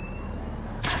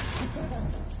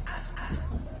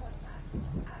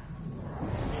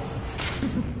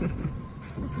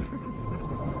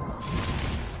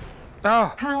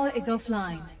 Oh, Power is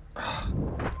offline.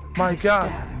 my God.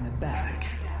 Stab in the back.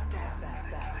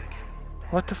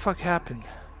 What the fuck happened?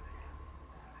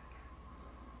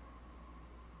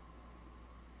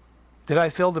 Did I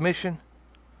fail the mission?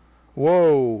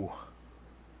 Whoa.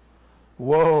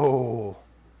 Whoa.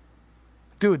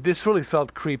 Dude, this really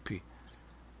felt creepy.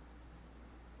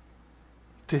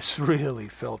 This really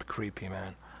felt creepy,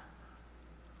 man.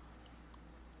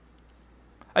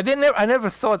 I never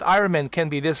thought Iron Man can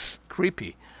be this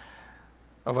creepy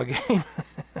of a game.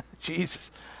 Jesus.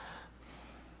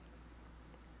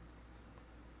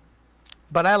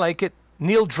 But I like it.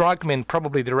 Neil Druckmann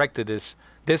probably directed this.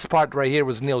 This part right here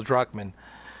was Neil Druckmann.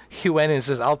 He went and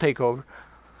says, I'll take over.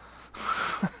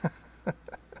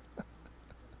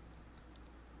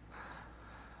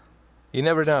 You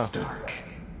never know. Stark.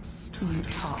 You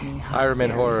taught me how Iron Man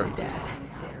to horror. bury the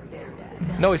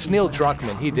dead. No, it's Neil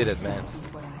Druckmann. He did it, man.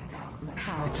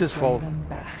 It's his fault.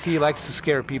 He likes to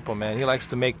scare people, man. He likes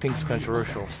to make things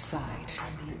controversial.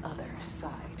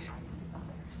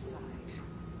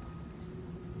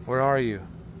 Where are you?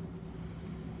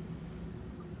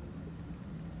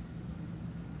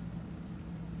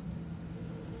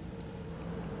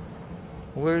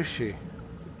 Where is she?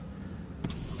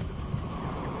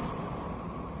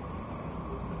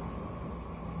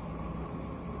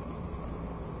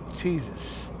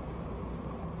 Jesus.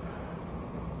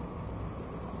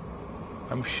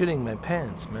 I'm shitting my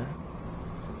pants, man.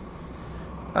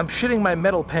 I'm shitting my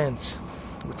metal pants.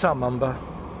 What's up, Mamba?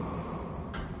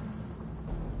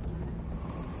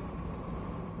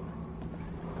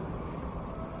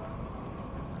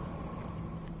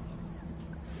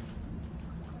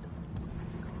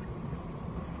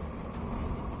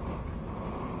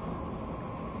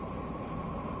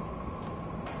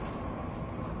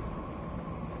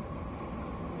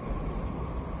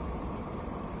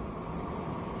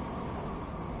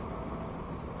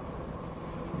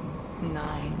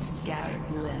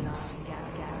 Scattered limbs.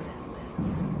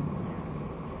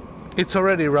 It's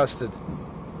already rusted.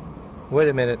 Wait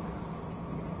a minute.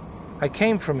 I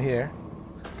came from here.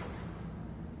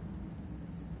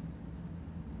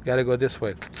 Gotta go this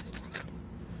way.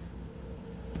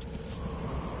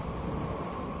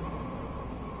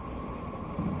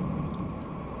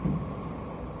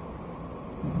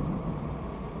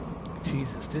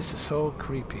 Jesus, this is so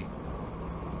creepy.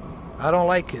 I don't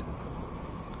like it.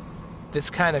 This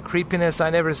kind of creepiness I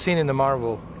never seen in the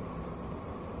Marvel.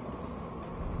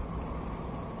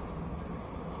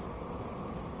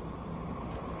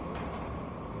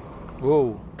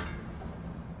 Whoa.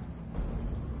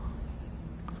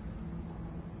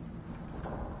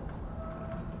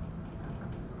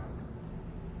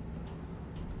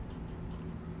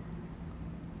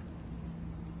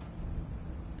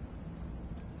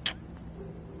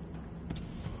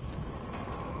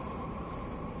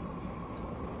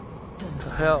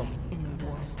 Hell.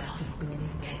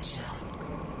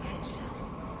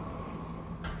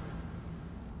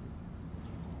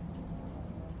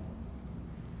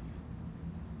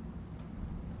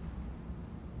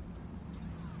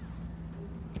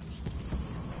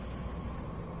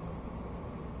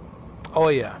 Oh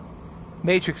yeah,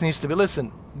 Matrix needs to be.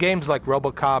 Listen, games like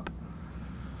RoboCop,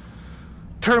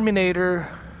 Terminator,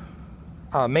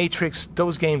 Matrix,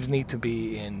 those games need to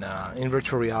be in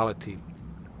virtual reality.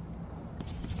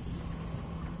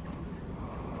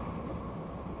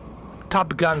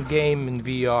 Top Gun game in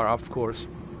VR, of course.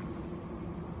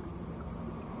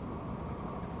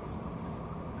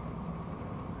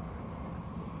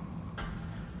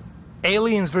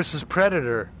 Aliens versus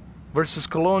Predator versus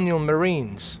Colonial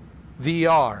Marines.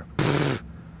 VR. Pfft.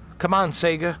 Come on,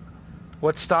 Sega.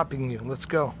 What's stopping you? Let's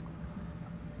go.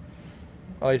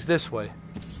 Oh, it's this way.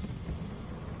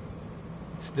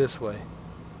 It's this way.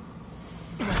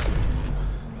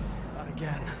 Not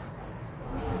again.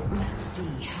 Let's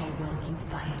see how well you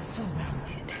fight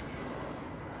surrounded.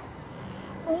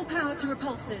 All power to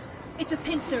repulsors. It's a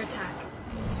pincer attack.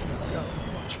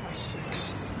 Watch my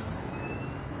six.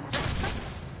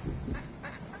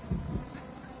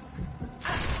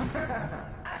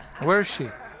 Where is she?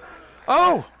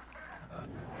 Oh!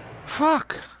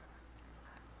 Fuck!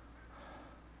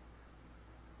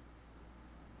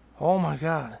 Oh my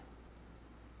god.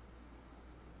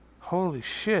 Holy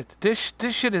shit. This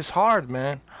shit is hard,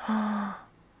 man. Whew,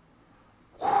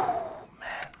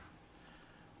 man.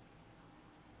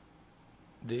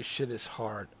 This shit is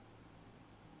hard.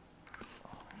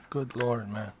 Good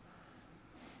lord, man.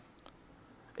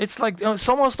 It's like, it's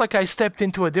almost like I stepped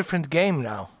into a different game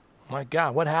now. My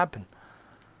god, what happened?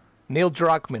 Neil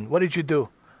Druckmann, what did you do?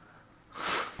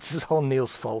 This is all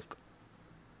Neil's fault.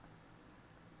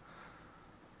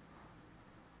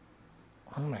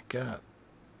 Oh my god.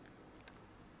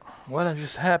 What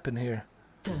just happened here?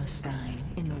 Philistine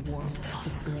in the warmth of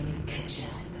the burning kitchen.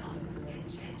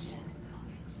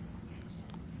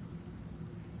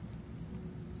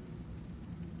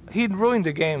 He'd ruined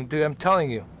the game, dude, I'm telling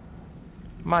you.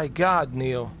 My god,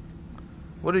 Neil.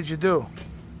 What did you do?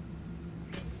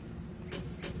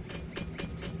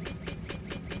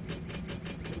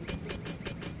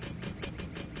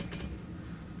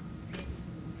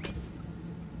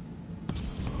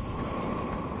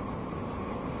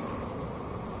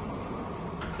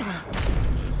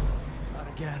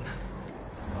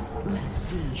 Let's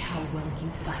see how well you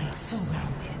fight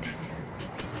surrounded.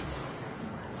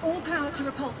 All power to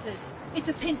repulsors. It's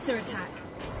a pincer attack.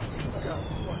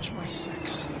 Watch my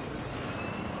six.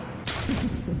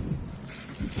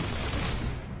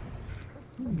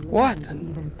 What?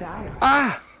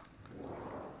 Ah!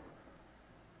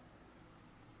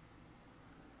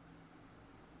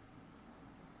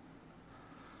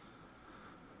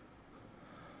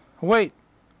 Wait,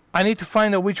 I need to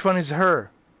find out which one is her.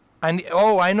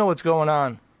 Oh, I know what's going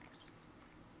on.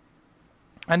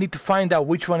 I need to find out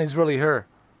which one is really her.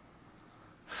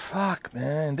 Fuck,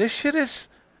 man. This shit is...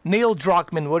 Neil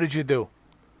Druckmann, what did you do?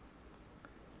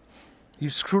 You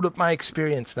screwed up my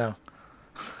experience now.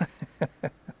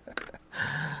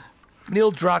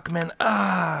 Neil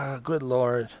Druckmann, good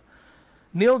lord.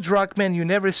 Neil Druckmann, you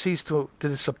never cease to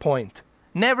disappoint.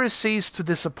 Never cease to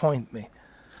disappoint me.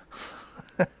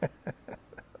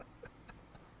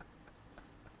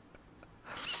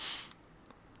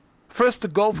 First the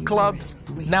golf club,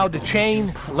 now the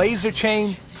chain, laser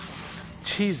chain.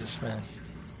 Jesus, man.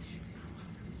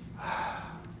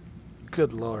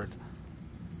 Good lord.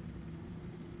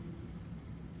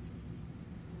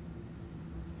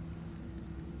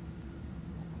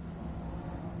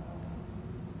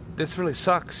 This really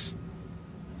sucks.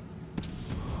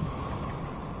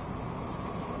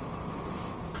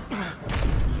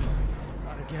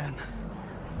 Not again.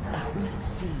 Let's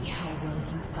see how well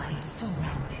you fight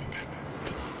surrounded.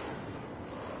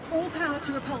 All power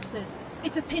to repulsors.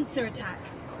 It's a pincer attack.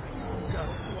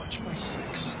 Gotta watch my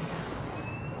six.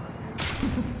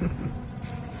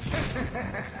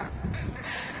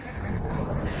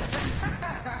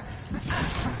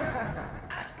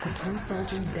 A toy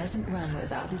soldier doesn't run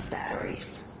without his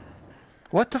batteries.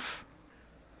 What the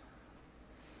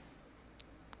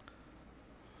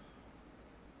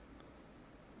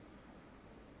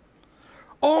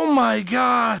Oh my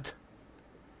god!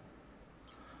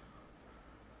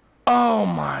 Oh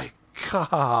my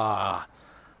god!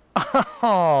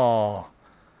 Oh,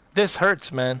 this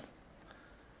hurts, man.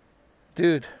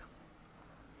 Dude.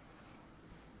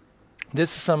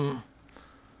 This is some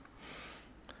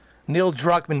Neil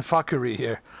Druckmann fuckery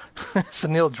here. It's a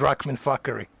Neil Druckmann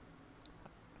fuckery.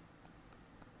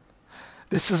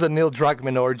 This is a Neil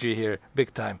Druckmann orgy here,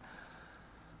 big time.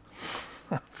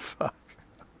 Fuck.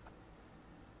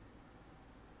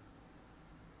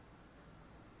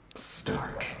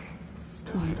 Stark,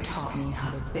 you taught me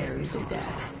how to bury the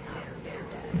dead.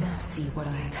 Now see what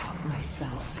I taught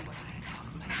myself.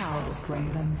 How to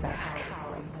bring them back.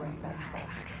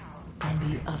 From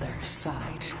the other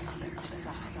side.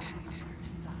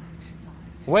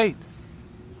 Wait.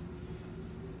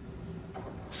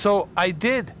 So I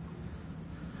did.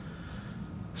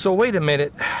 So wait a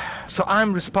minute. So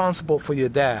I'm responsible for your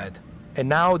dad. And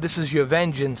now this is your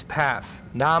vengeance path.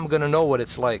 Now I'm gonna know what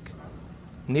it's like.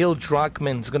 Neil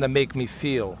Druckmann's gonna make me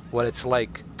feel what it's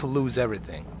like to lose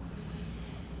everything.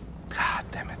 God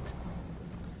damn it.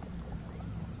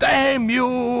 Damn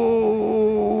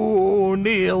you,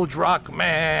 Neil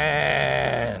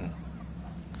Druckmann!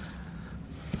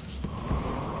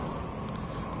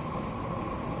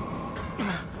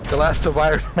 The last of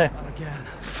Iron Man. Not again.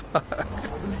 Fuck.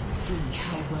 Let's see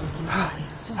how well you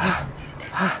fight surrounded.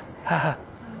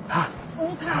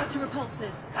 All power to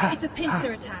repulsors. It's a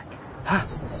pincer attack. Gotta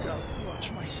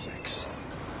watch my six.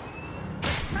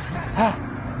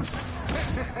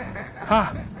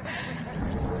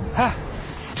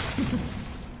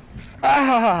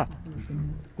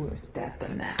 Worse death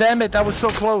than that. Damn it, that was so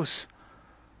close.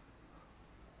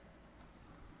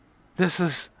 This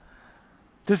is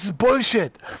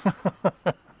bullshit.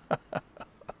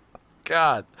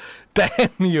 God damn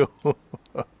you.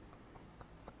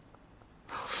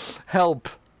 Help.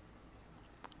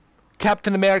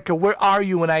 Captain America, where are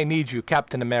you when I need you,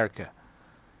 Captain America?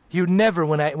 You never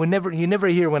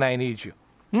here when I need you.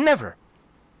 Never.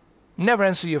 Never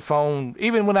answer your phone.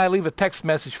 Even when I leave a text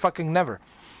message, fucking never.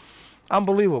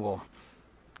 Unbelievable.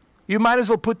 You might as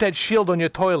well put that shield on your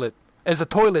toilet as a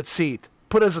toilet seat.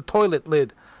 Put it as a toilet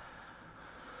lid.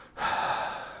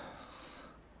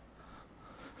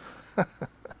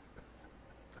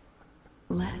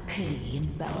 Let pity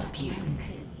envelop you.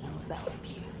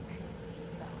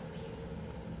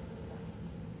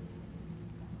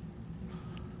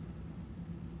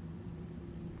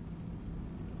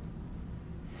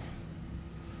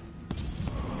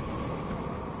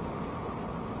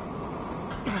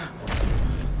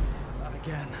 Not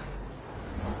again.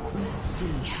 Let's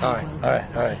see how All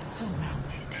right.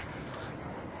 surrounded.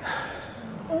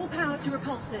 All power to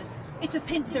repulsors. It's a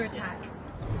pincer attack.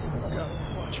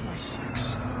 Gotta watch my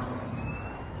six.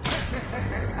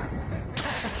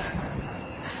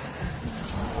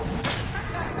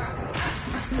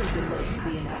 You're delaying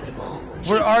the inevitable.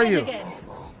 Where are you? Again.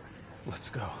 Let's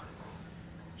go.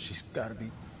 She's gotta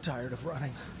be tired of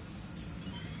running.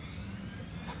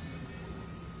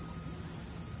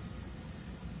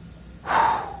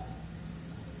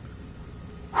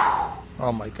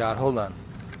 Oh my god, hold on.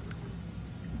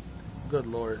 Good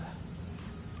lord.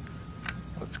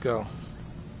 Let's go.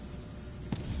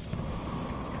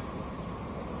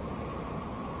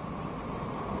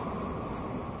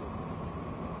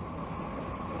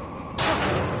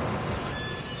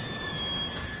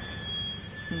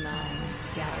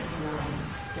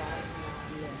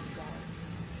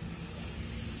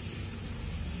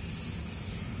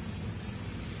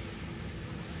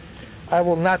 I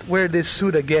will not wear this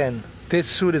suit again. This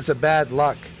suit is a bad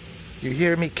luck. You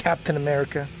hear me, Captain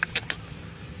America?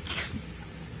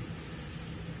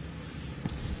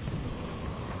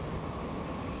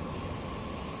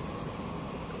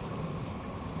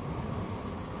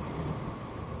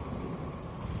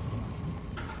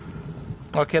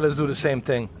 Okay, let's do the same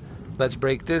thing. Let's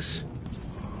break this.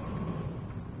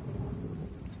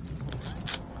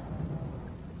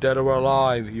 Dead or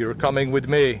alive, you're coming with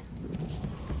me.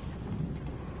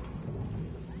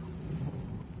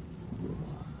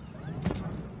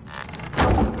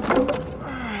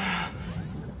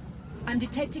 I'm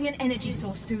detecting an energy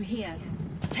source through here.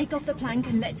 Take off the plank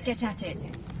and let's get at it.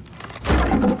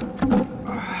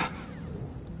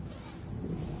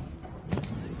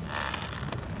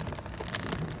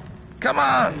 Come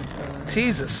on!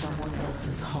 Jesus. Someone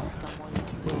else's heart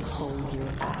will hold your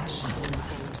ash and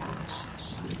rust.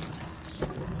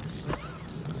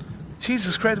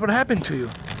 Jesus Christ, what happened to you?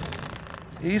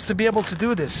 You used to be able to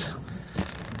do this.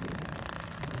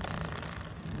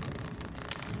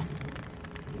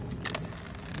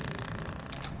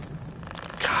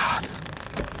 God.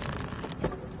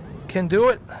 Can do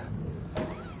it?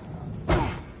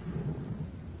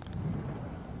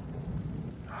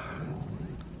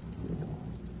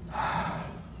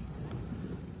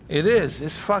 It is.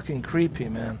 It's fucking creepy,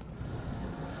 man.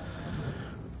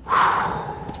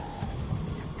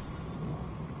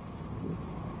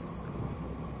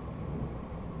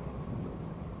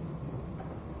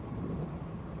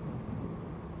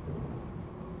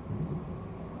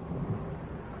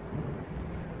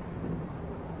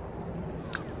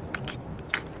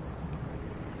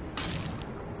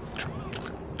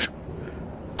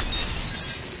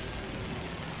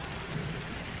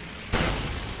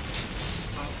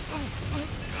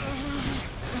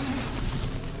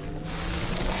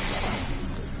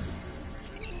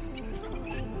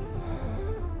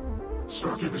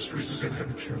 Stark Industries is in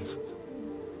heavy killed.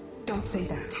 Don't say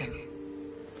that, Tim.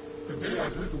 The day I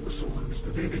blew the whistle is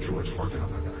the day the droids target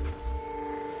on my back.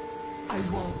 I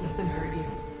won't let them hurt you.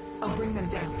 I'll bring them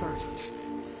down first.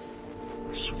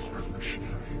 You're so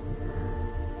revolutionary.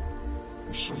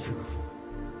 You're so beautiful.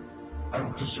 I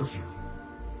don't deserve you.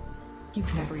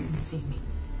 You've never even seen me.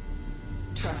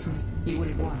 Trust me, you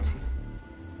wouldn't want to.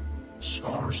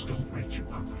 Scars don't make you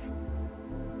ugly.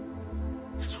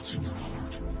 It's what's in your heart.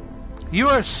 You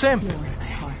are a simp. You're in my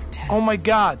heart, Tim. Oh my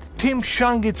god. Tim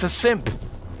Shungit's a simp.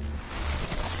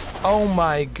 Oh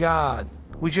my god.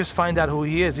 We just find out who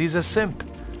he is. He's a simp.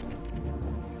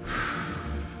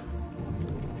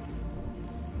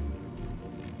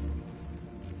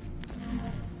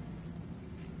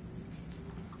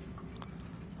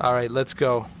 Alright, let's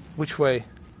go. Which way?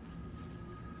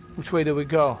 Which way do we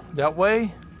go? That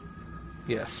way?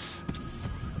 Yes.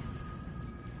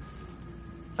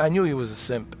 I knew he was a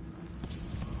simp.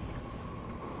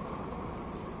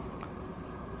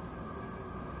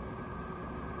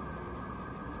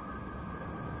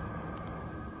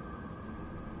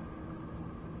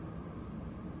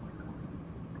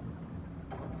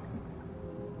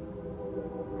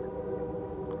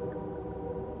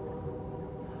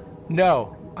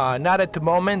 No, not at the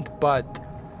moment, but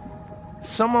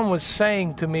someone was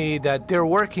saying to me that they're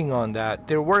working on that.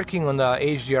 They're working on the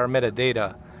HDR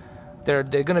metadata. They're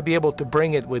going to be able to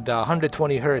bring it with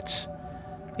 120 hertz.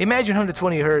 Imagine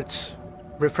 120 hertz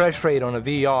refresh rate on a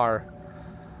VR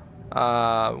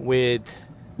with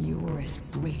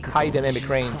high dynamic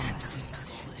range.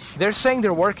 They're saying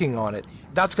they're working on it.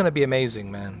 That's going to be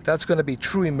amazing, man. That's going to be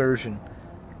true immersion.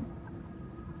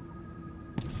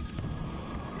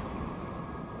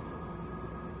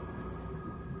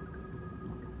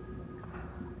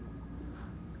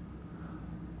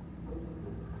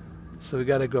 So we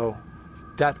gotta go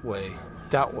that way,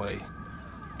 that way,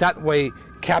 that way,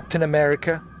 Captain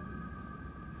America.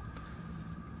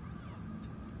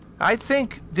 I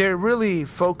think they're really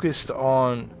focused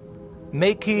on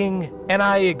making, and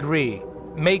I agree,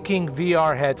 making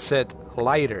VR headset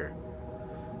lighter.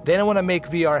 They don't want to make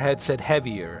VR headset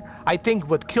heavier. I think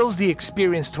what kills the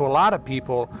experience to a lot of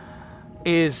people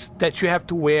is that you have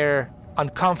to wear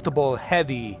uncomfortable,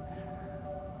 heavy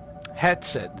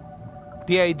headset.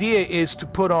 The idea is to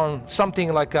put on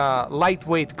something like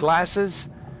lightweight glasses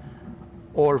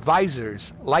or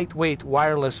visors, lightweight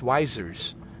wireless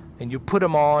visors, and you put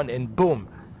them on, and boom,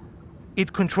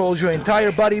 it controls your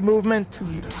entire body movement,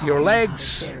 your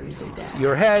legs,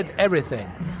 your head, everything.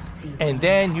 And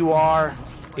then you are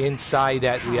inside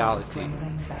that reality.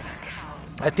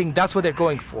 I think that's what they're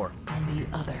going for. On the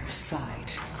other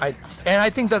side. I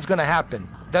think that's going to happen.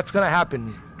 That's going to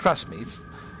happen. Trust me.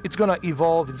 It's going to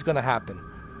evolve. It's going to happen.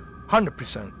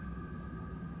 100%.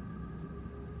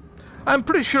 I'm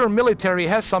pretty sure military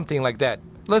has something like that.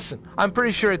 Listen, I'm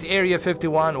pretty sure at Area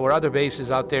 51 or other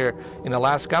bases out there in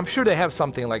Alaska, I'm sure they have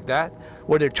something like that,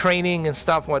 where they're training and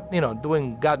stuff,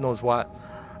 doing God knows what.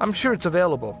 I'm sure it's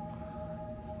available.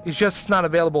 It's just not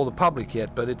available to the public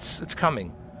yet, but it's coming.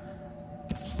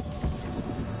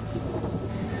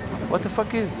 What the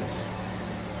fuck is this?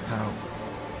 How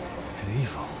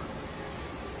evil.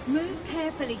 Move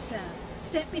carefully, sir.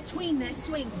 Step between their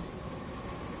swings.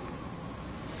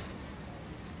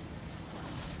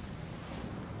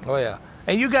 Oh yeah.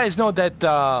 And you guys know that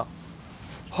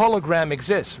hologram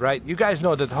exists, right? You guys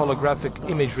know that holographic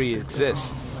imagery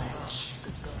exists.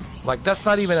 Like, that's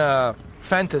not even a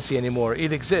fantasy anymore.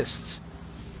 It exists.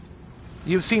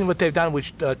 You've seen what they've done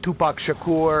with Tupac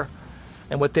Shakur,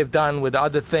 and what they've done with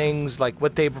other things, like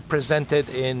what they've presented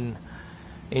in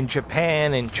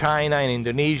Japan, in China, in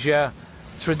Indonesia.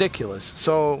 It's ridiculous.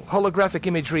 So holographic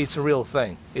imagery, it's a real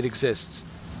thing. It exists.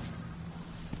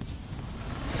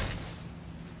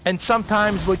 And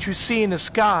sometimes what you see in the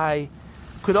sky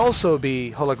could also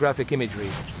be holographic imagery,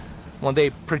 when they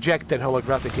project that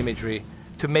holographic imagery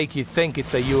to make you think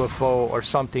it's a UFO or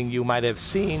something you might have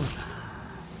seen.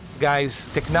 Guys,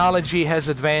 technology has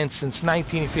advanced since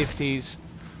 1950s.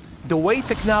 The way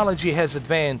technology has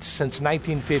advanced since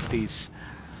 1950s,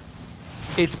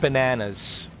 it's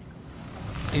bananas.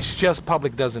 It's just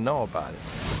public doesn't know about it.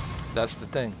 That's the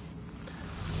thing.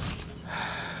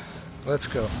 Let's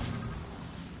go.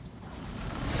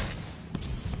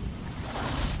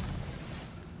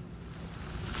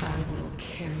 I will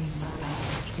carry my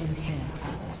axe in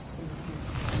handfuls.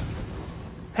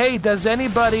 Hey, does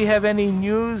anybody have any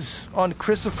news on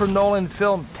Christopher Nolan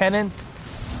film Tenet?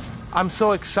 I'm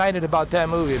so excited about that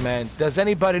movie, man. Does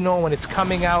anybody know when it's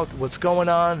coming out? What's going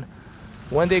on?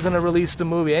 When they're gonna release the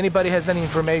movie? Anybody has any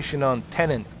information on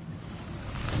Tenet?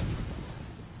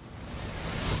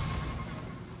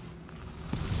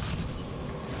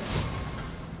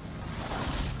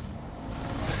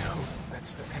 I hope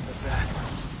that's the end of that.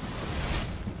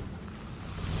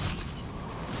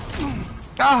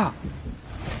 Ah!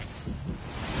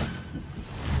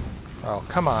 Oh,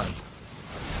 come on.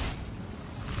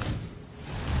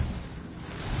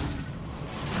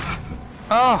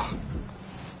 Oh!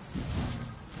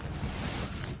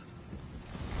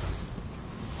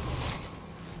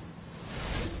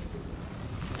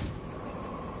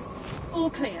 All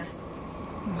clear.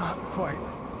 Not quite.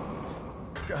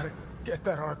 Gotta get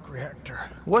that arc reactor.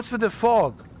 What's with the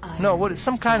fog? No, what is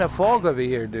some kind of fog over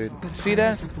here, dude? See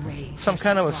that? Some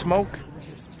kind of a smoke?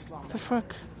 What the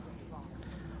fuck?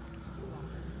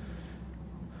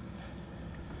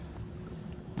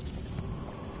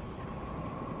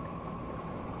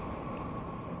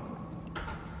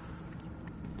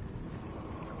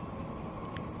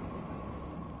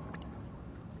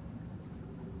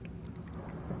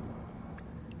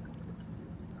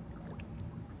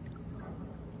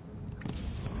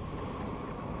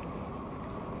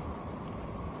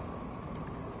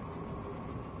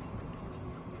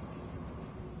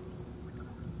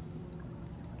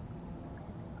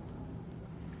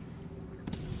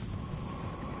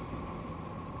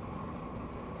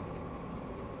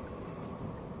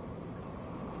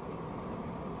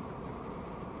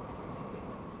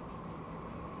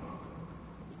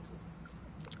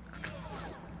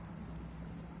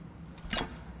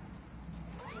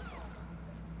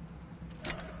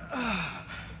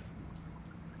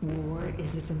 War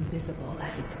is as invisible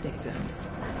as its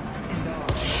victims. And all.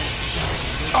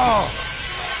 Oh!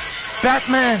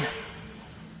 Batman!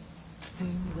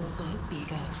 Soon we'll both be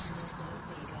ghosts.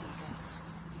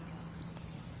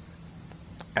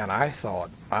 And I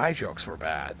thought my jokes were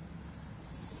bad.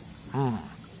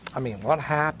 I mean, what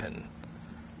happened?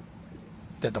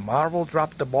 Did the Marvel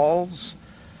drop the balls?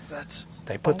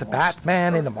 They put the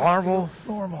Batman in the Marvel?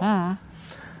 Normal.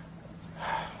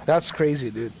 That's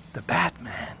crazy, dude. The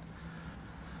Batman.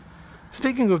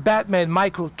 Speaking of Batman,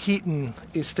 Michael Keaton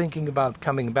is thinking about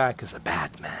coming back as a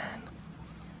Batman.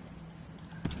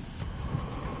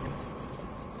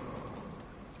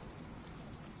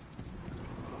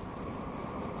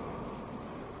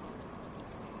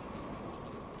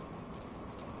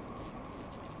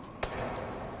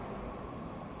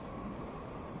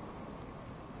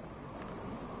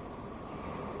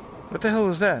 What the hell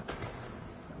was that?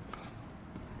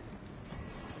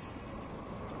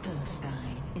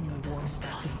 Philistine in a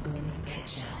war-starving burning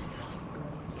kitchen.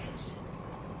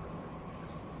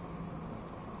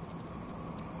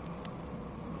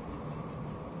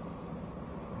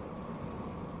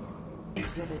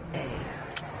 Exhibit A,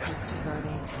 Costa Verde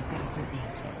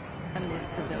 2008. Amid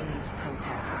civilians'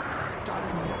 protests,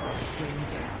 started missiles rained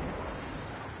down.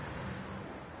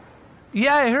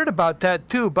 Yeah, I heard about that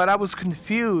too, but I was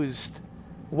confused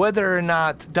whether or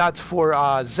not that's for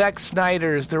Zack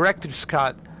Snyder's director's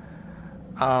cut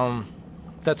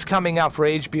that's coming out for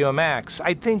HBO Max.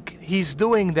 I think he's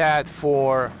doing that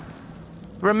for...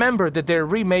 Remember that they're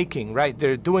remaking, right?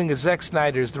 They're doing a Zack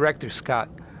Snyder's director's cut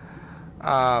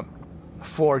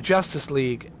for Justice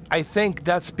League. I think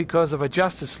that's because of a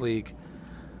Justice League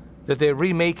that they're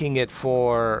remaking it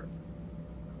for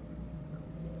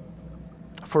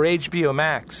HBO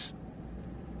Max.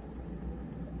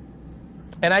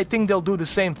 And I think they'll do the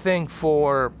same thing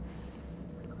for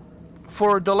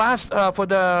the last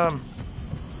the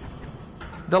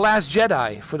Last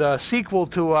Jedi, for the sequel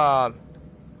to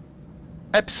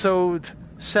Episode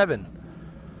 7.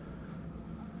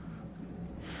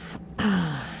 But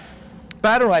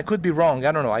I don't know, I could be wrong.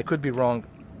 I don't know, I could be wrong.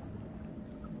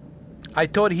 I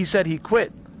thought he said he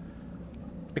quit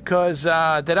because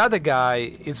that other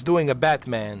guy is doing a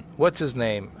Batman. What's his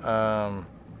name? The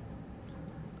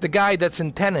guy that's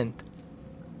in Tenet,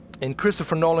 in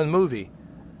Christopher Nolan movie.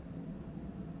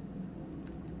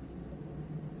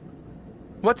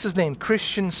 What's his name?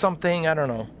 Christian something? I don't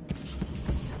know.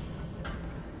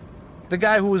 The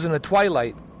guy who was in the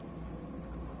Twilight.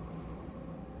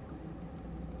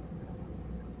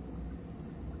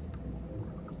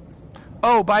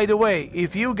 Oh, by the way,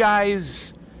 if you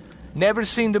guys never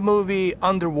seen the movie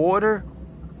Underwater,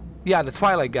 yeah, the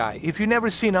Twilight guy. If you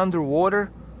never seen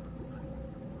Underwater,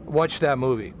 watch that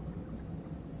movie.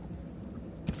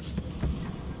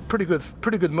 Pretty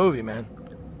good movie, man.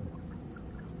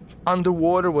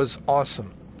 Underwater was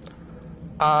awesome.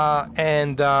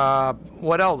 And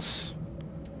what else?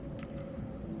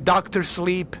 Doctor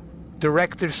Sleep,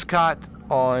 director's cut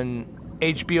on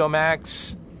HBO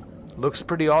Max. Looks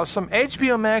pretty awesome.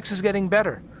 HBO Max is getting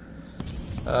better.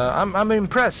 I'm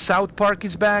impressed. South Park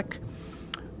is back.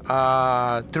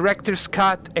 Director's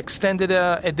cut, extended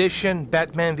edition.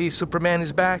 Batman v Superman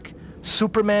is back.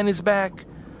 Superman is back.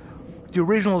 The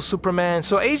original Superman.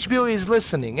 So HBO is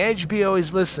listening. HBO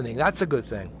is listening. That's a good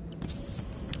thing.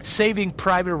 Saving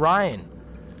Private Ryan.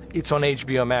 It's on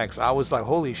HBO Max. I was like,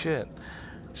 holy shit.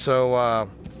 So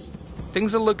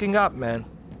things are looking up, man.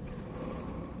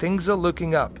 Things are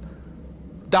looking up.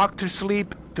 Doctor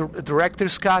Sleep,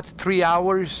 director's cut, 3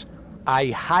 hours.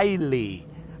 I highly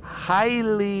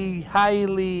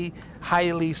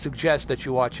suggest that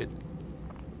you watch it.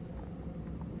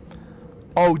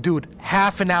 Oh, dude,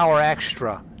 half an hour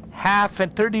extra.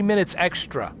 30 minutes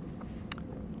extra.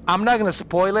 I'm not going to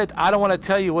spoil it. I don't want to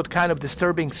tell you what kind of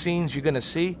disturbing scenes you're going to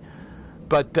see.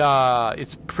 But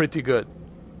it's pretty good.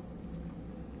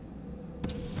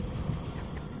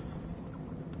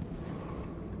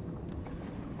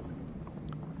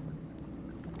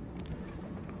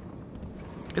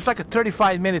 It's like a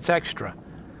 35 minutes extra.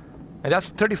 And that's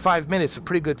 35 minutes of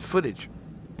pretty good footage.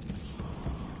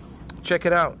 Check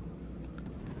it out.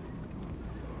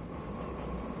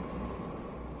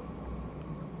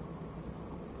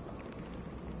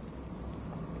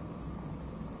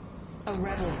 A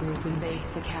rebel group invades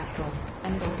the capital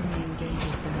and openly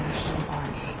engages the National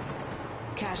Army.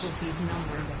 Casualties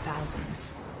number in the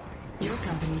thousands. Your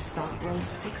company's stock rose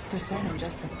 6% in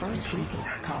just the first week of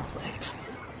the conflict.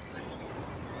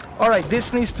 Alright,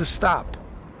 this needs to stop.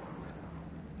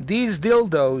 These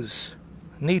dildos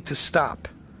need to stop.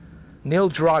 Neil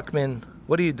Druckmann,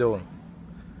 what are you doing?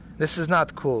 This is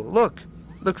not cool. Look,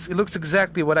 it looks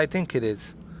exactly what I think it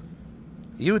is.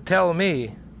 You tell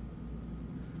me.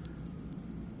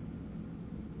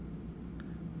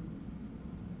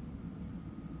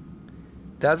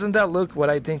 Doesn't that look what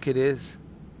I think it is?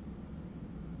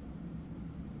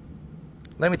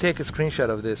 Let me take a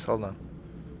screenshot of this. Hold on.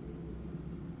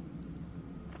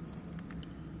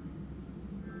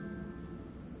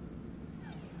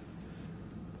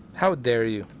 How dare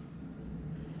you?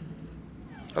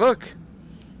 Look!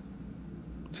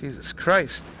 Jesus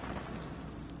Christ.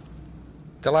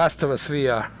 The Last of Us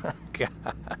VR. God.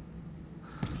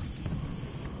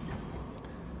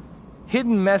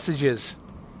 Hidden messages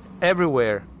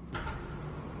everywhere.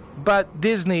 But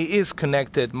Disney is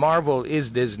connected. Marvel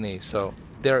is Disney, so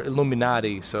they're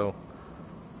Illuminati, so...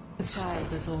 The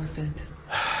child is orphaned.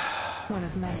 One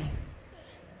of many.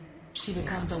 She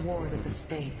becomes a ward of the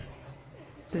state.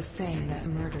 The same that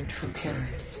murdered her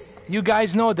parents. You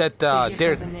guys know that They give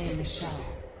they're... her the name Michelle.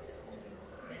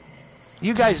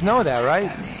 You guys know that,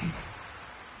 right?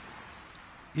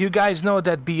 You guys know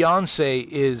that Beyonce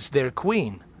is their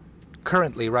queen,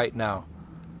 currently, right now.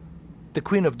 The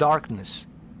Queen of Darkness.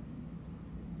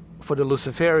 For the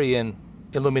Luciferian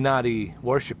Illuminati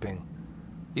worshipping.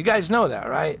 You guys know that,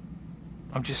 right?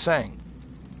 I'm just saying.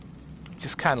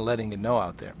 Just kind of letting you know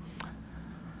out there.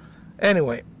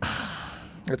 Anyway,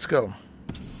 let's go.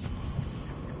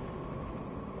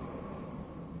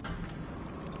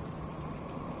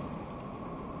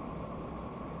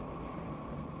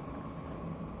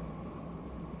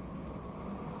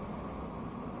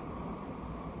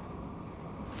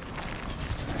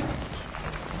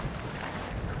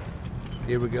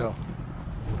 Here we go.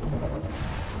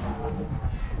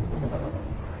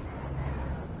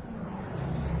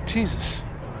 Jesus.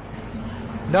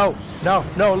 No, no,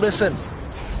 no, listen.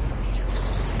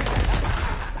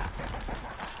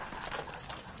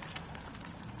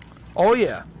 Oh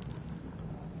yeah.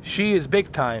 She is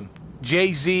big time.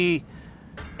 Jay-Z,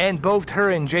 and both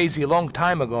her and Jay-Z a long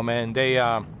time ago, man. They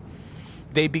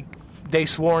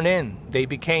sworn in. They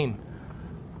became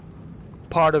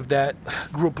part of that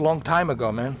group long time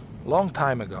ago, man. Long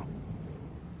time ago.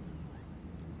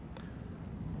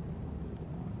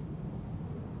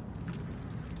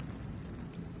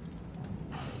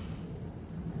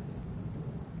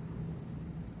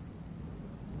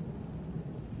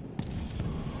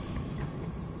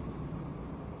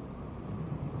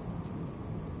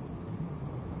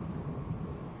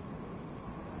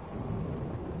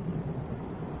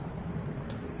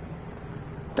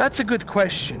 That's a good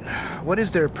question. What is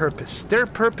their purpose? Their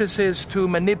purpose is to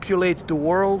manipulate the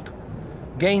world,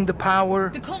 gain the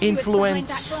power, influence.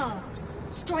 Behind that glass.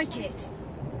 Strike it.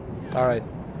 All right.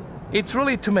 It's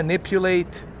really to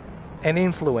manipulate and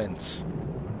influence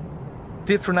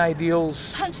different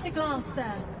ideals. Punch the glass,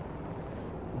 sir.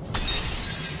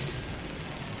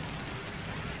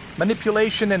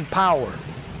 Manipulation and power.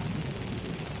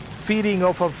 Feeding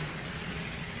off of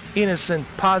innocent,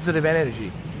 positive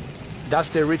energy. That's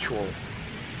their ritual,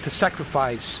 to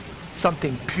sacrifice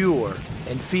something pure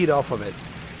and feed off of it.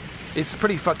 It's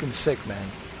pretty fucking sick, man.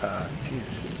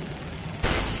 Jesus.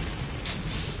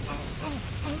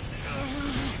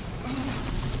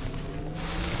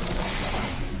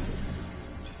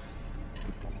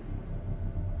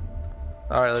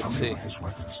 All right, let's see. His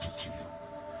weapons did to you.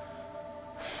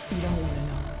 You don't want to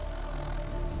know.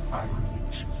 I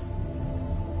need to.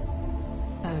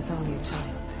 I was only a child.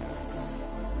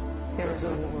 There was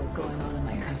a war going on in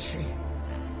my country,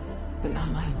 but not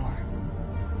my war.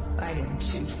 I didn't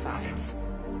choose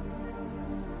sides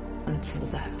until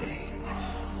that day.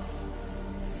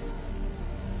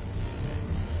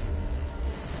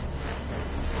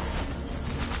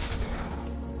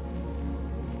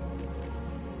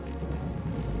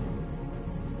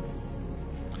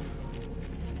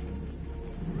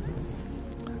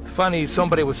 Funny,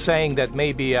 somebody was saying that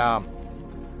maybe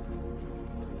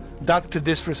Dr.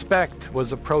 Disrespect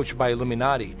was approached by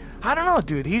Illuminati. I don't know,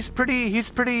 dude. He's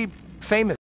pretty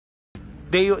famous.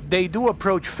 They do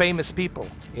approach famous people,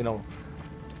 you know.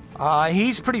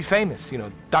 He's pretty famous, you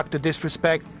know. Dr.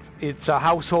 Disrespect. It's a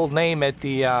household name at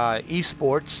the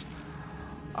esports,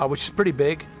 which is pretty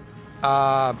big.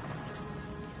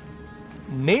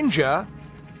 Ninja.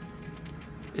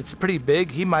 It's pretty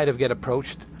big. He might have get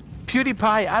approached.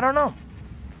 PewDiePie. I don't know.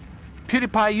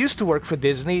 PewDiePie used to work for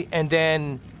Disney, and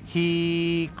then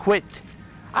he quit.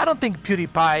 I don't think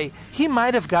PewDiePie, he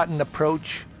might have gotten an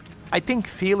approach. I think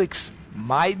Felix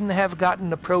mightn't have gotten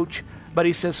an approach, but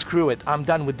he says, screw it, I'm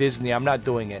done with Disney, I'm not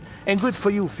doing it. And good for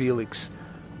you, Felix.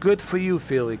 Good for you,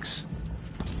 Felix.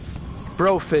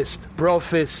 Bro fist, bro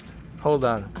fist. Hold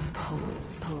on.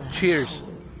 Cheers.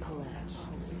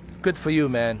 Good for you,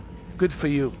 man. Good for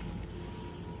you.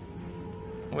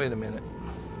 Wait a minute.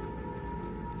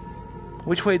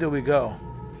 Which way do we go?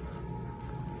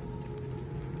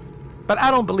 But I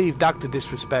don't believe Dr.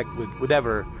 Disrespect would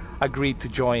ever agree to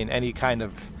join any kind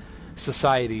of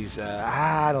societies.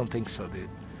 I don't think so, dude.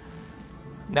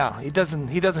 No, he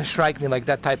doesn't strike me like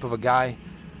that type of a guy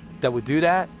that would do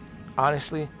that.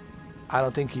 Honestly, I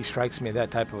don't think he strikes me as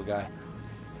that type of a guy.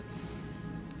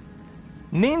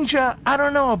 Ninja, I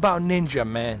don't know about Ninja,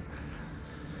 man.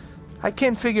 I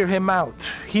can't figure him out.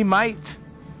 He might.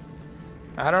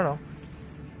 I don't know.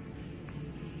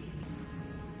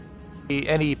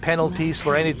 Any penalties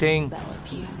for anything.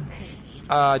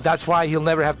 That's why he'll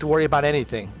never have to worry about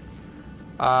anything.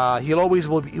 He'll always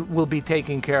will be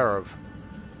taken care of.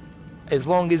 As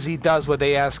long as he does what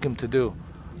they ask him to do.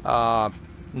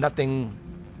 Nothing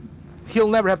he'll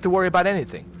never have to worry about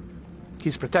anything.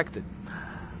 He's protected.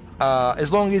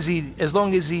 As long as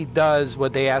he does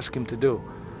what they ask him to do.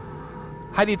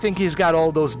 How do you think he's got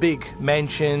all those big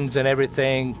mansions and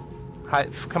everything?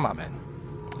 Come on, man.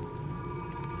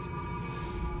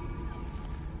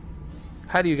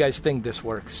 How do you guys think this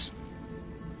works?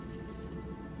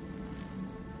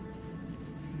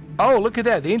 Oh, look at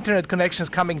that. The internet connection's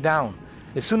coming down.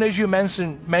 As soon as you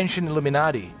mention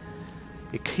Illuminati,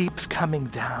 it keeps coming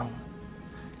down.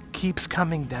 Keeps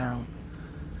coming down.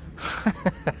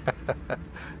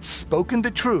 Spoken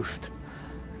the truth.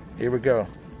 Here we go.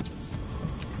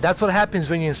 That's what happens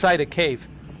when you're inside a cave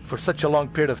for such a long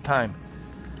period of time.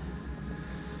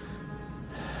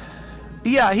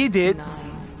 Yeah, he did.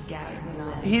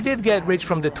 He did get rich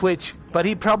from the Twitch, but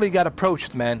he probably got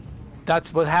approached, man.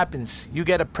 That's what happens. You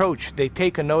get approached. They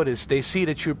take a notice. They see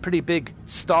that you're a pretty big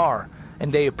star,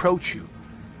 and they approach you.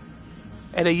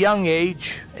 At a young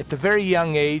age, at the very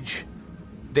young age,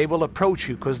 they will approach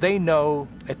you because they know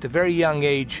at the very young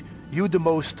age you're the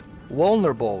most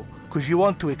vulnerable because you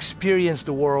want to experience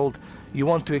the world. You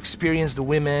want to experience the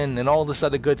women and all this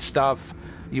other good stuff.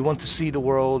 You want to see the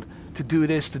world, to do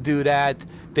this, to do that.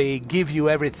 They give you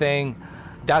everything.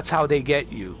 That's how they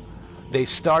get you. They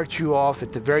start you off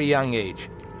at the very young age.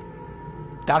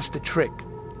 That's the trick.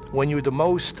 When you're the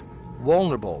most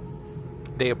vulnerable,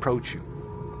 they approach you.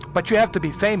 But you have to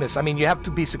be famous. I mean, you have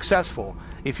to be successful.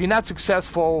 If you're not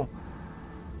successful,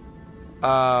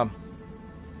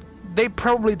 they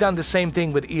probably done the same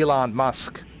thing with Elon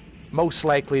Musk. Most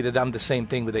likely they've done the same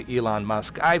thing with Elon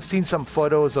Musk. I've seen some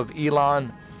photos of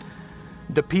Elon,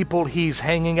 the people he's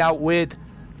hanging out with.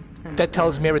 That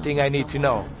tells me everything I need to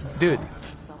know. Dude,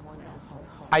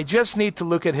 I just need to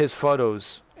look at his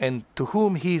photos and to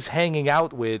whom he's hanging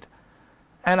out with,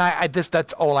 and I just,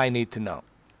 that's all I need to know.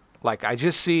 Like, I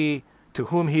just see to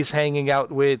whom he's hanging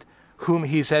out with, whom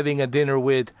he's having a dinner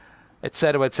with,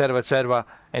 etc., etc., etc.,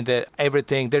 and that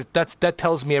everything, that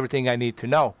tells me everything I need to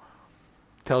know.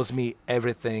 Tells me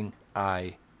everything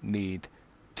I need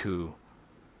to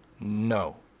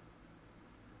know.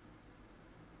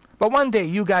 But one day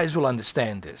you guys will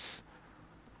understand this.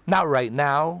 Not right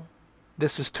now.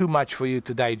 This is too much for you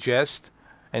to digest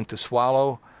and to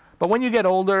swallow. But when you get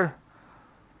older,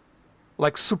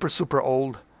 like super, super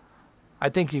old, I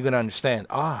think you're going to understand.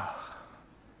 I've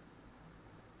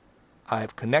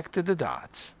connected the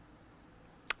dots.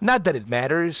 Not that it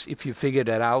matters if you figure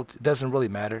that out. It doesn't really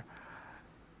matter.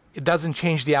 It doesn't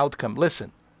change the outcome.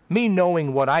 Listen, me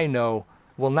knowing what I know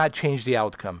will not change the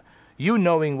outcome. You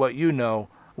knowing what you know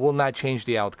will not change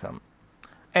the outcome.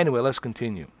 Anyway, let's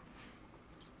continue.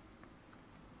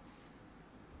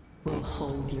 We'll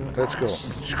hold your Let's go.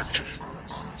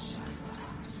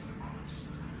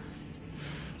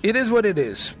 It is what it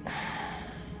is.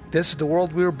 This is the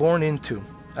world we were born into.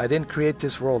 I didn't create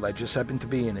this world. I just happen to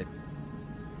be in it.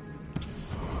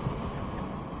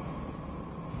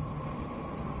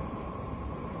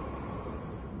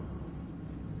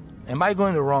 Am I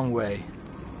going the wrong way?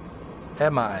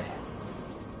 Am I?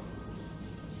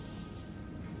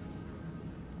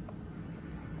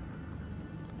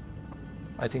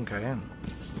 I think I am.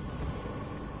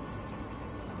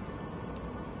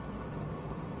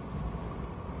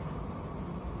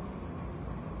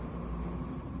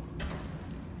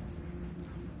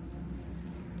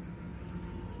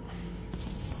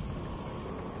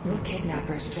 Your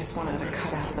kidnappers just wanted to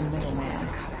cut out the middleman.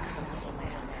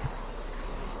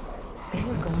 They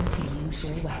were going to use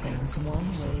your weapons one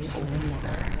way or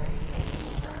another.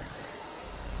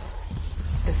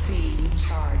 The fee you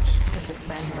charge to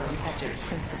suspend them had your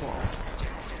principles.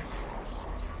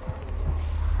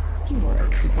 You were a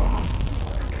coupon.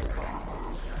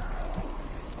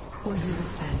 Were you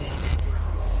offended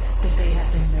that they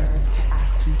had the nerve to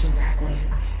ask you directly?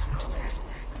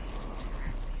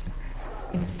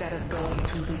 Instead of going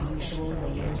through the usual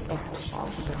layers of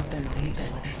possible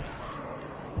deniability.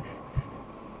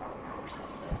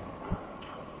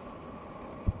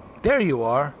 There you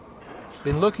are.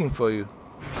 Been looking for you.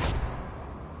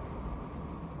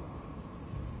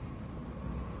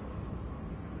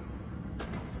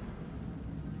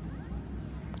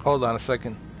 Hold on a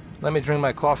second. Let me drink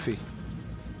my coffee.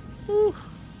 Woo.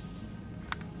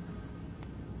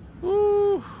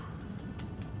 Woo.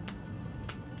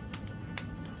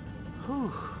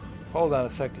 Whew. Hold on a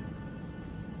second.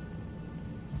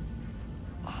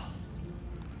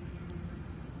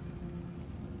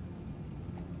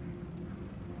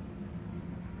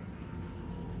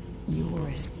 You were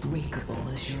as breakable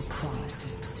as your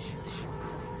promises.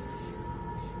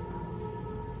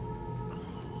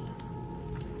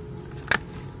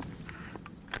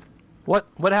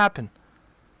 What happened?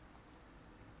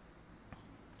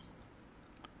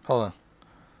 Hold on.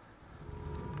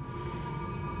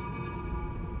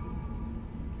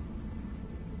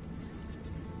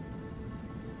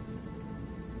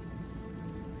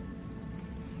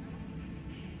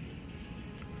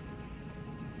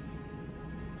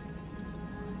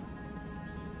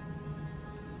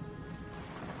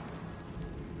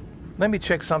 Let me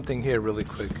check something here really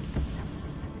quick.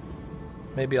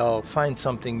 Maybe I'll find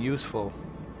something useful.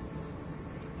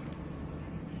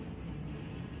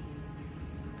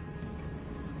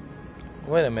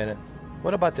 Wait a minute.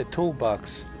 What about the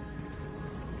toolbox?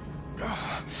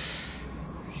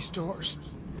 These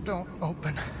doors don't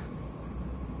open.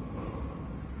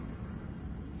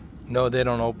 No, they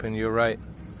don't open. You're right.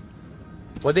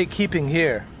 What are they keeping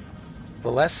here?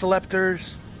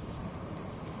 Velociraptors?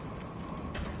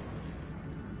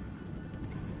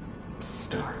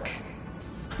 Stark,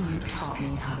 you taught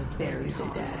me how to bury the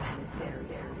dead.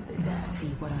 Now see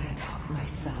what I taught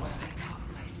myself.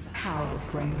 How to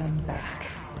bring them back.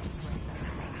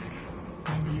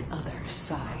 From the other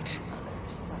side.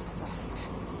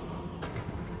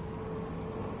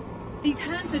 These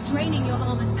hands are draining your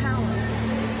armor's power.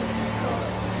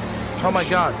 Oh my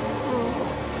god.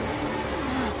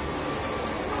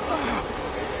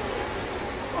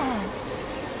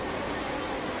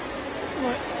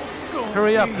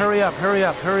 Hurry up, hurry up, hurry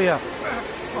up, hurry up.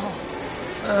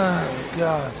 Oh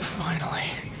god.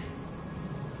 Finally.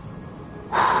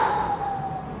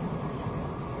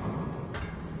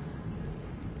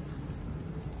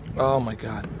 Oh my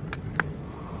god.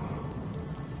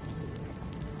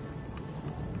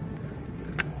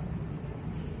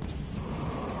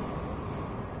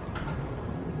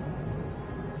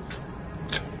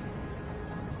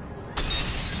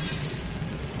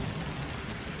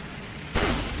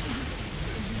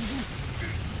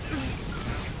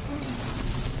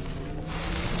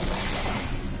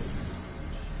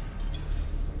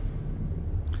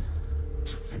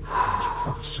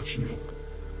 Such milk.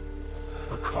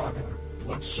 A carbon,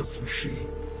 blood-soaked machine.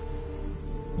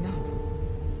 No.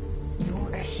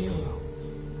 You're a hero.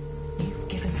 You've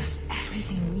given us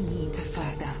everything we need to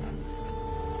fight them.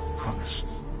 Promise.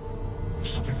 If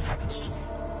something happens to me,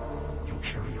 you'll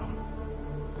carry on.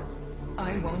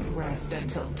 I won't rest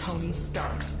until Tony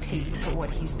Stark's paid for what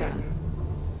he's done.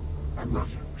 I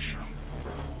love you, Michelle.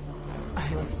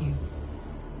 I love you.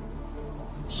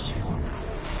 See you.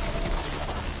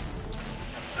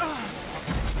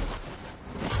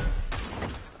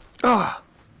 Oh.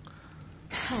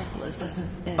 Helpless as an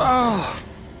infant. Oh.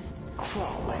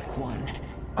 Crawl like one.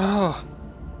 Oh.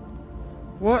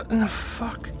 What in the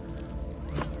fuck?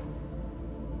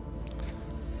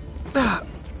 Ah.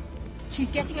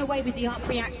 She's getting away with the arc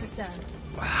reactor, sir.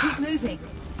 Keep moving.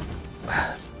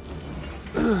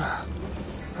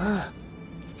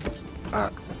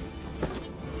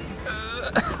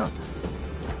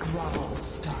 Grovel,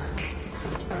 Stark.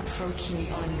 Approach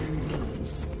me on your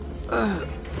knees.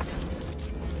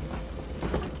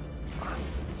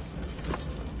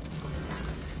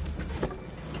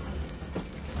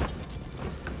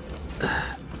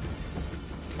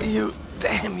 You,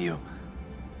 damn you.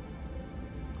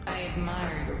 I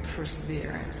admire your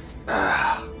perseverance.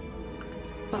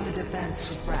 But the defense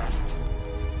should rest.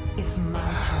 It's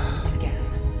my turn again.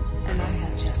 And I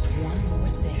have just one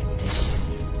more thing to show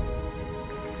you.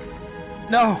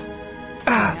 No.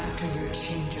 Soon after your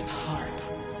change of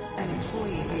heart, an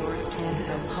employee of yours planned to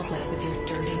go public with your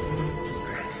dirty little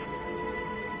secrets.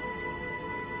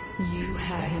 You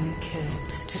had him killed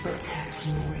to protect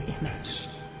your image.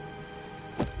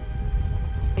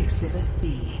 Exhibit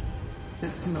B, the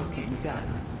smoking gun.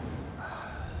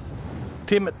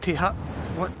 Timothy Hung.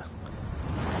 What?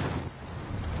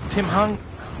 Tim Hung.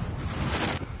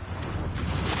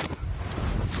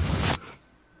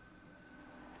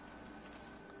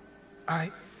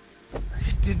 I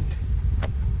didn't.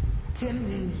 Tim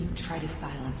knew you'd try to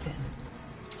silence him,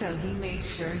 so he made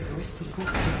sure your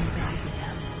secrets wouldn't die with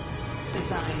him.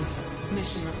 Designs,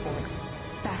 mission reports,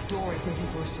 backdoors into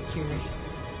your security.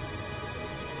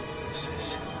 This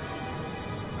is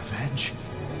revenge.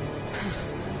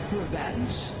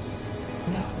 Revenge?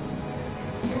 No.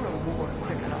 You're a war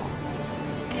criminal.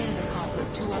 And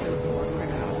accomplice to other war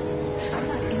criminals. I'm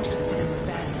not interested in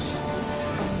revenge.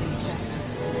 Only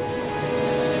justice.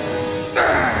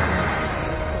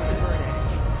 As for the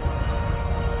verdict,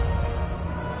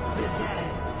 the dead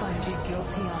find you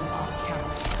guilty on all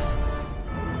counts.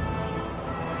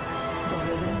 The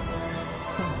living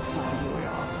won't find you at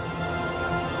all.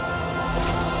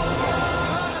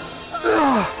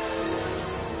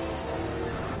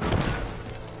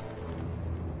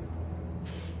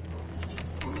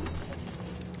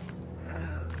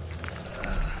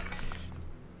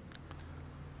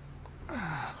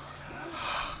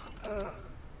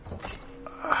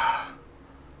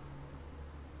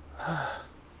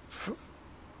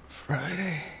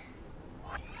 Friday.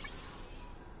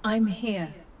 I'm here.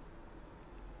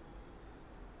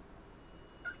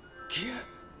 Can't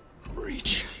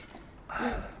reach.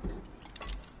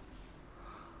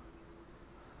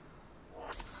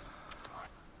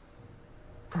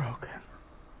 Broken.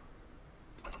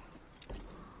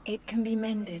 It can be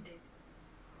mended.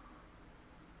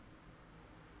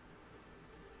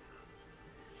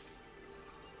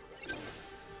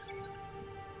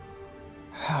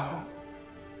 How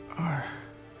are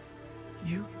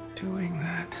you doing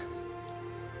that?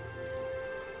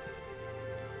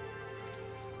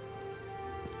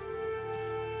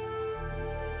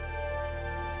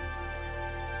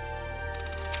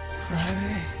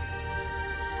 Friday?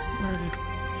 Where did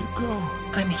you go?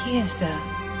 I'm here, sir.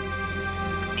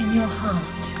 In your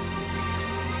heart.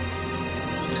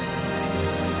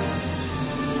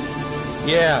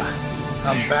 Yeah,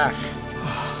 I'm back.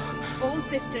 All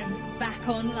systems back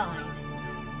online.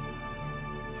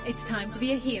 It's time to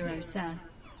be a hero, sir.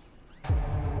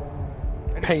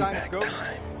 Any sign of Payback Ghost?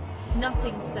 time.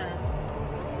 Nothing, sir.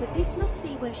 But this must be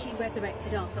where she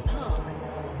resurrected Arthur Park.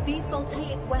 These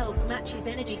voltaic wells match his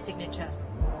energy signature.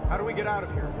 How do we get out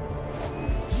of here?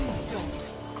 You don't.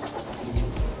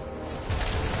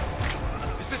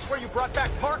 Is this where you brought back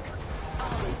Park?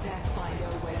 I'll let that find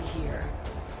our way here.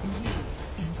 You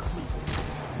included.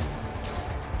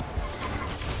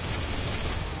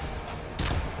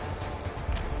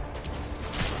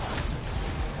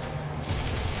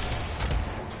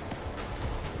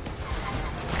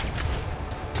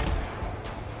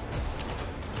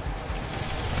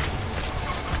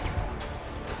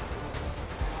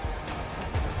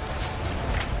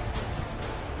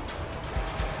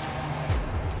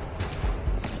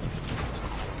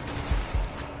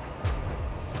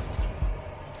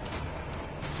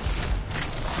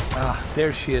 Ah,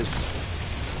 there she is.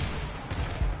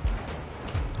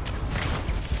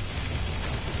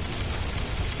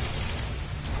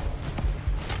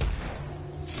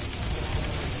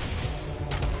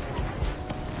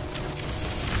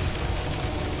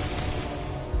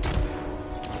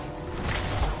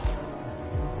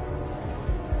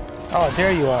 Oh,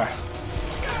 there you are.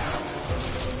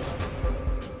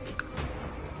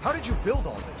 How did you build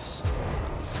all this?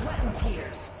 Sweat and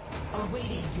tears,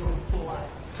 awaiting your blood.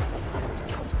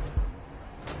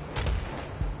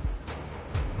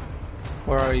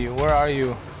 Where are you? Where are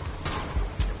you?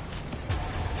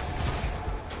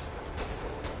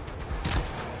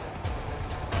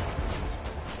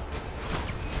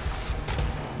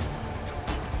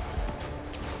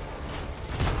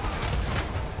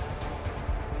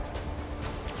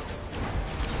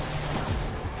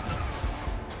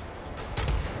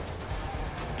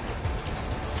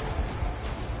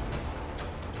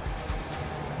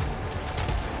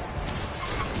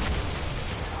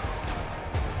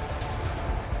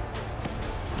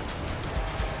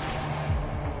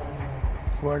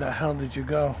 Where the hell did you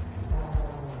go?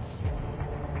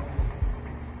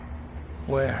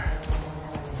 Where?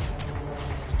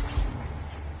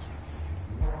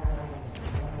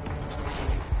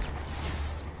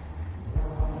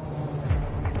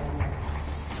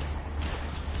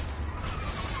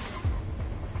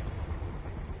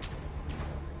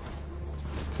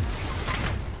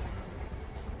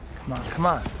 Come on, come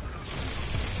on.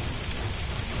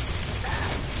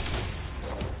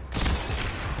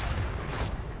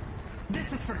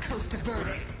 This is for Costa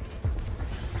Verde.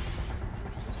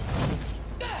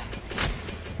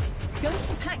 Ghost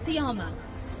has hacked the armor.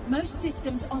 Most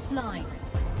systems offline.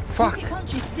 Fuck. Rocket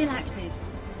Punch is still active.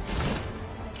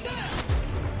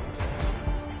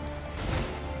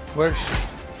 Where's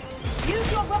she?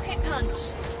 Use your rocket punch.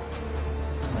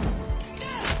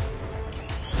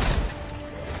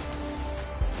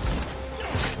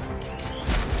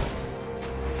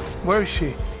 Where is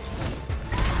she?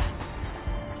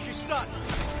 She's stuck.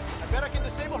 I bet I can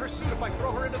disable her suit if I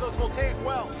throw her into those voltaic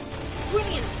wells.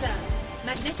 Brilliant, sir.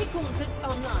 Magnetic gauntlets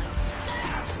online.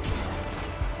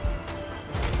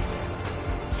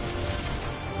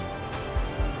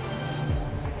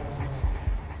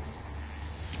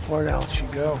 Where the hell did she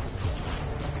go?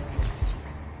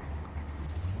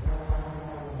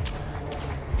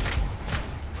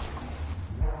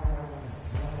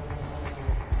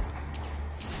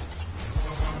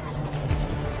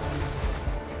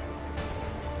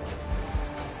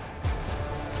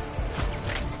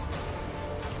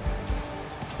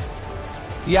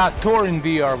 Yeah, Thor in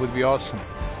VR would be awesome.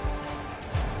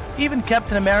 Even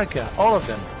Captain America, all of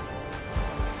them.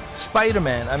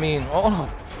 Spider-Man, I mean, all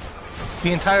of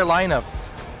the entire lineup.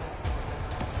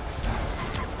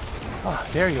 Ah,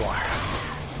 there you are.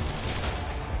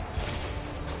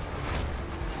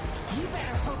 You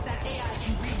better hope that that AI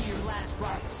can read your last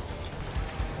rites.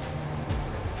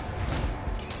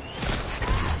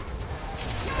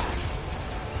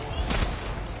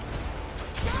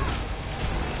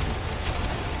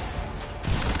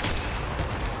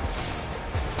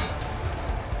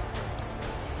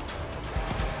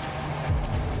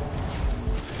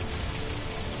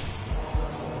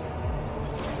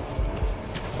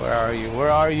 Where are you? Where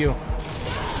are you?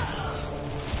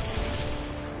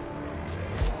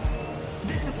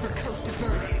 This is for Costa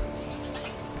Verde.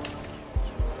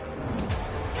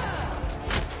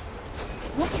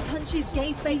 Rocket Punch's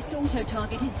gaze-based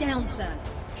auto-target is down, sir.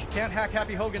 She can't hack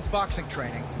Happy Hogan's boxing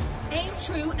training. Aim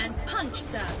true and punch,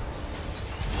 sir.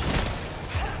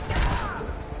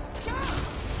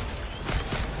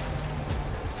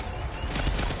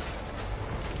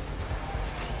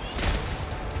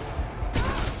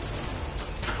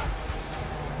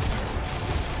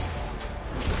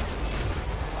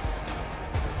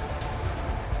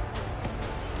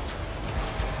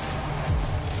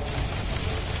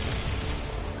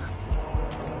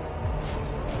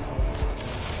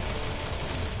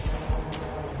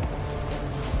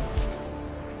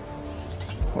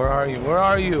 Where are you? Where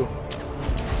are you?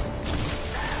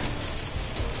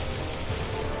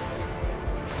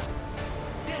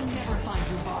 They'll never find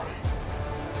your body.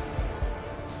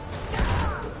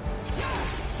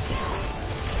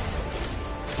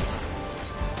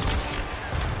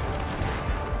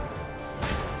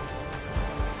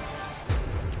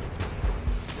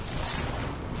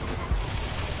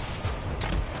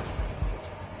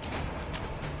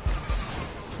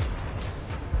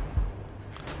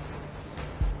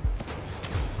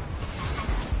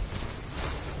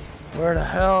 Where the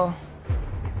hell?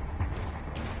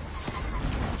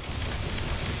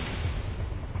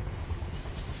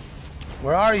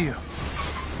 Where are you?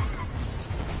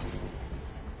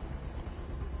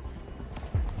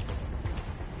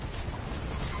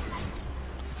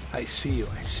 I see you,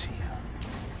 I see you.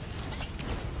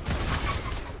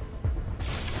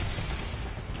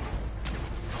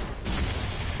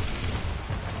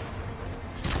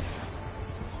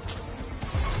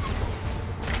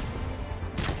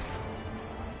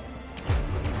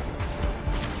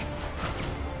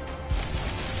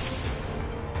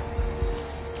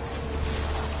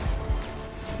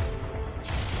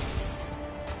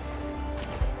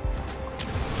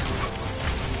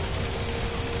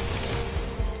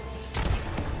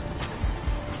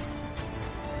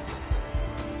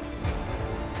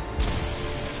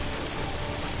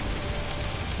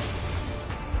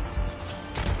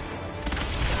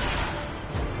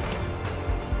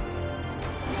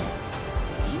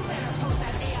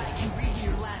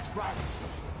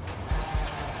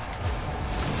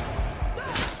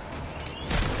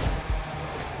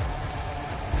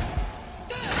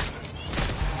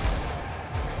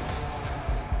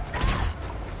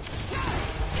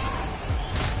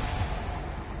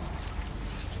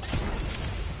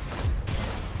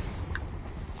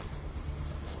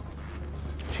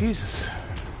 Jesus.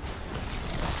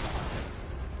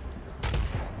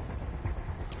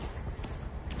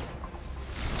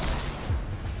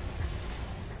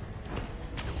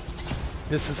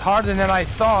 This is harder than I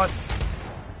thought.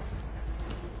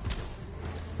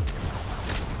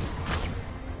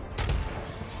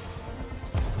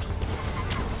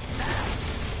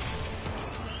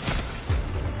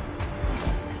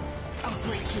 I'll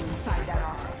break you inside that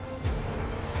armor.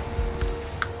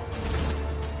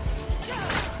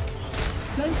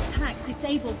 Ghost's hack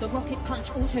disabled the Rocket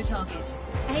Punch auto-target.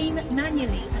 Aim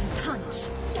manually and punch.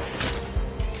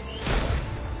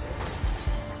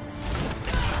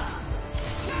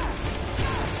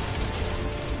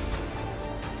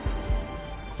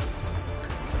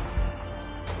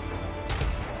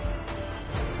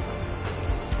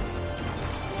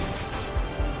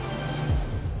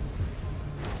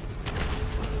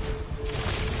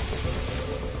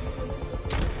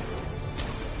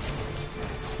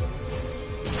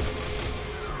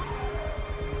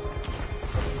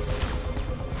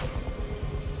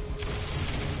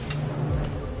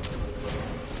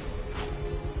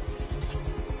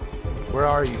 Where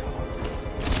are you?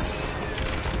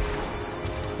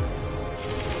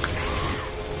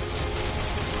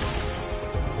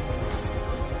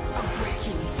 I'll break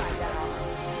you inside that armor.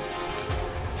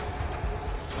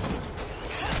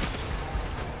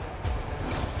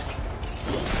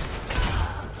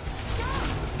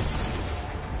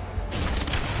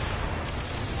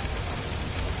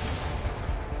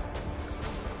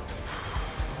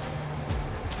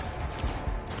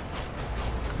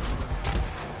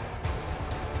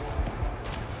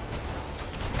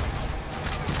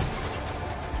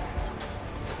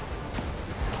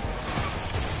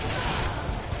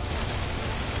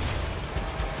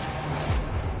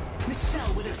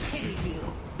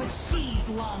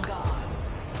 long gone.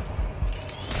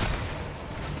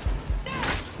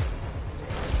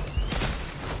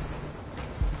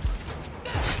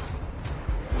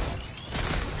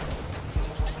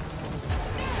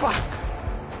 Fuck.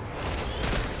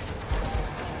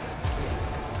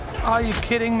 Are you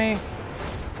kidding me?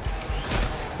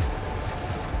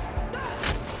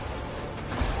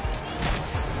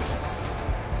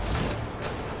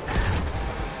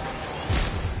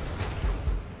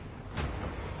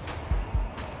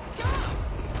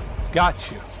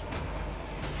 Got you.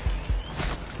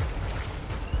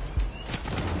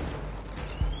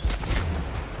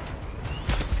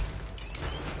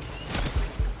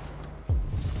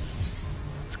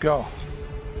 Let's go.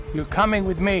 You're coming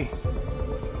with me.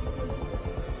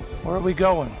 Where are we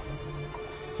going?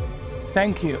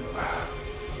 Thank you.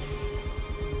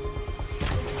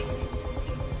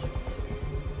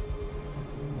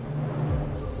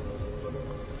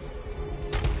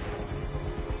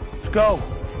 Let's go.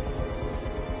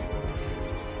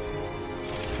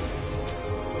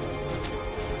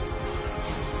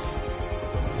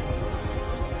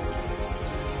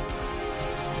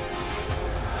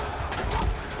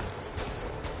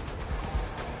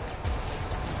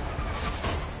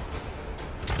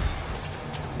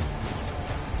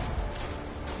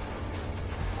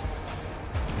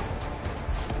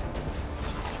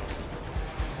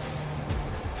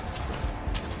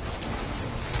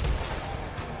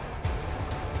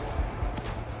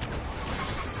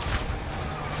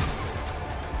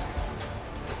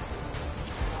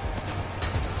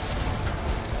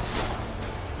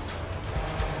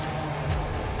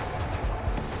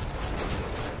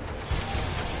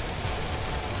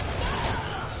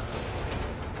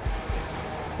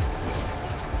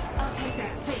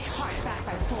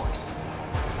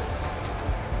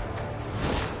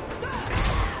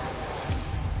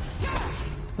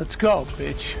 Let's go,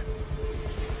 bitch.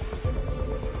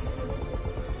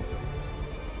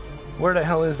 Where the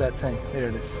hell is that thing? There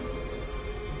it is.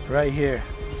 Right here.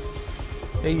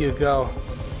 There you go.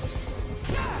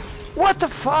 What the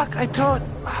fuck? I thought...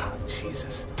 Oh,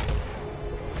 Jesus.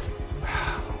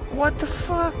 What the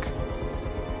fuck?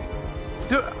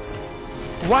 Dude,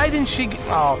 why didn't she...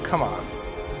 Oh, come on.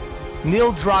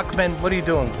 Neil Druckmann, what are you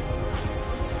doing?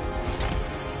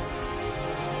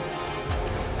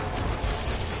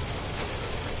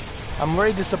 I'm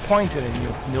very disappointed in you,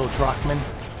 Neil Druckmann.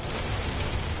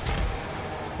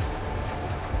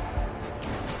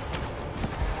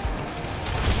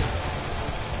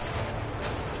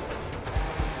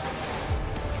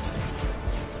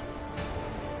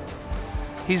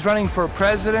 He's running for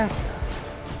president?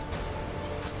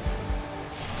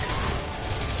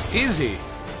 Is he?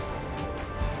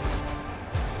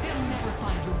 They'll never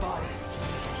find your body.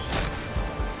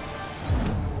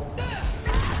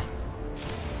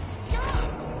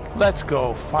 Let's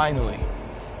go, finally.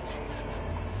 Jesus.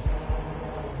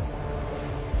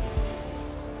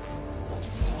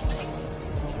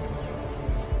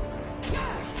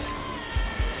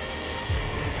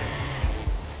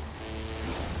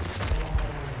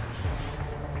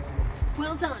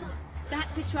 Well done.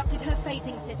 That disrupted her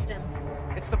phasing system.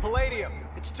 It's the palladium.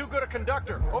 It's too good a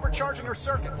conductor, overcharging her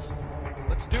circuits.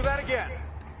 Let's do that again.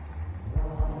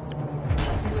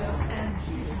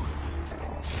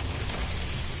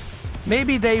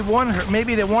 Maybe they want her.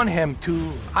 Maybe they want him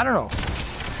to. I don't know.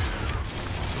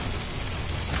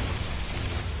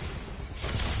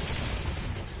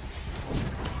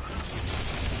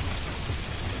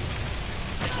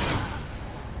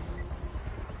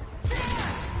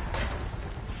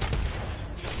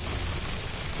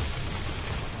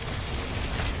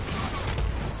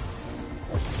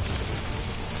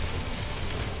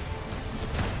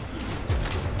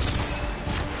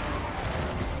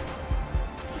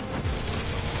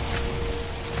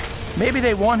 Maybe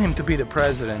they want him to be the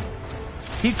president.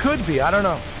 He could be, I don't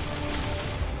know.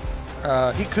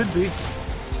 He could be.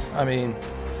 I mean,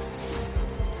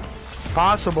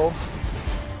 possible.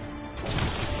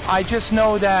 I just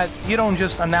know that you don't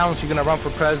just announce you're gonna run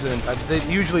for president.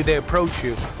 Usually they approach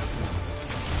you.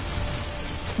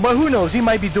 But who knows, he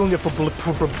might be doing it for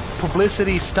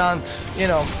publicity stunt, you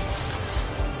know.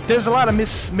 There's a lot of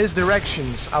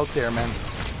misdirections out there, man.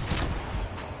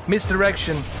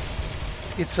 Misdirection.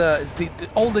 It's the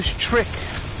oldest trick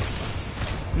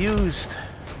used.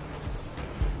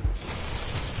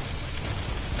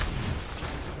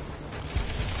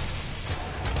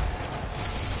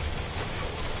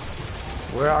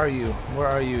 Where are you? Where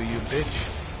are you, you bitch?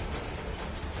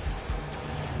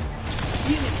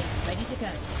 Unit ready to go.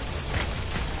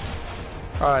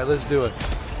 Alright, let's do it.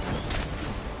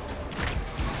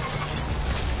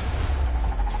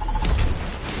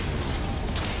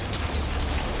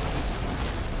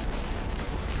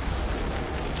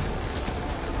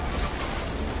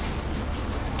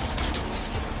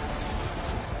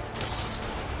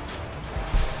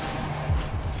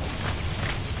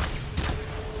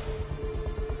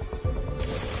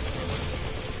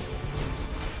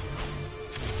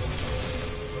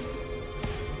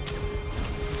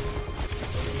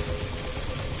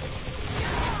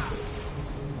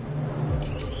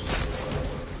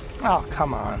 Oh,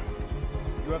 come on.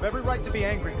 You have every right to be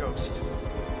angry, Ghost.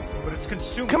 But it's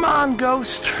consuming. Come on,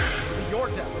 Ghost. It'll be your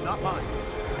death, not mine.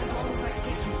 As long as I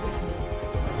take you with me.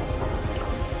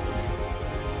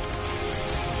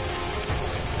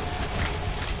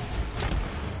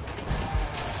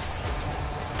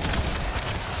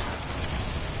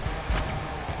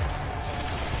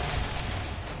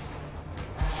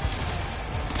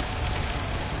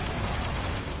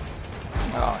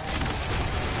 Oh.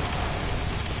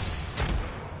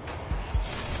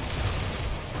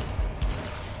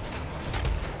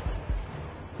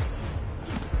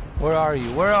 Where are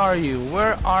you? Where are you?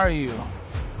 Where are you?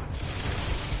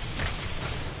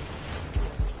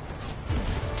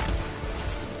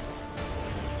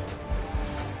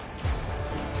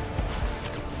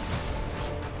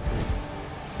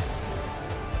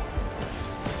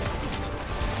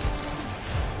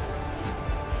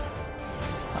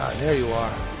 Ah, there you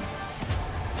are.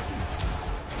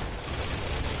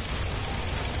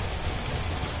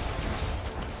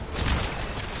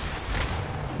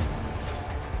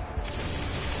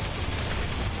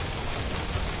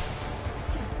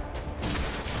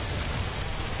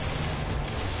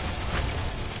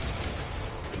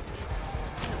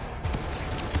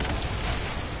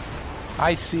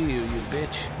 I see you, you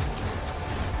bitch.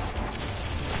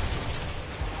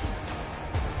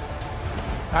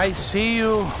 I see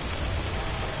you.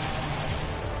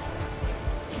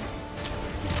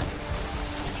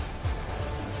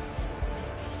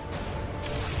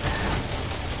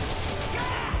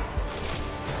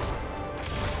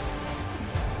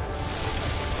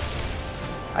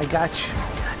 I got you.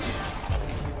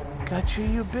 Got you,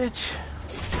 you bitch.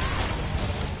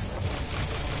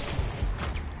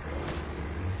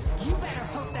 You better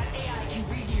hope that AI can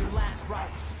read your last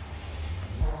rites.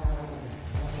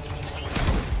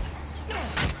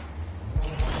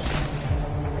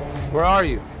 Where are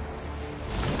you?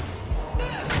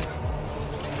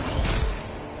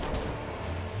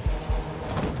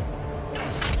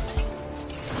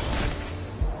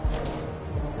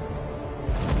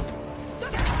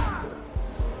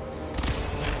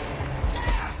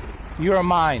 You're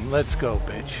mine. Let's go,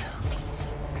 bitch.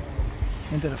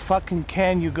 Into the fucking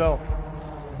can you go.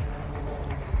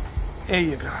 There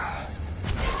you go.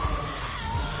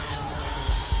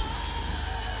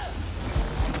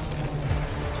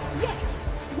 Yes!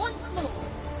 Once more!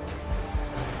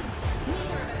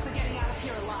 Neither of us are getting out of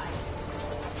here alive.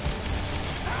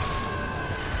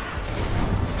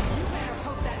 You better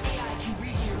hope that AI can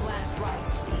read your last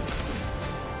rites.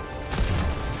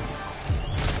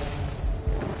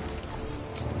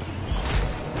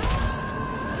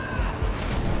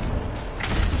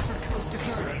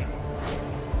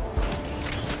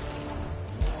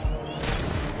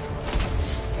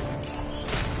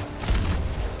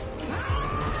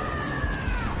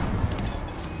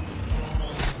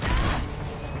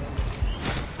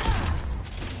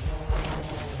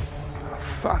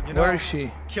 Fuck, You know, where is she?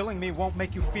 Killing me won't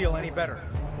make you feel any better.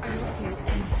 I don't feel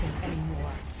anything anymore.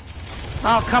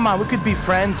 Oh, come on, we could be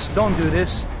friends. Don't do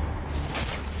this.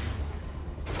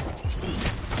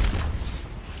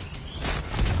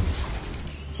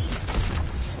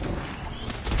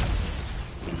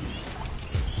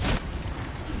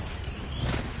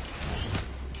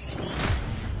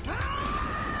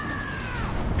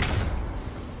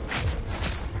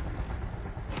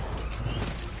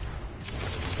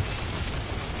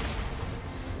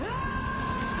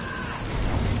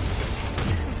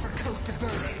 This is for Costa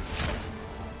Verde.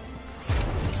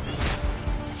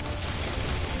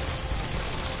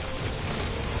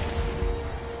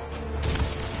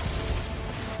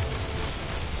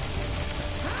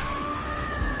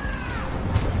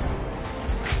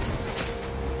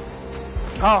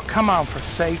 Oh, come on, for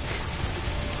sake.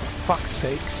 Fuck's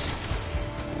sakes.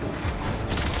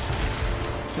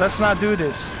 Let's not do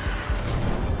this.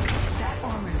 That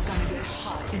armor is gonna get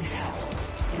hot in hell.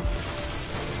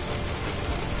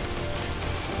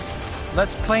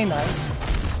 Let's play nice.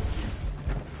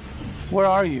 Where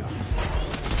are you?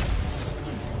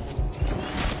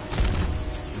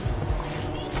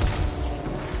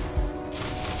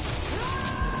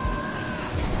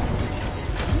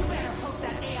 You better hope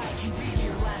that AI can read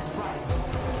your last rites.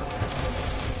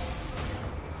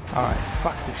 Alright,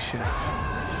 fuck this shit.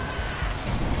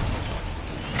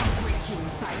 I'll break you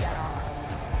inside that armor.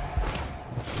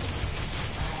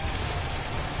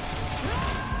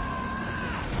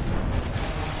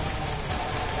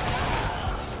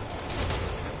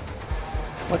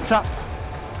 What's up?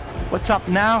 What's up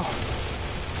now?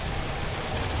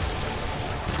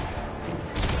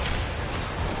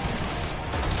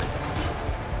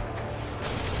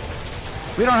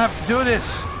 We don't have to do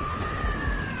this.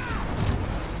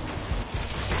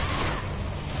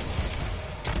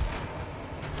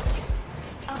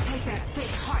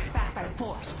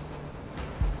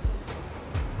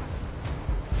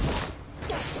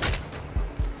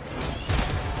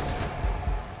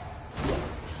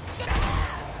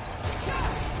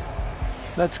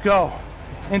 Let's go.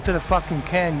 Into the fucking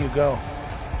can you go.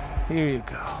 Here you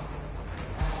go.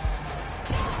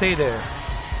 Stay there.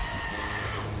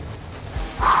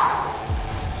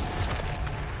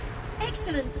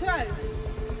 Excellent throw.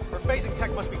 Her phasing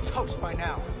tech must be toast by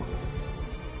now.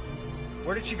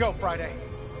 Where did she go, Friday?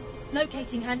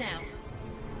 Locating her now.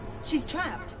 She's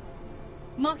trapped.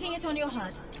 Marking it on your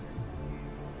HUD.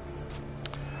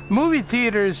 Movie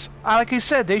theaters, like I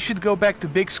said, they should go back to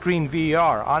big screen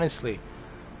VR, honestly.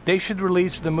 They should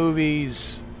release the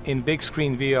movies in big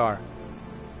screen VR.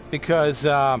 Because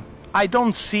I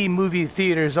don't see movie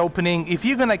theaters opening. If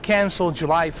you're going to cancel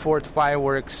July 4th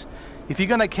fireworks, if you're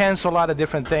going to cancel a lot of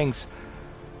different things,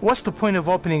 what's the point of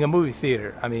opening a movie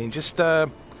theater? I mean, just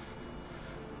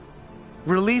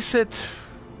release it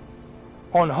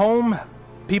on home.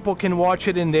 People can watch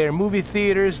it in their movie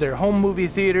theaters, their home movie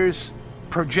theaters.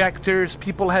 Projectors,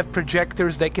 people have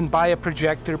projectors, they can buy a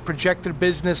projector. Projector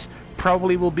business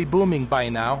probably will be booming by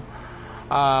now.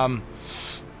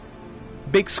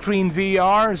 Big screen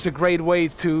VR is a great way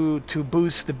to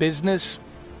boost the business.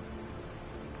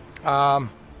 I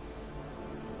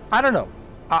don't know.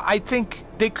 I think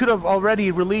they could have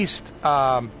already released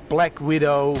Black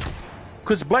Widow,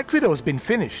 because Black Widow has been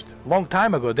finished a long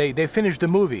time ago. They finished the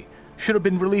movie. Should have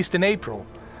been released in April.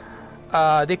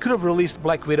 They could have released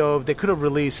Black Widow. They could have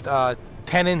released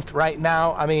Tenet right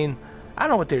now. I mean, I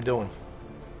don't know what they're doing.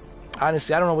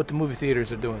 Honestly, I don't know what the movie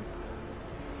theaters are doing.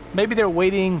 Maybe they're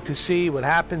waiting to see what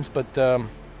happens, but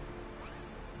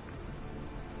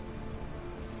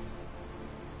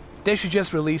they should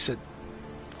just release it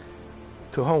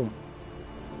to home.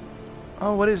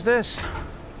 Oh, what is this?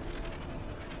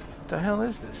 What the hell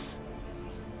is this?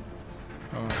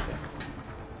 Oh, okay.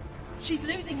 She's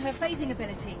losing her phasing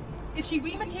ability. If she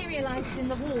rematerializes in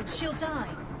the wall, she'll die.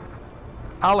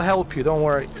 I'll help you, don't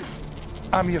worry.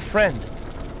 I'm your friend.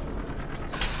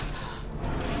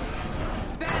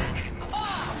 Back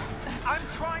off! I'm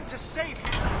trying to save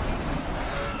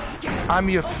you. I'm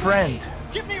your friend.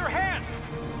 Give me your hand.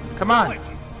 Come on.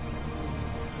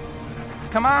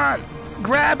 Come on.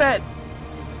 Grab it.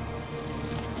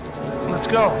 Let's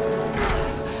go.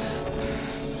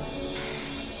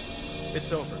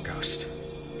 It's over, Ghost.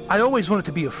 I always wanted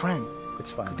to be a friend.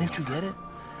 It's fine. Didn't you get it?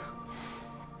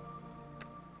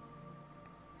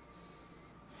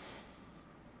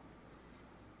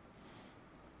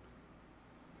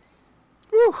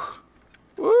 Woo!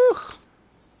 Woo!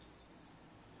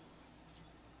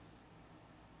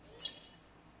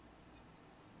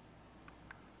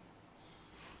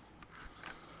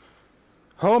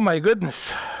 Oh my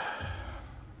goodness.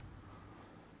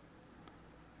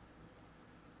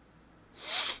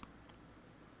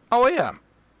 Oh yeah,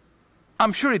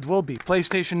 I'm sure it will be.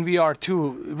 PlayStation VR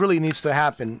 2 really needs to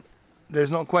happen.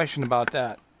 There's no question about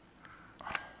that.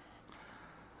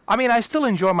 I mean, I still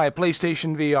enjoy my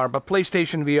PlayStation VR, but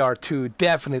PlayStation VR 2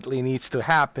 definitely needs to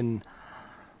happen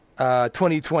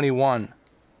 2021.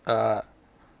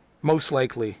 Most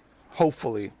likely.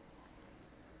 Hopefully.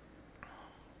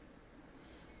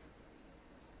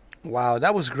 Wow,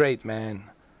 that was great, man.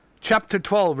 Chapter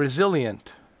 12,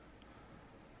 Resilient.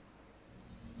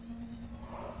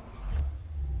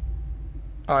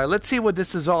 Alright, let's see what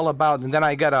this is all about, and then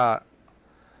I gotta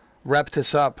wrap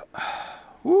this up.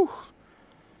 Woo.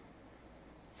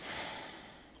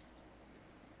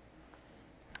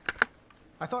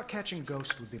 I thought catching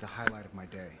Ghost would be the highlight of my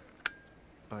day.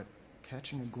 But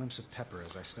catching a glimpse of Pepper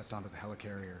as I stepped onto the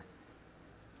helicarrier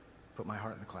put my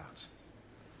heart in the clouds.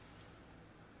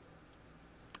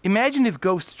 Imagine if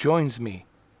Ghost joins me.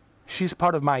 She's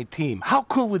part of my team. How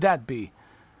cool would that be?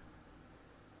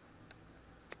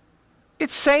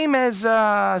 It's same as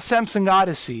Samsung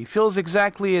Odyssey. Feels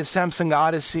exactly as Samsung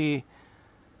Odyssey.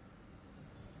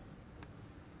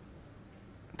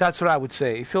 That's what I would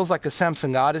say. It feels like a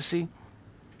Samsung Odyssey.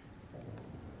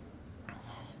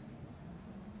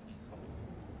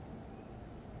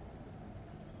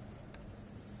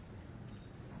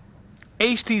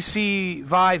 HTC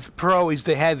Vive Pro is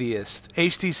the heaviest.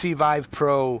 HTC Vive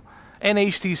Pro and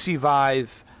HTC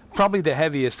Vive, probably the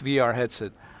heaviest VR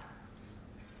headset.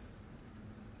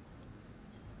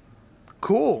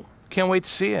 Cool. Can't wait to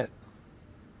see it.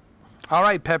 All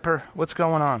right, Pepper, what's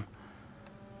going on?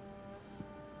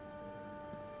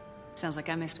 Sounds like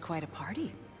I missed quite a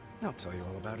party. I'll tell you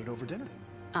all about it over dinner.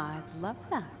 I'd love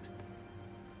that.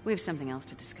 We have something else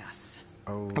to discuss.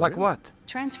 Oh, like what?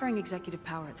 Transferring executive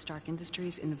power at Stark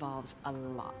Industries involves a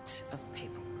lot of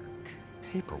paperwork.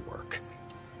 Paperwork?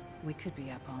 We could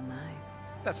be up all night.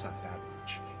 That's not that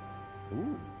much.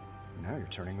 Ooh, now you're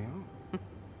turning me on.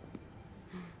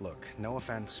 Look, no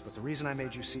offense, but the reason I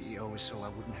made you CEO is so I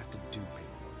wouldn't have to do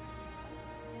paperwork.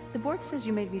 The board says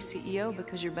you made me CEO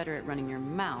because you're better at running your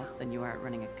mouth than you are at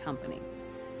running a company.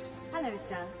 Hello,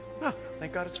 sir. Ah,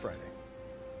 thank God it's Friday.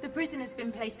 The prisoner's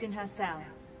been placed in her cell.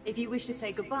 If you wish to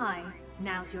say goodbye,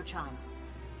 now's your chance.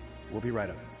 We'll be right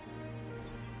up.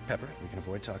 Pepper, we can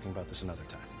avoid talking about this another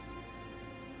time.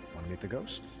 Want to meet the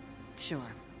ghost? Sure.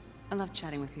 I love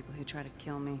chatting with people who try to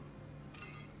kill me.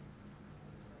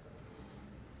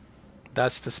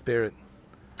 That's the spirit.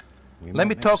 Let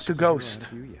me talk to Ghost.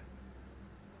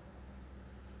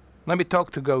 Let me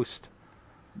talk to Ghost.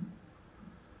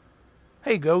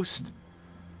 Hey, Ghost.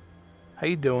 How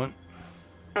you doing?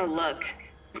 Oh, look.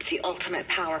 It's the ultimate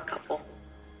power couple.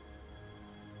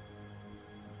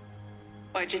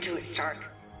 Why'd you do it, Stark?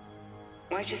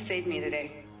 Why'd you save me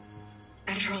today?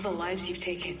 After all the lives you've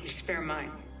taken, you spare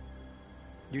mine.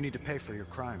 You need to pay for your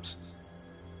crimes.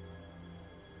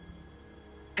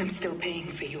 I'm still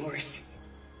paying for yours.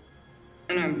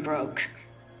 And I'm broke.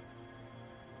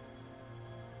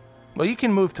 Well, you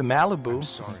can move to Malibu. I'm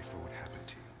sorry for what happened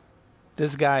to you.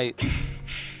 This guy...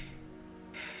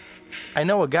 I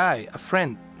know a guy, a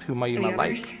friend, who you might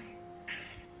like.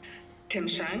 Tim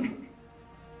Shung?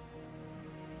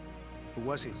 Who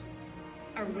was he?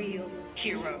 A real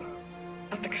hero.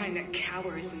 Of the kind that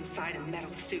cowers inside a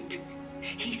metal suit.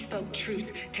 He spoke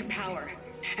truth to power.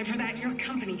 And for that, your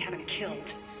company had him killed.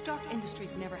 Stark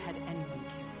Industries never had anyone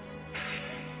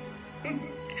killed.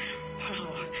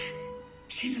 Wow.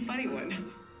 She's a funny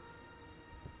one.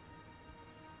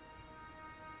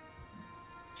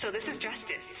 So this is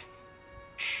justice.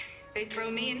 They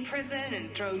throw me in prison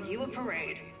and throw you a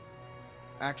parade.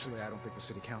 Actually, I don't think the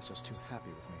city council's too happy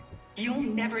with me. You'll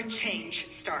never change,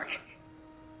 Stark.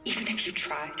 Even if you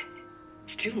tried.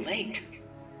 It's too late.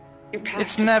 Your past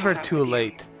It's has never caught up too with you.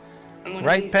 late. And one of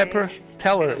Right, these Pepper? days,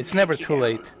 Tell her, it'll it's never take too you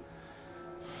late. down.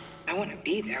 I want to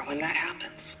be there when that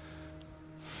happens.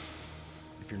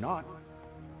 If you're not,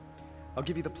 I'll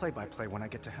give you the play-by-play when I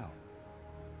get to hell.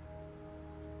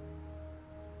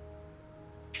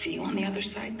 See you on the other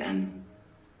side then.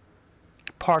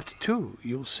 Part 2,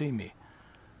 you'll see me.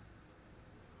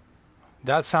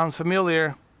 That sounds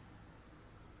familiar.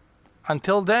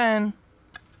 Until then...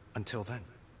 Until then.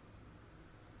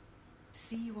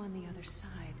 See you on the other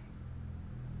side.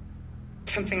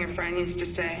 Something a friend used to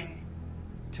say.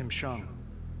 Tim Shung.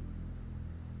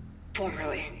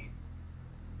 Formerly.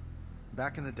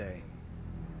 Back in the day,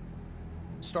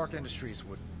 Stark Industries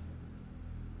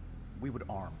we would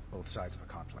arm both sides of a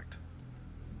conflict.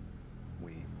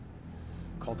 We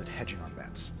called it hedging our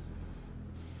bets.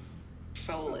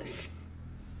 Soulless.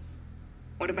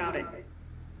 What about it?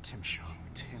 Tim Shung.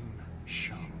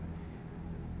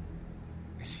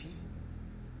 Is he...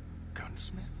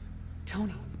 Gunsmith?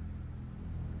 Tony.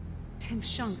 Tim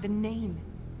Shung, the name.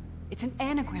 It's an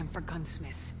anagram for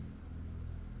gunsmith.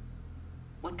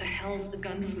 What the hell's the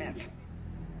gunsmith?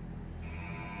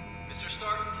 Mr.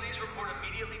 Stark, please report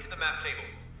immediately to the map table.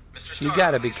 Mr. Stark, You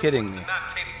gotta be please kidding report me. to the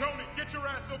map table. Tony, get your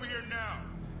ass over here now!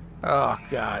 Oh,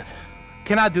 God.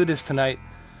 Can I do this tonight?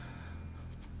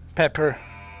 Pepper,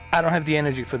 I don't have the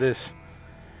energy for this.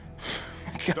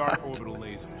 Stark orbital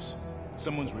lasers.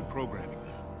 Someone's reprogramming them.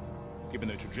 Given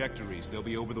their trajectories, they'll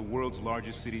be over the world's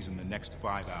largest cities in the next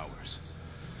 5 hours.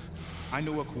 I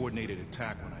know a coordinated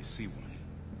attack when I see one.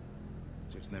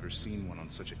 Just never seen one on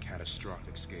such a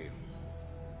catastrophic scale.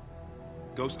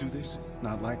 Ghost do this?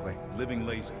 Not likely. Living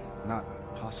laser. Not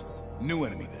possible. New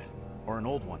enemy then. Or an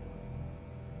old one.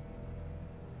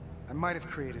 I might have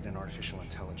created an artificial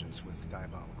intelligence with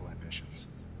diabolical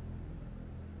ambitions.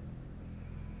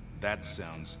 That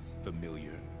sounds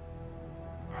familiar.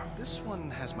 This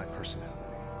one has my personality.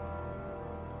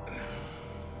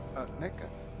 Nick,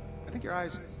 I think your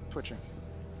eye's twitching.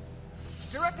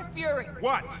 Director Fury!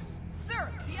 What? Sir,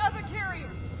 the other carrier!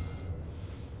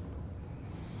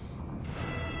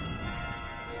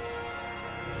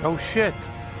 Oh, shit.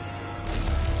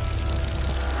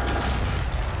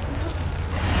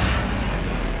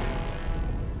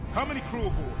 How many crew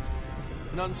aboard?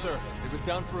 None, sir. It was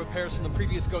down for repairs from the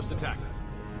previous ghost attack.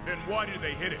 Then why did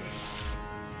they hit it?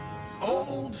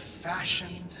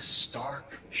 Old-fashioned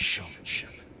Stark showmanship.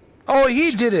 Oh,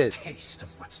 he did Just it. a taste of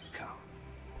what's to come.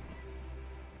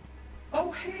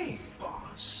 Oh, hey,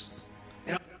 boss.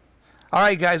 All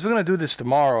right, guys, we're going to do this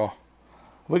tomorrow.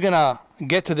 We're going to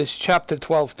get to this chapter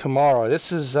 12 tomorrow.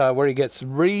 This is where it gets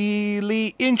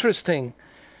really interesting.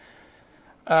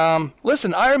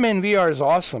 Listen, Iron Man VR is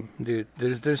awesome, dude.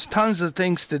 There's tons of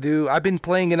things to do. I've been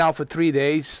playing it now for 3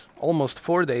 days, almost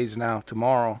 4 days now,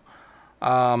 tomorrow.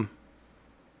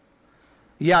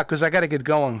 Yeah, because I got to get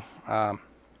going.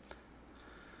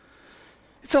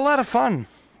 It's a lot of fun.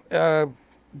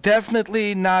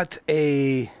 Definitely not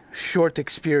a short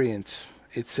experience.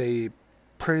 It's a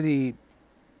pretty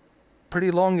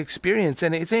long experience,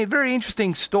 and it's a very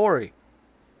interesting story.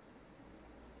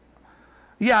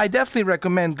 Yeah, I definitely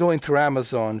recommend going through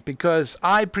Amazon, because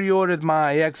I pre-ordered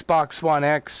my Xbox One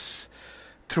X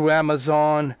through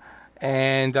Amazon,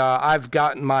 and I've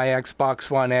gotten my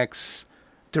Xbox One X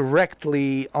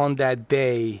directly on that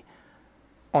day,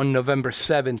 on November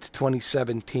 7th,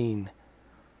 2017.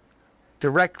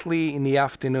 Directly in the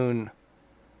afternoon.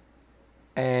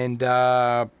 And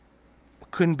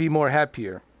couldn't be more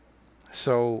happier.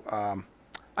 So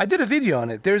I did a video on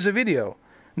it. There's a video.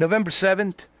 November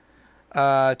 7th,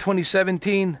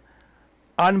 2017.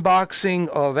 Unboxing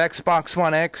of Xbox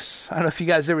One X. I don't know if you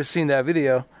guys ever seen that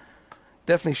video.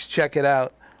 Definitely should check it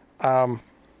out. But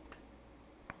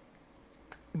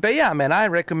yeah, man, I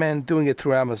recommend doing it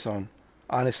through Amazon.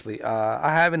 Honestly,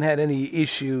 I haven't had any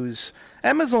issues.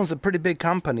 Amazon's a pretty big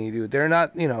company, dude. They're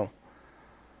not,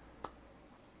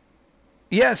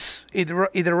 Yes, it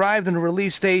arrived on the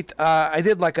release date. I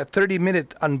did like a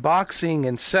 30-minute unboxing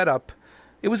and setup.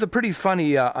 It was a pretty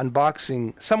funny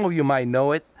unboxing. Some of you might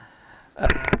know it.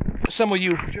 Some of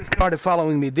you who just started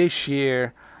following me this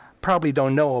year probably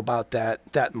don't know about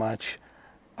that much.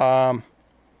 But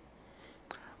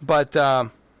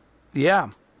yeah,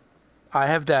 I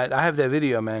have that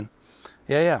video, man.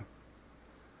 Yeah.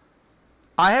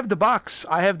 I have the box.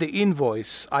 I have the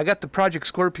invoice. I got the Project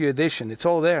Scorpio edition. It's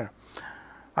all there.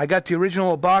 I got the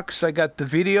original box. I got the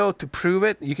video to prove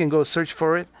it. You can go search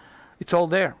for it. It's all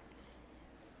there.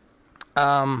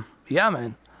 Yeah,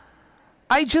 man.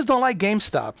 I just don't like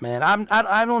GameStop, man.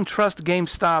 I don't trust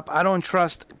GameStop. I don't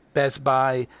trust Best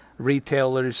Buy,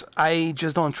 retailers. I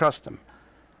just don't trust them.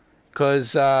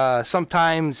 Because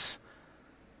sometimes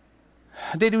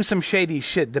they do some shady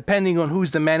shit, depending on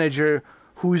who's the manager,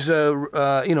 who's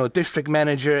a district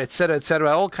manager, etc.,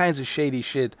 all kinds of shady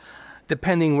shit,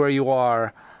 depending where you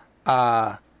are.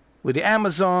 With the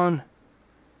Amazon,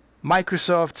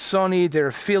 Microsoft, Sony, they're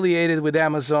affiliated with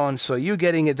Amazon, so you're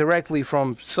getting it directly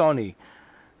from Sony,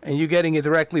 and you're getting it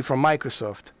directly from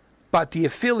Microsoft. But the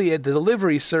affiliate, the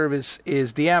delivery service,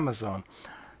 is the Amazon.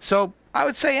 So I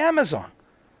would say Amazon.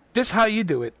 This is how you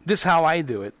do it. This is how I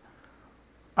do it.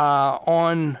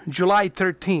 On July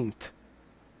 13th,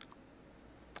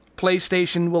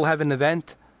 PlayStation will have an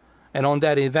event, and on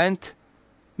that event,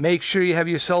 make sure you have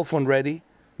your cell phone ready.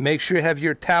 Make sure you have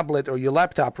your tablet or your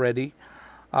laptop ready.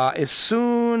 As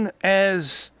soon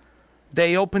as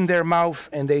they open their mouth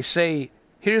and they say,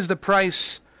 here's the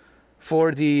price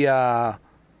for the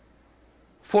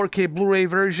 4K Blu-ray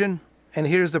version, and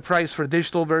here's the price for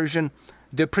digital version,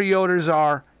 the pre-orders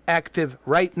are active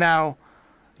right now.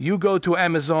 You go to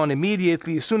Amazon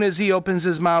immediately. As soon as he opens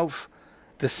his mouth,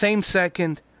 the same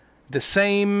second, the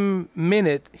same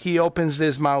minute he opens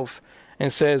his mouth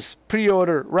and says,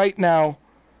 pre-order right now,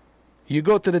 you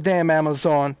go to the damn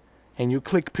Amazon and you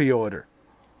click pre-order.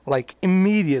 Like,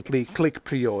 immediately click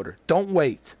pre-order. Don't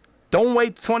wait. Don't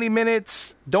wait 20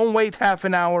 minutes. Don't wait half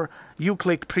an hour. You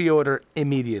click pre-order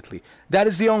immediately. That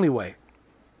is the only way.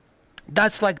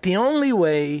 That's like the only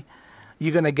way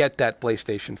you're going to get that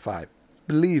PlayStation 5.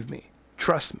 Believe me.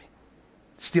 Trust me.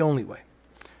 It's the only way.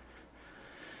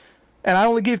 And I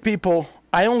only give people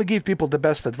the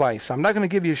best advice. I'm not going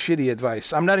to give you shitty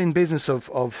advice. I'm not in business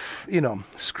of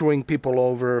screwing people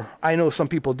over. I know some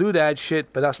people do that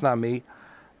shit, but that's not me.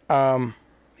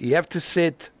 You have to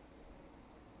sit.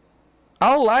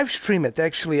 I'll live stream it,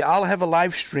 actually. I'll have a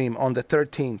live stream on the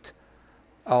 13th,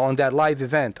 on that live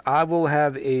event. I will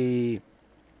have a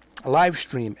live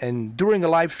stream, and during a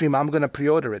live stream, I'm going to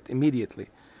pre-order it immediately.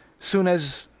 Soon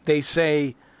as they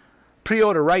say,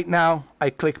 pre-order right now,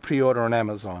 I click pre-order on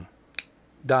Amazon.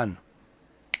 Done.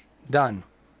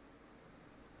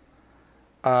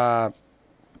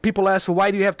 People ask, well,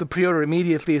 why do you have to pre-order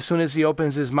immediately as soon as he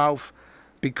opens his mouth?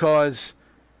 Because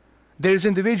there's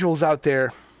individuals out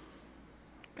there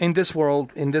in this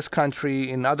world, in this country,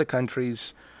 in other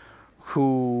countries,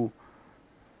 who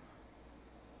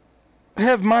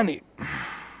have money,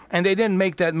 and they didn't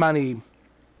make that money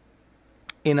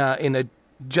in a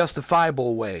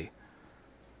justifiable way.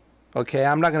 Okay,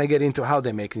 I'm not going to get into how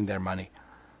they're making their money.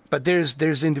 But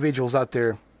there's individuals out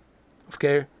there,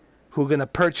 okay, who are going to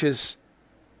purchase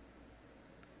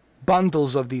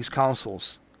bundles of these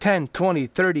consoles, 10, 20,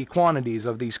 30 quantities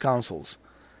of these consoles.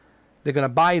 They're going to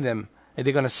buy them, and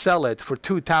they're going to sell it for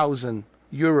 2,000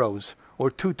 euros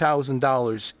or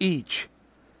 $2,000 each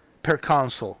per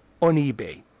console on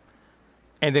eBay.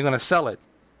 And they're going to sell it,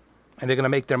 and they're going to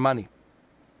make their money.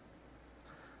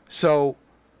 So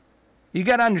you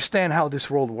got to understand how this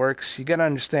world works. You got to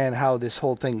understand how this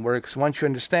whole thing works. Once you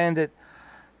understand it,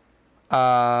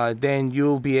 then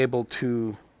you'll be able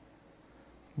to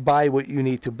buy what you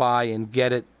need to buy and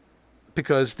get it,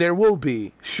 because there will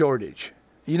be shortage.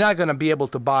 You're not going to be able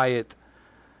to buy it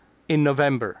in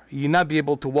November. You'll not be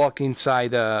able to walk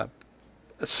inside a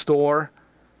store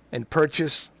and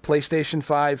purchase PlayStation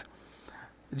 5.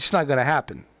 It's just not going to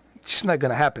happen. It's just not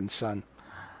going to happen, son.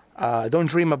 Don't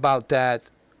dream about that.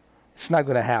 It's not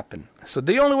going to happen. So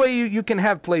the only way you can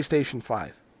have PlayStation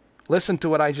 5, listen to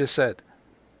what I just said.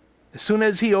 As soon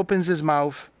as he opens his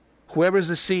mouth, whoever's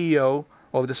the CEO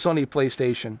of the Sony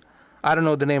PlayStation, I don't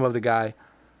know the name of the guy,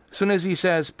 as soon as he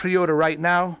says pre-order right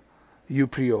now, you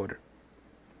pre-order.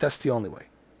 That's the only way.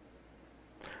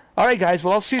 All right, guys.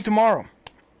 Well, I'll see you tomorrow.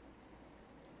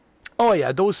 Oh,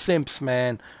 yeah. Those simps,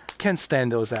 man. Can't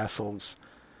stand those assholes.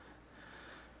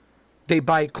 They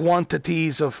buy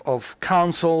quantities of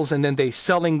consoles and then they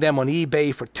selling them on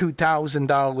eBay for $2,000,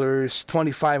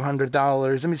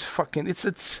 $2,500. I mean, it's fucking.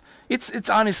 It's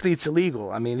honestly, it's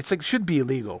illegal. I mean, it should be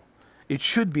illegal. It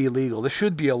should be illegal. There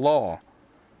should be a law.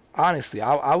 Honestly,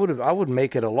 I would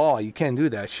make it a law. You can't do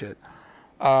that shit.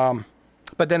 But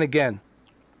then again,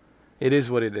 it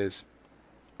is what it is.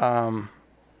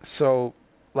 So,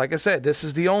 like I said, this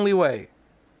is the only way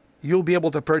you'll be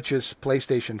able to purchase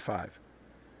PlayStation 5.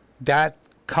 That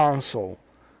console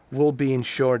will be in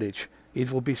shortage.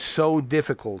 It will be so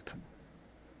difficult.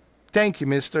 Thank you,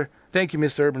 mister. Thank you,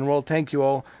 Mr. Urban World. Thank you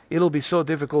all. It'll be so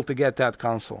difficult to get that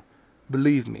console.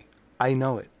 Believe me, I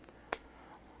know it.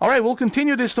 All right, we'll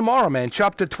continue this tomorrow, man.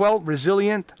 Chapter 12,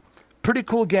 Resilient. Pretty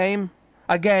cool game.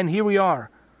 Again, here we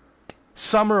are.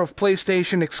 Summer of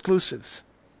PlayStation exclusives.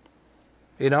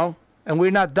 You know? And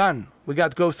we're not done. We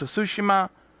got Ghost of Tsushima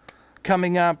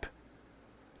coming up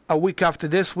a week after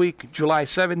this week, July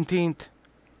 17th.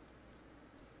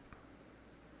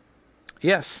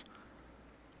 Yes.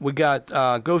 We got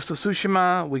Ghost of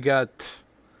Tsushima. We got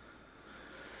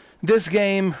this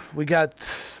game. We got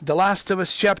The Last of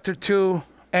Us Chapter 2.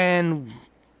 And,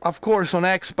 of course, on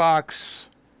Xbox,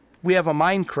 we have a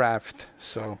Minecraft.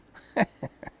 So,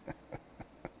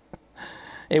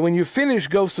 and when you finish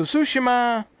Ghost of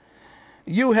Tsushima,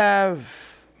 you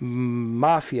have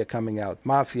Mafia coming out.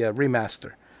 Mafia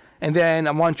Remaster. And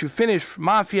then once you finish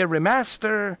Mafia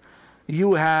Remaster,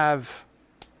 you have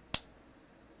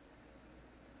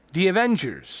The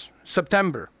Avengers,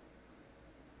 September.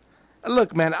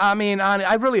 Look, man, I mean,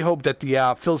 I really hope that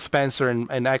the Phil Spencer and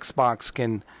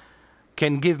Xbox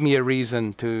can give me a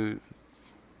reason to...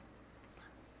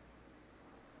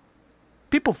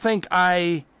 People think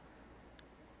I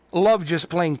love just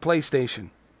playing PlayStation.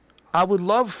 I would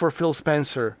love for Phil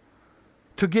Spencer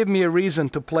to give me a reason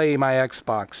to play my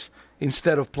Xbox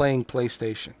instead of playing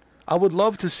PlayStation. I would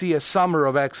love to see a summer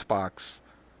of Xbox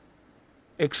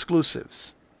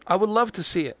exclusives. I would love to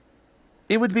see it.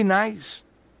 It would be nice.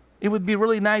 It would be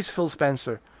really nice, Phil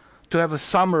Spencer, to have a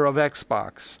summer of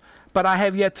Xbox. But I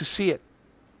have yet to see it.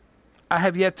 I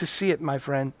have yet to see it, my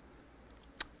friend.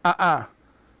 I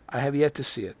have yet to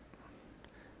see it.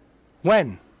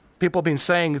 When? People have been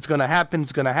saying it's going to happen,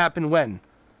 it's going to happen. When?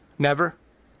 Never?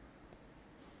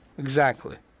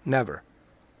 Exactly. Never.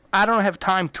 I don't have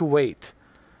time to wait.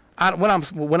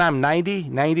 When I'm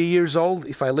 90 years old,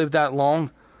 if I live that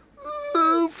long,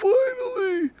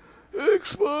 finally,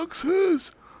 Xbox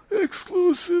has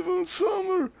exclusive on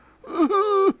summer.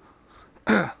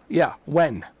 Yeah,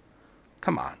 when?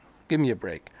 Come on, give me a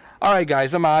break. All right,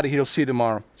 guys, I'm out of here. I'll see you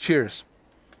tomorrow. Cheers.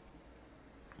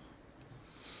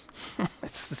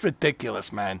 It's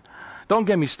ridiculous, man. Don't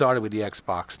get me started with the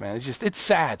Xbox, man. It's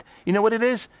sad. You know what it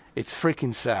is? It's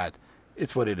freaking sad.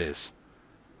 It's what it is.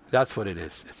 That's what it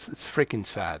is. It's freaking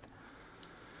sad.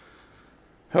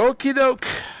 Okie doke.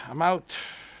 I'm out.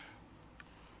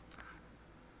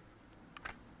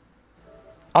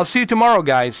 I'll see you tomorrow,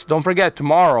 guys. Don't forget,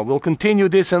 tomorrow we'll continue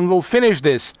this and we'll finish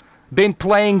this. Been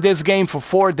playing this game for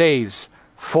 4 days.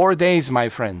 4 days, my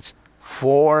friends.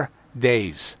 4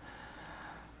 days.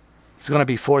 It's going to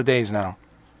be 4 days now.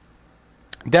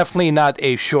 Definitely not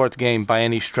a short game by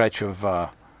any stretch of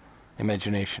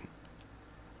imagination.